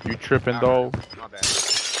 You tripping, dog? My bad.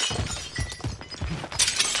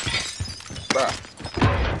 Bruh.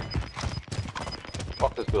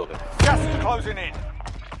 Fuck this building. Gas is closing in.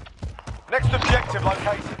 Next objective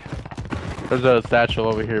located. There's a satchel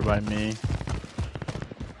over here by me.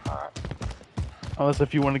 Alright. Unless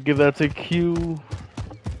if you want to give that to Q.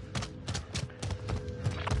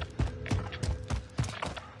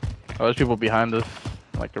 Oh, there's people behind us,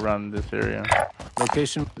 like around this area.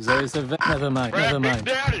 Location. There is a never mind.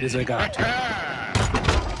 Disregard.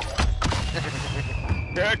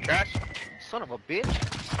 Son of a bitch.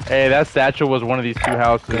 Hey, that satchel was one of these two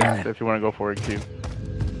houses. If you want to go for it, Q.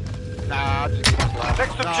 Nah, I'll just get this last.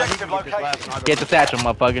 Next Nah, objective he can get this last located. one. I'll go Get the satchel,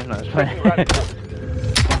 motherfucker. No, it's fine.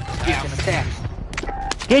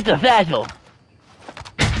 Get the satchel.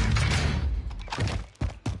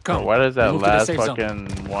 Come. Why does that Move to the last safe zone. fucking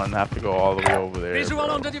one have to go all the way over there? Visual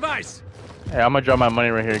bro? on the device. Hey, I'm gonna drop my money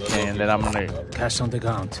right here, Kane, and then I'm gonna Cash on the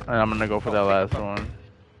ground. go for that last one.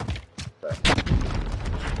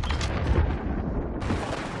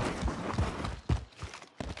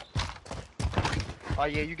 Oh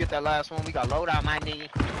yeah, you get that last one. We got loadout, my nigga.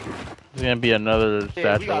 There's gonna be another Yeah, we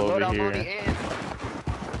satchel got over loadout money here.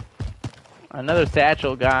 and Another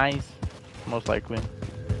satchel, guys. Most likely.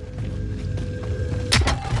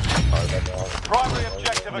 Primary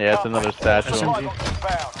objective Yeah, it's another satchel. Supply box is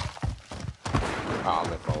found. Ah,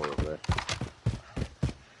 I'm over there.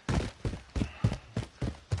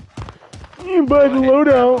 You buy the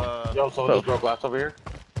loadout. Yo, so this broke glass over here?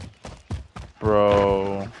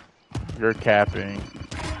 Bro, you're capping.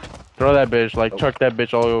 Throw that bitch, like chuck that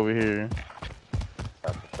bitch all the way over here.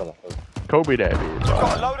 Kobe that bitch.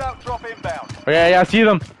 Got a loadout drop inbound. Oh yeah, I see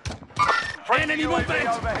them. Friendly Enemy UAV movement.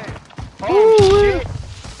 overhead. oh shit.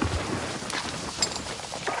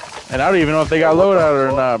 And I don't even know if they got loadout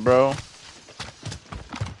or not, bro.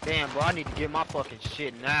 Damn, bro, I need to get my fucking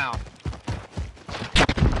shit now.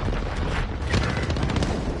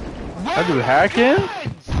 That dude hacking?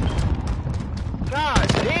 God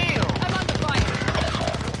damn. I'm on the fire.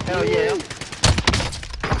 Hell yeah.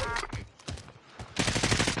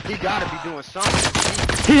 He gotta be doing something.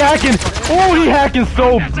 He hacking. Oh, he hacking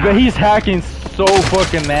so. He's hacking so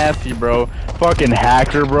fucking nasty, bro. Fucking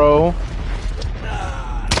hacker, bro.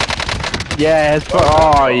 Yeah,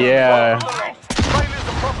 oh yeah.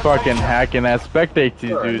 Fucking hacking that. Spectate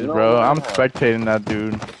these dudes, bro. I'm spectating that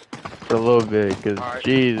dude for a little bit, cause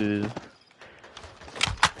Jesus.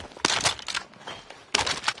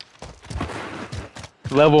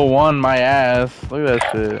 Level 1, my ass. Look at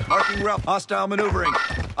that shit. Marking route. Hostile maneuvering.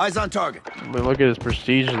 Eyes on target. But look at his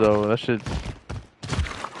prestige though. That shit's.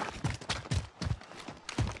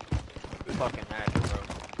 Fucking hacker, bro.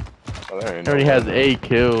 Oh, there ain't He already no has way. 8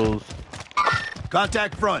 kills.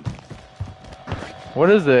 Contact front. What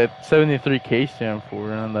does the 73K stand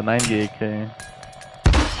for and the 98K?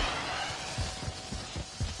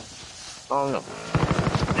 Oh no.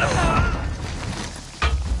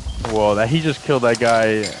 Whoa, that he just killed that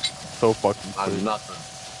guy so fucking quick. I'm nothing.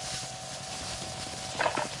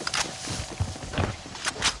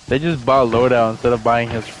 They just bought loadout instead of buying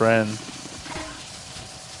his friend.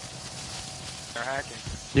 They're hacking.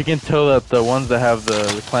 You can tell that the ones that have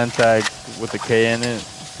the clan tag with the K in it,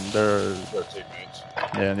 they're teammates.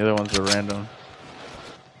 yeah, and the other ones are random.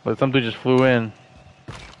 But some dude just flew in.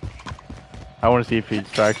 I want to see if he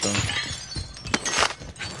tracks them.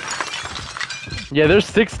 Yeah, there's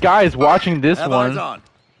 6 guys watching this one. On.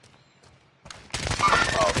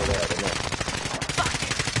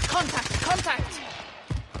 Contact!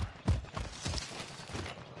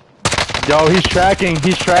 Yo, he's tracking.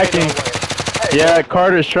 He's tracking. Yeah,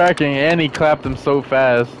 Carter's tracking, and he clapped him so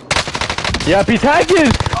fast. Yep, he's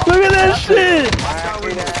hacking. Look at that shit.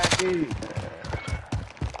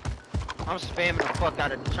 I'm spamming the fuck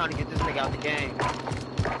out of trying to get this nigga out the game.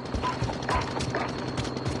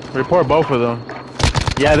 Report both of them.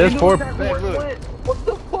 Yeah, there's 4. What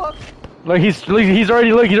the fuck? Look, he's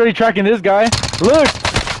already tracking this guy. Look.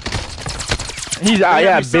 He's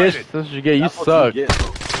yeah, bitch. That's what you get. You suck.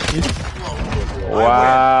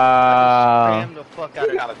 Wow. Spam the fuck out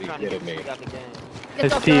of gotta be kidding me.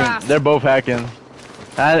 His team, they're both hacking.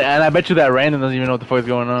 And I bet you that random doesn't even know what the fuck is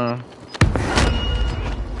going on.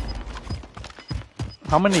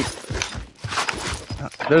 How many?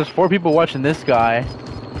 There's 4 people watching this guy.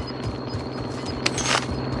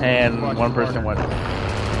 And 1 person watching.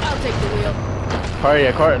 I'll take the wheel.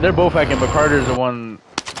 Carter, they're both hacking, but Carter's the one.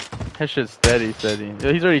 His shit's steady.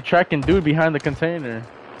 He's already tracking dude behind the container.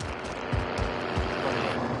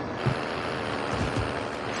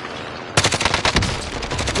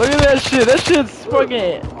 Look at that shit. That shit's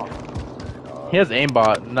fucking. He has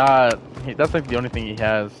aimbot. That's like the only thing he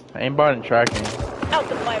has. Aimbot and tracking.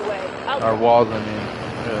 Out of my way. Or walls, I mean.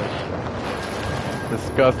 Ugh.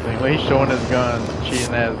 Disgusting. Like he's showing his gun.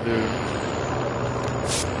 Cheating ass dude.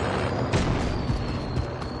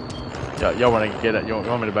 Y'all wanna get it? You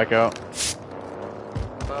want me to back out?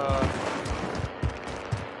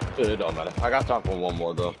 Dude, it don't matter. I got time for one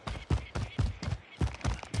more though.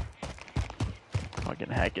 Fucking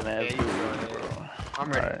hacking ass dude, bro.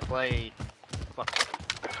 I'm ready to play. Fuck.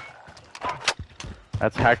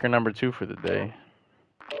 That's hacker number 2 for the day.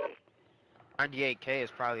 98K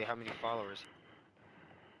is probably how many followers.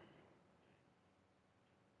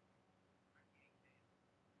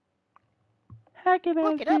 Hacking ass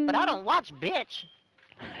Look it up, but I don't watch, bitch.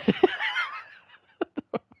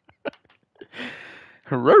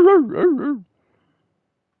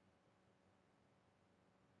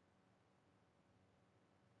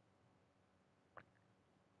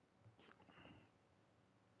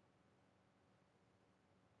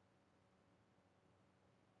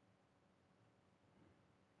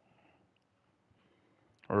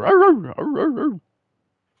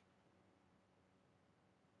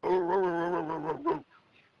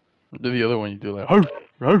 Do the other one you do like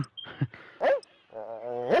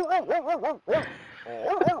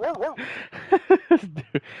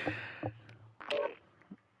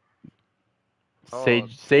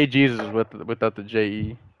Say Jesus without the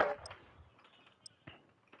JE.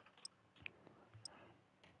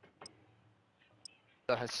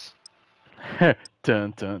 Yes.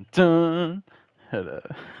 Dun dun dun.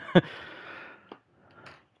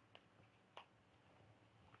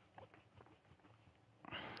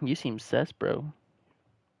 You seem sus, bro.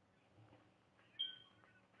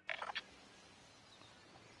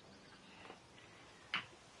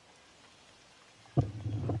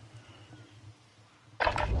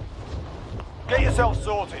 Get yourself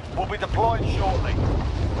sorted. We'll be deploying shortly.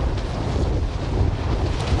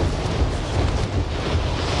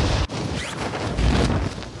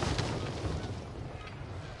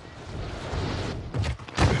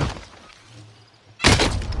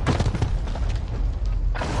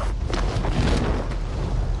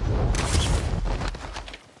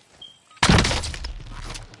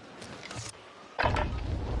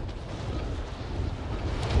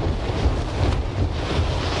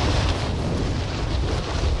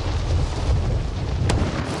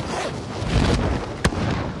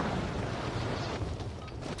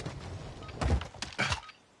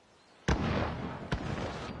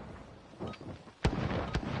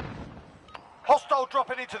 Hostile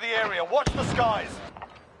dropping into the area. Watch the skies.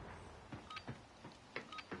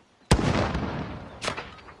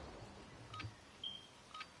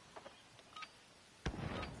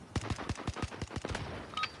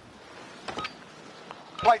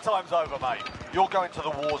 Playtime's over, mate. You're going to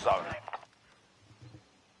the war zone.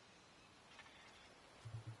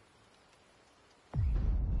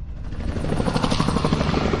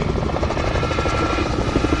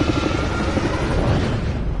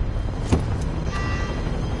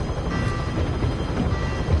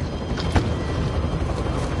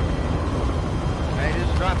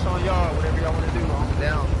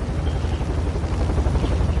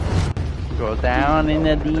 go down in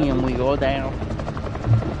the DM, we go down.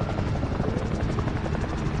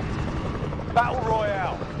 Battle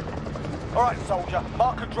Royale. Alright, soldier,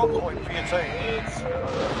 mark a drop point for your team.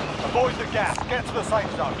 Avoid the gas, get to the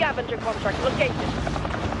safe zone. Scavenger contract located.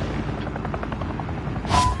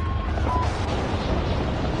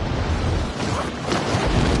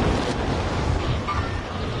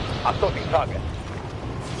 Assaulting target.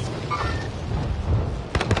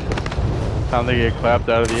 Time to get clapped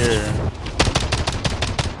out of the air.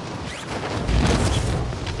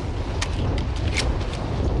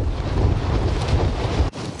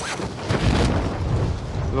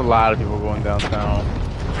 There's a lot of people going downtown.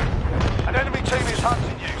 An enemy team is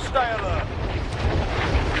hunting you. Stay alert.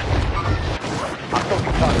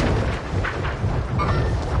 Assaulting target.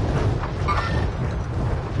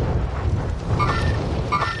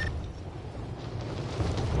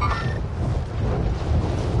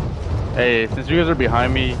 Hey, since you guys are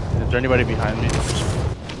behind me, is there anybody behind me?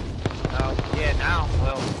 Yeah, now.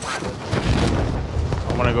 Well,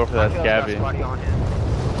 I want to go for that scabby. Yeah,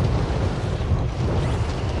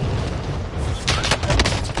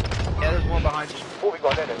 there's one behind you. Oh, we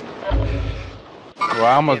got enemy. Well,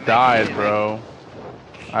 I almost died, bro.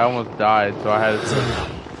 I almost died, so I had to...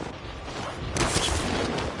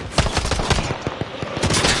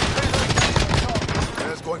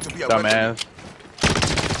 There's going to be a Dumbass.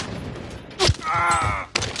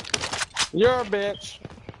 You're a bitch.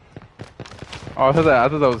 Oh, I thought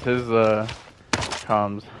that was his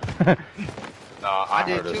comms. Nah, I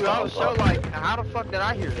did too. I was so like, how the fuck did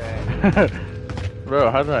I hear that?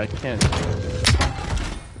 Bro, how did I can't?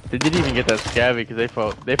 They didn't even get that scabby because they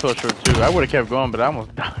fell short too. I would have kept going, but I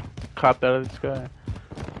almost copped out of the sky.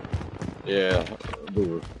 Yeah, they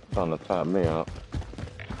were trying to top me out.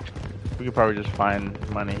 We could probably just find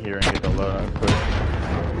money here and get the load quick.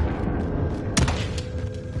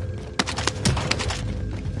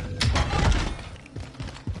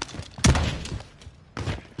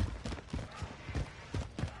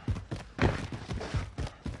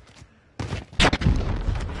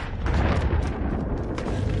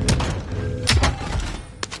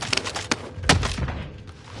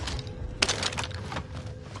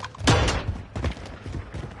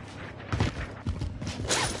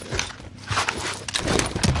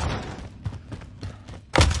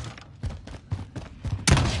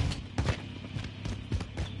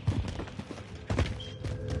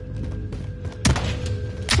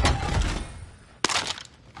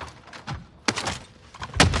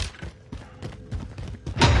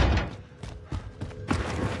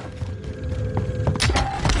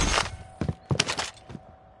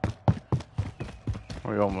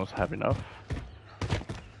 We almost have enough.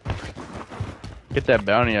 Get that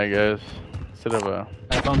bounty, I guess. Instead of a...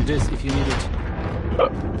 I found this if you need it.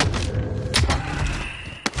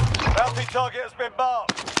 Bounty target has been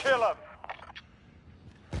marked. Kill him.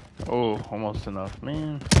 Oh, almost enough.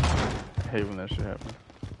 Man, I hate when that shit happens.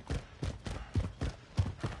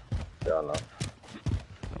 Yeah, I know.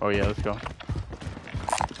 Oh yeah, let's go.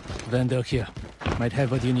 Vendor here. Might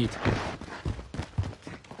have what you need.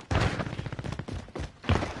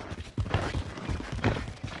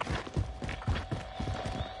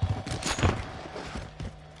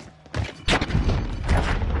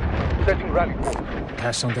 Setting rally point.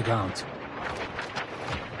 Cash on the ground.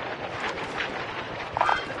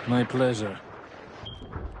 My pleasure.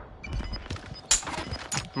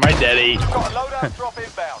 My daddy. Got a loadout drop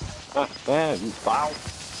inbound. Man, you foul.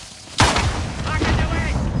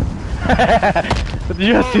 Did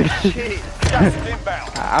you guys see that? Gas is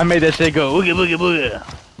inbound. I made that shit go boogie boogie boogie.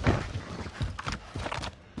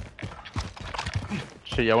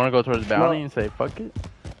 Shit, y'all wanna go towards bounty and say fuck it?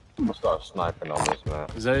 I'm gonna start sniping on this man.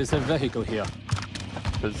 There is a vehicle here.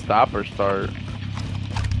 Should stop or start?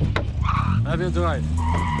 I will drive.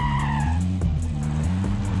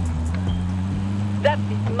 That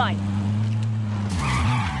is mine.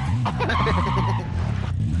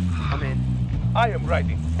 I'm in. I am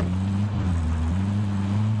ready.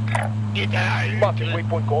 Get down. Marking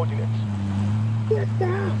waypoint coordinates.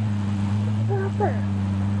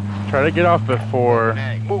 Try to get off before.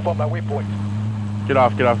 Move on my waypoint. Get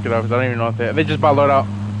off, get off, get off. 'Cause I don't even know if they just bought load out.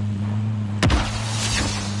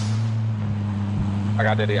 I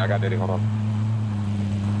got Diddy, hold on.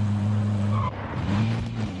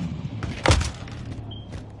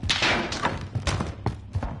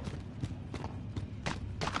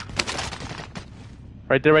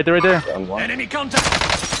 Right there, right there, right there. Enemy contact!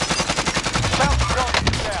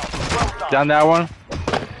 Down that one.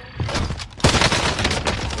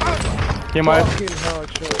 Came out.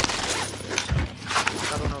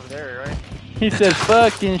 Another one over there, right? He said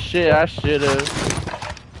fucking shit, I should've.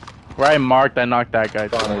 Where I marked, I knocked that guy.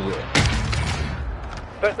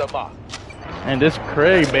 And this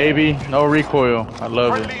Craig, baby, no recoil. I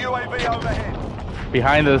love Friendly it. UAV overhead.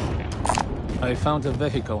 Behind us. I found a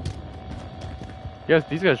vehicle. Yes,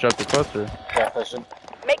 these guys dropped the cluster. Yeah, pushing.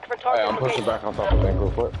 Make for target I'm pushing location. back on top of thing real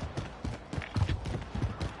quick.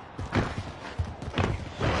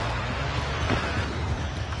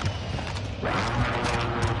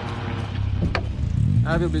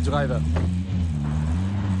 I will be driver.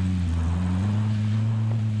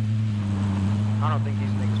 I don't think these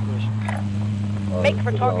niggas pushing. Make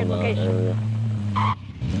for target location.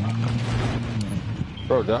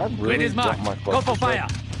 Bro, did I really Grid is drop marked. my Go for fire.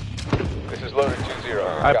 This is loaded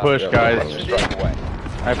 2-0. I pushed, guys. Strike away.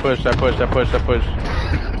 I pushed.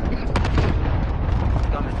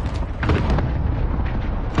 Coming.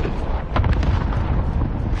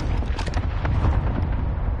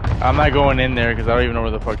 I'm not going in there because I don't even know where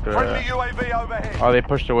the fuck they're Friendly at. UAV overhead. Oh, they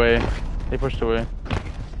pushed away. They pushed away.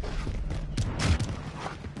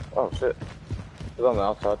 Oh shit. He's on the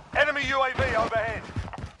outside. Enemy UAV overhead.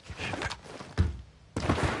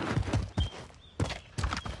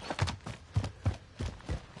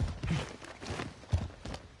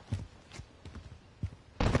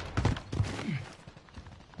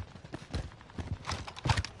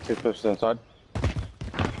 He's pushed inside.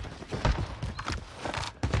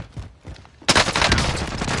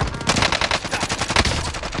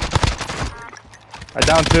 I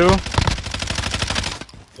down 2.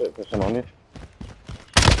 Shit, pushing on you.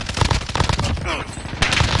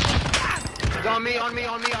 He's on me,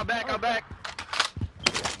 out back.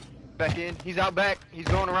 Back in. He's out back. He's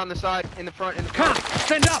going around the side, in the front, Come,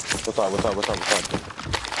 stand up. What's up?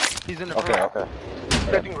 He's in the Okay, front. okay.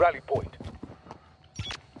 Setting rally point.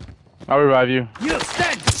 I'll revive you. You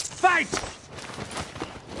stand. Fight.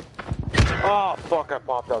 Oh fuck, I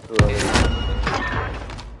popped out too early.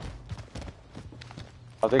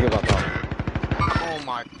 I think it's on top. Oh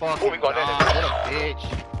my fucking god, what a bitch.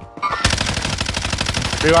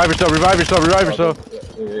 Revive yourself.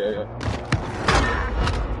 Yeah.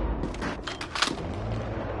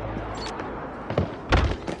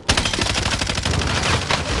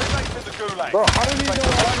 Relate to the gulag. Bro, how did he know?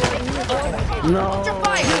 No.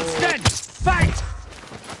 You stand. Fight.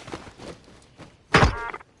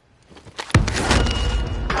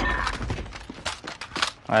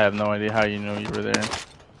 I have no idea how you knew you were there.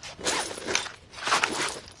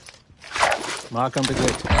 Mark on the grid.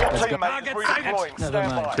 Your Let's go. teammate is redeploying. Never Stand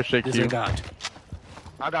mind. by. Appreciate you. Disregard.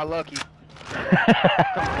 I got lucky. Coming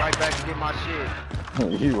right back to get my shit.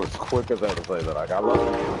 He was quick as hell to say that. I got lucky.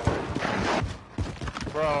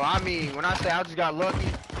 Bro, I mean, when I say I just got lucky,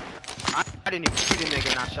 I didn't even see the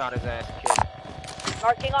nigga and I shot his ass and killed him.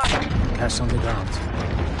 Marking off. Pass on the ground.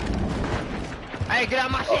 Hey, get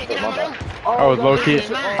out my shit, get out my shit. I was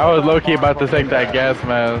low key about to take that gas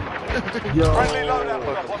mask. Yo. Friendly loadout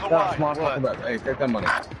drop on the way. Hey, take that money.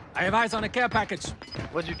 I have eyes on a care package.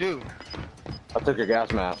 What'd you do? I took your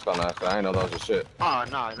gas mask on that. I didn't know that was a shit. Oh,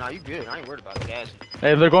 no, you good. I ain't worried about the gas.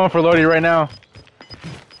 Hey, they're going for Lodi right now.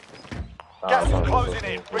 Gas is closing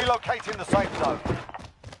in. Relocating the safe zone.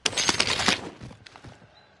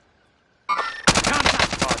 Oh,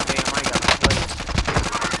 damn, I ain't got no place.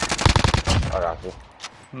 I got you.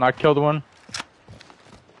 Not killed one.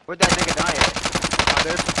 Where'd that nigga die at? Oh,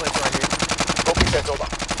 there's the place right here. Copy that over.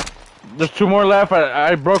 There's 2 more left.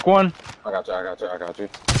 I broke one. I got you.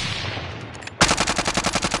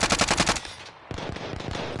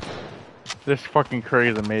 This fucking curry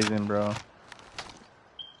is amazing, bro.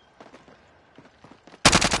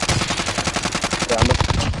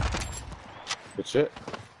 Good shit.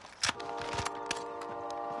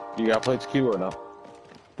 You got plates Q or no?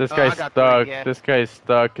 This I guy's got stuck. 3, yeah. This guy's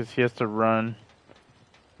stuck because he has to run.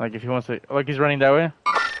 Like if he wants to, like he's running that way.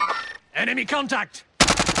 Enemy contact.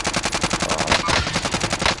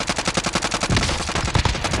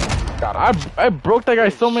 I broke that guy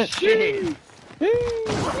so much. Shit.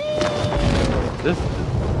 This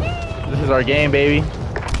is our game, baby.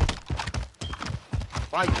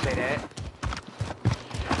 Why you say that?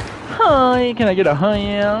 Hi, can I get a hi?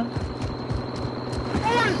 Yeah.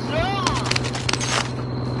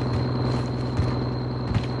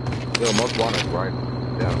 Yo, most wanted right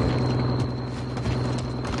down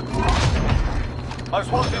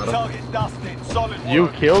Most wanted target dusted. Solid work. You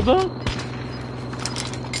killed him?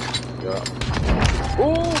 there. Yeah.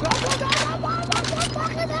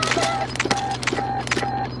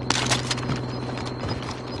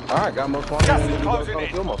 Alright, got most wanted. Gas is You guys closing gotta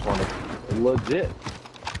in. kill most wanted. Legit.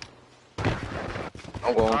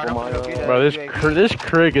 I'm going for my. Bro, this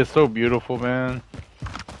Krig is so beautiful, man.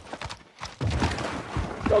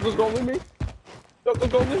 Y'all just gonna leave me?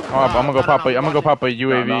 I'm gonna go pop a. I'm gonna go pop a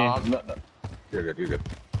UAV. No. You're good. You're good.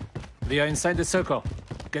 We are inside the circle.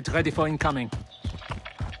 Get ready for incoming.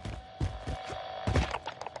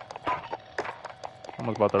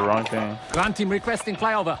 Almost about the wrong thing. Ground team requesting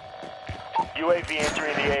flyover. UAV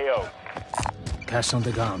entering the AO. Cash on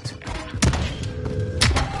the ground.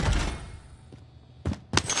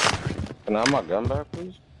 Can I have my gun back,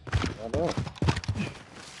 please? I don't.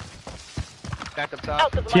 Back up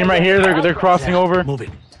top. Team right here. They're crossing over. Move it.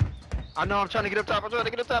 I know. I'm trying to get up top.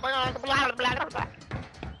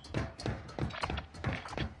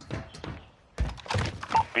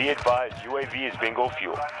 Be advised, UAV is bingo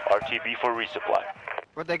fuel. RTB for resupply.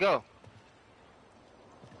 Where'd they go?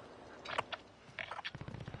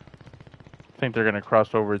 I think they're gonna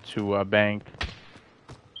cross over to bank.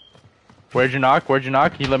 Where'd you knock? Can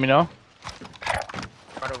you let me know?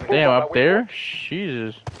 Right over here. Damn, up there?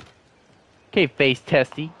 Jesus. Okay, face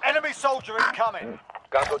testy. Enemy soldier incoming.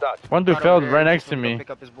 Got that. One dude Right fell over here. right next to He's gonna me. go pick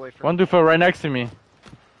up his boyfriend. One dude fell right next to me.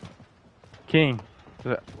 King.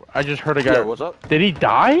 I just heard a guy. Yeah, what's up? Did he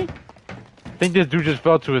die? I think this dude just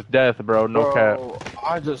fell to his death, bro. No cap.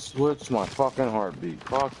 I just switched my fucking heartbeat.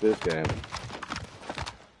 Fuck this game.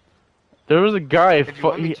 There was a guy. If you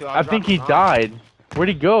want me to, I'll I think drop he him off. died. Where'd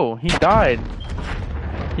he go? He died.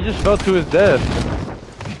 He just fell to his death.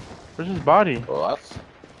 Where's his body? Well,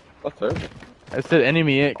 that's terrible. I said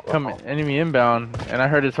enemy enemy inbound, and I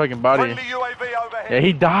heard his fucking body. Friendly UAV overhead. Yeah,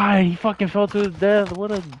 he died. He fucking fell to his death.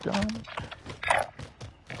 What a dumb.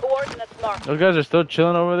 Coordinates marked. Those guys are still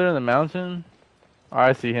chilling over there in the mountain. Oh,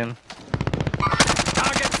 I see him.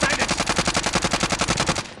 Target sighted.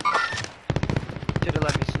 Should have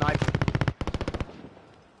let me snipe.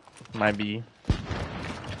 Might be.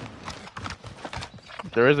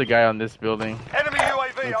 There is a guy on this building. Enemy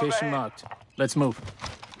UAV Location overhead. marked. Let's move.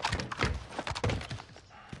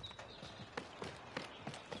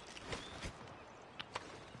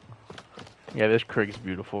 Yeah, this crig's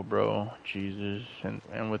beautiful, bro. Jesus, and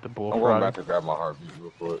with the I'm going bullfrog. back to grab my heartbeat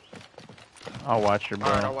real quick. I'll watch you, bro.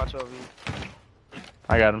 Alright, I'll watch over you.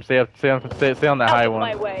 I got him. Stay on that high Out of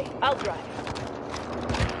my one. way. I'll drive.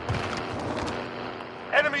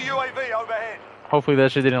 Enemy UAV overhead. Hopefully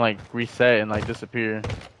that shit didn't like reset and like disappear.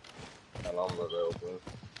 And I'm gonna open.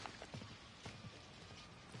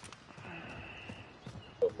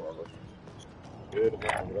 Good.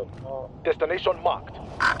 Destination marked.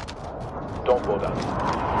 Don't bother.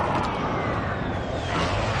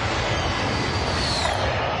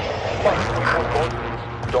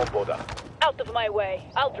 Don't bother. Out of my way.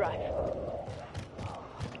 I'll drive.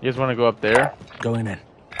 You guys want to go up there? Going in.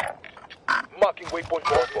 Marking waypoint.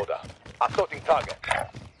 Don't bother. Assaulting target.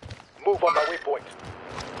 Move on my waypoint.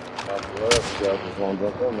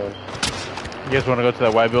 You guys want to go to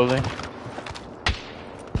that white building?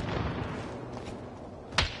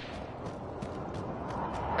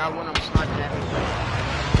 Got one of them sniping at me.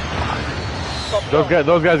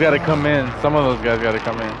 Those guys got to come in. Some of those guys got to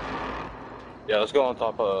come in. Yeah, let's go on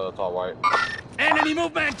top white. Enemy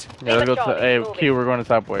movement. Yeah, let's go to. Hey, Q, we're going to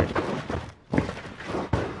top white.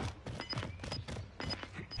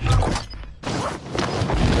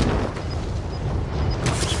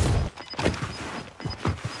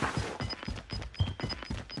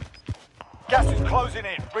 Gas is closing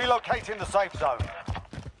in. Relocating the safe zone.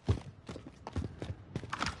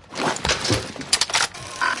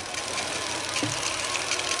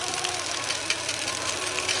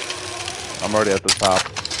 I'm already at the top.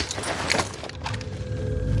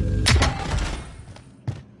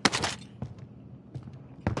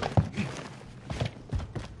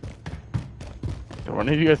 Did one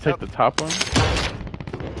of you guys take the top one?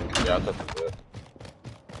 Yeah, I took it.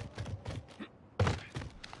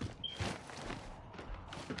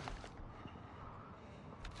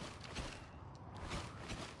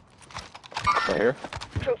 Right here?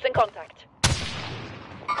 Troops in contact.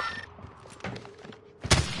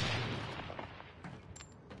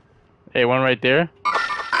 Hey, one right there.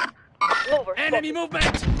 Mover. Enemy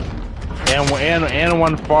movement. And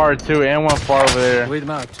one far too, and one far over there. Lead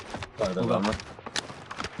marked. Move on.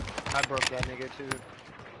 I broke that nigga too.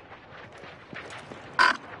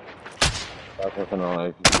 I'm working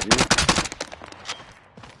on APG.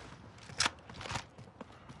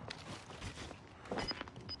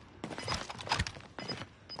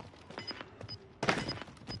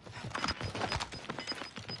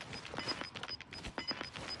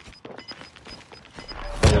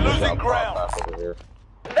 You're losing ground. Over here.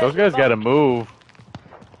 Those guys gotta move.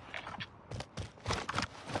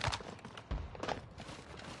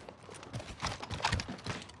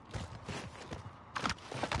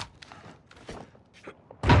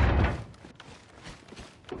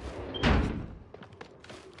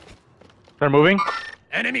 They're moving.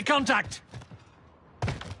 Enemy contact!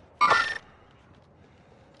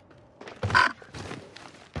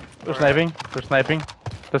 They're sniping. They're sniping.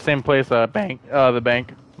 The same place, bank. The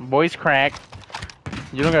bank. Voice crack.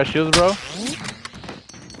 You don't got shields, bro?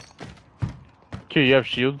 Q, you have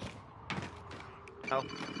shields? No.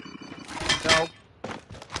 No.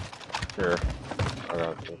 Here. I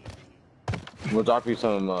got you. We'll drop you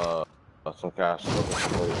some cash.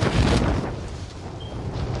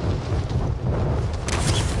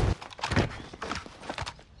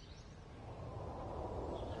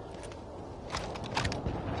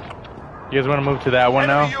 You guys want to move to that one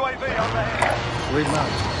now? Read mount.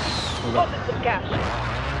 Spotted some gas.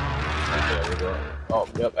 There we go. Oh,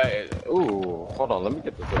 yep. Hey, ooh, hold on. Let me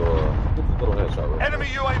get this little headshot. Right Enemy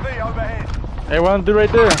UAV overhead. Hey, one dude right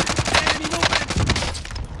there.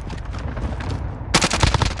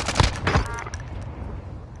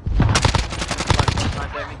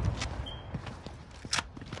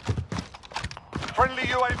 Friendly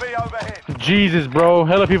UAV overhead. Jesus, bro.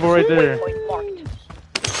 Hella people right there. Waypoint marked.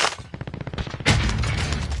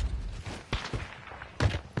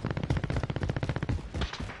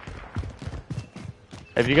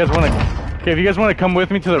 If you guys want to come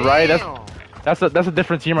with me to the right, that's a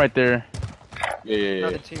different team right there. Yeah.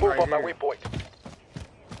 Another team right on my here. waypoint.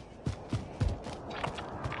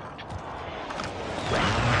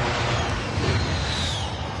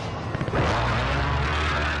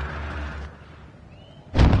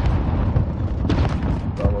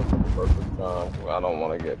 I don't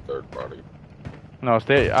want to get third party. No,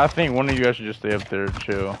 stay. I think one of you guys should just stay up there,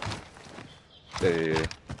 chill. Yeah.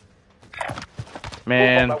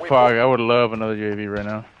 Man, fuck, I would love another UAV right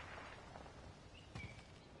now.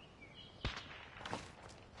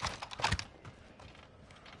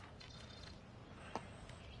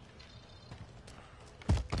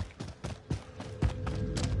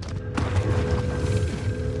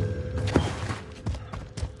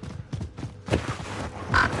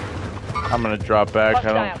 I'm gonna drop back.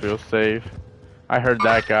 I don't feel safe. I heard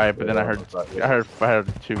that guy, but then I heard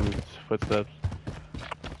two footsteps.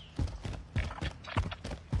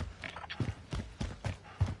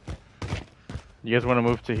 You guys want to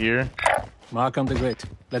move to here? Mark on the grid.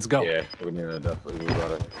 Let's go. Yeah, we need to definitely move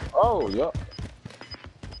out of. Oh, yep.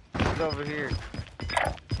 It's over here.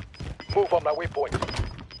 Move on my waypoint.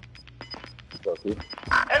 Okay.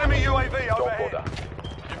 Enemy UAV overhead.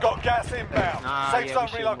 You've got gas inbound. Safe zone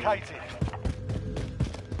relocated.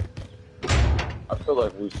 I feel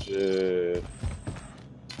like we should.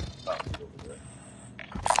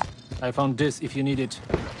 I found this if you need it.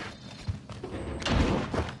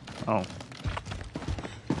 Oh.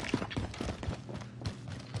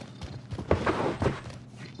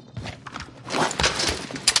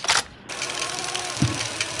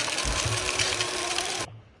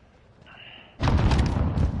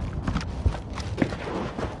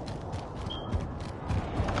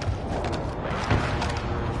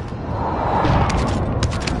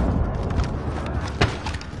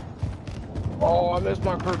 Oh, I missed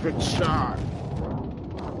my perfect shot.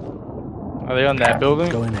 Are they on that building?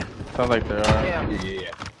 Go in there. Sounds like they are.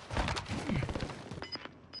 Yeah.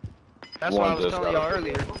 That's what I was telling y'all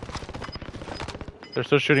earlier. They're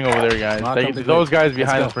still shooting over there, guys. Mark on the Those grid. guys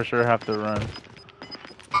behind Let's us for sure have to run.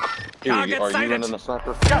 Dude, are you running a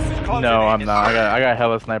sniper? Gas is closing No, in. I'm not. I got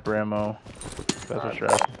hella sniper ammo. That's what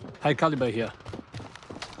you're asking. High caliber here.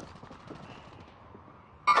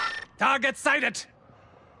 Target sighted!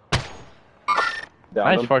 Down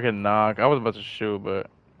Nice him. fucking knock. I was about to shoot, but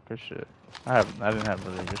good shit. I didn't have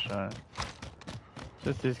really good shot.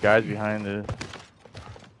 Just these guys behind it.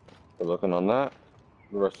 We're looking on that.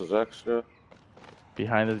 The rest is extra.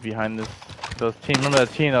 Behind us. Those team. Remember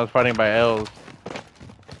that team that was fighting by L's?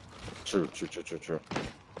 True.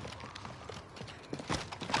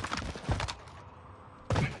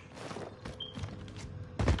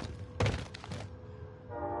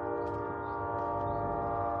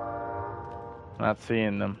 Not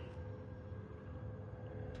seeing them.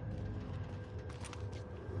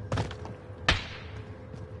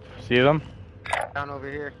 See them? Down over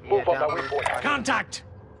here. Move on down my over waypoint. here. Contact!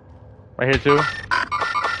 Right here too?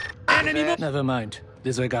 Enemy! Never mind.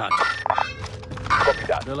 Disregard. Copy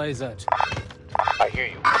that. Relay that. I hear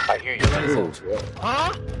you. Relay that.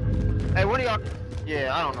 Huh? Hey, what are y'all?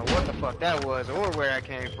 Yeah, I don't know what the fuck that was or where that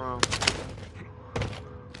came from.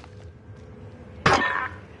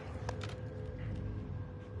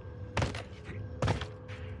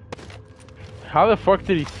 How the fuck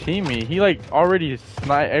did he see me? He like already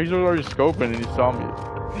sniped. He was already scoping and he saw me.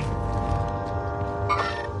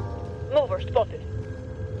 Mover spotted.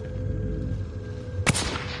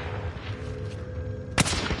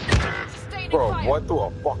 Stay Throw a what through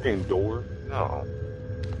a fucking door? No.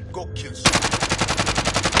 Go kill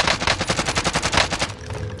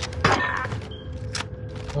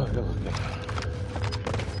Oh, good looking.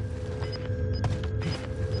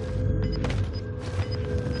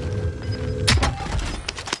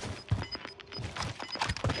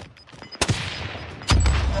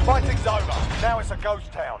 Fighting's over. Now it's a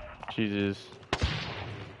ghost town. Jesus.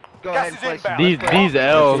 Go ahead and place it. These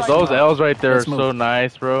L's, those L's right there are so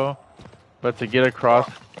nice, bro. But to get across,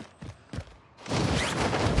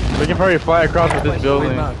 we can probably fly across with this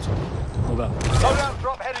building. Move up. Loadout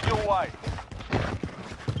drop headed your way.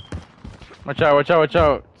 Watch out, watch out, watch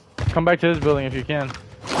out. Come back to this building if you can.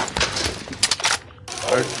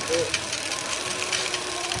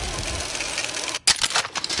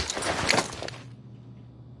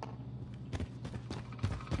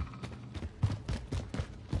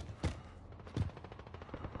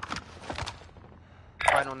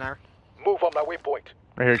 Right on there. Move on that waypoint.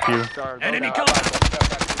 Right here, Q. Enemy contact.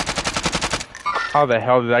 How the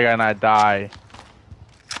hell did that guy not die?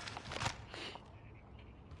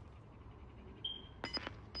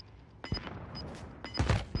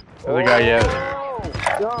 There's a guy yet.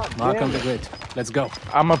 Mark on the grid. Let's go.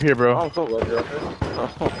 I'm up here, bro. I'm so glad you're up here.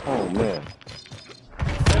 Oh man.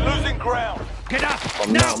 They're losing ground. Get up! If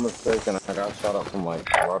I'm not mistaken, I got shot up from like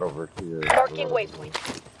right over here. Marking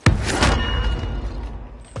waypoint.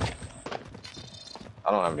 I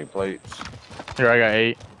don't have any plates. Here, I got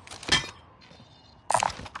 8.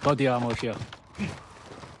 Body armor here.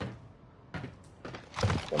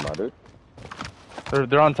 Am I dude?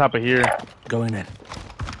 They're on top of here. Going in.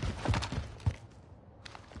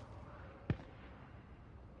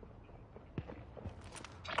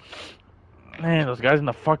 Man, those guys in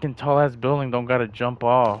the fucking tall ass building don't gotta jump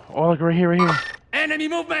off. Oh, look right here, right here. Enemy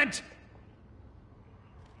movement!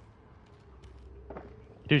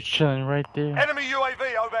 Dude's chilling right there. Enemy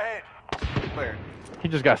UAV overhead. Where? He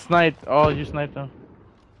just got sniped. Oh, you sniped him.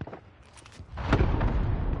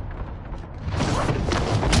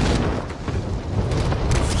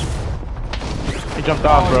 He jumped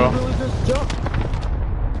off, bro.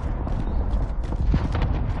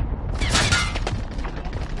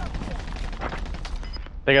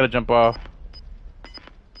 They gotta jump off.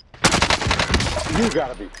 You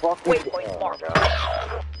gotta be fucking. Waypoint marked.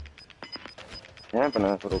 Camping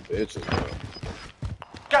ass little bitches, bro.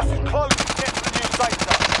 Gas is closing. Get to the new safe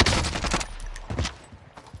zone.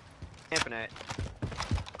 Camping it.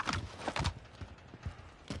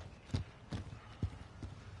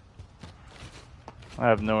 I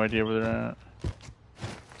have no idea where they're at.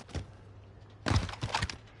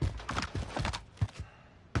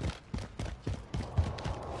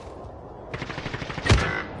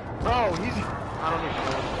 Oh, he's. I don't even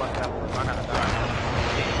know what the fuck that was. I gotta die.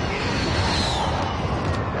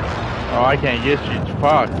 Oh, I can't get you.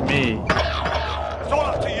 Fuck me. It's all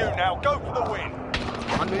up to you now. Go for the win.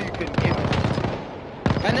 I knew you couldn't get me.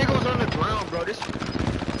 That nigga was on the ground, bro. This.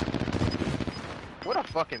 What a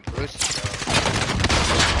fucking pussy,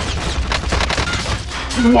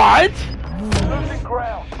 bro. What? Losing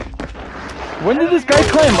ground. When did this guy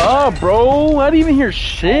climb up, bro? I didn't even hear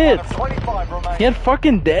shit. 25 remain. He had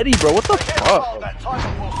fucking daddy, bro. What the fuck? That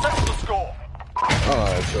time will settle the score.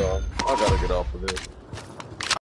 Alright, so I gotta get off of this.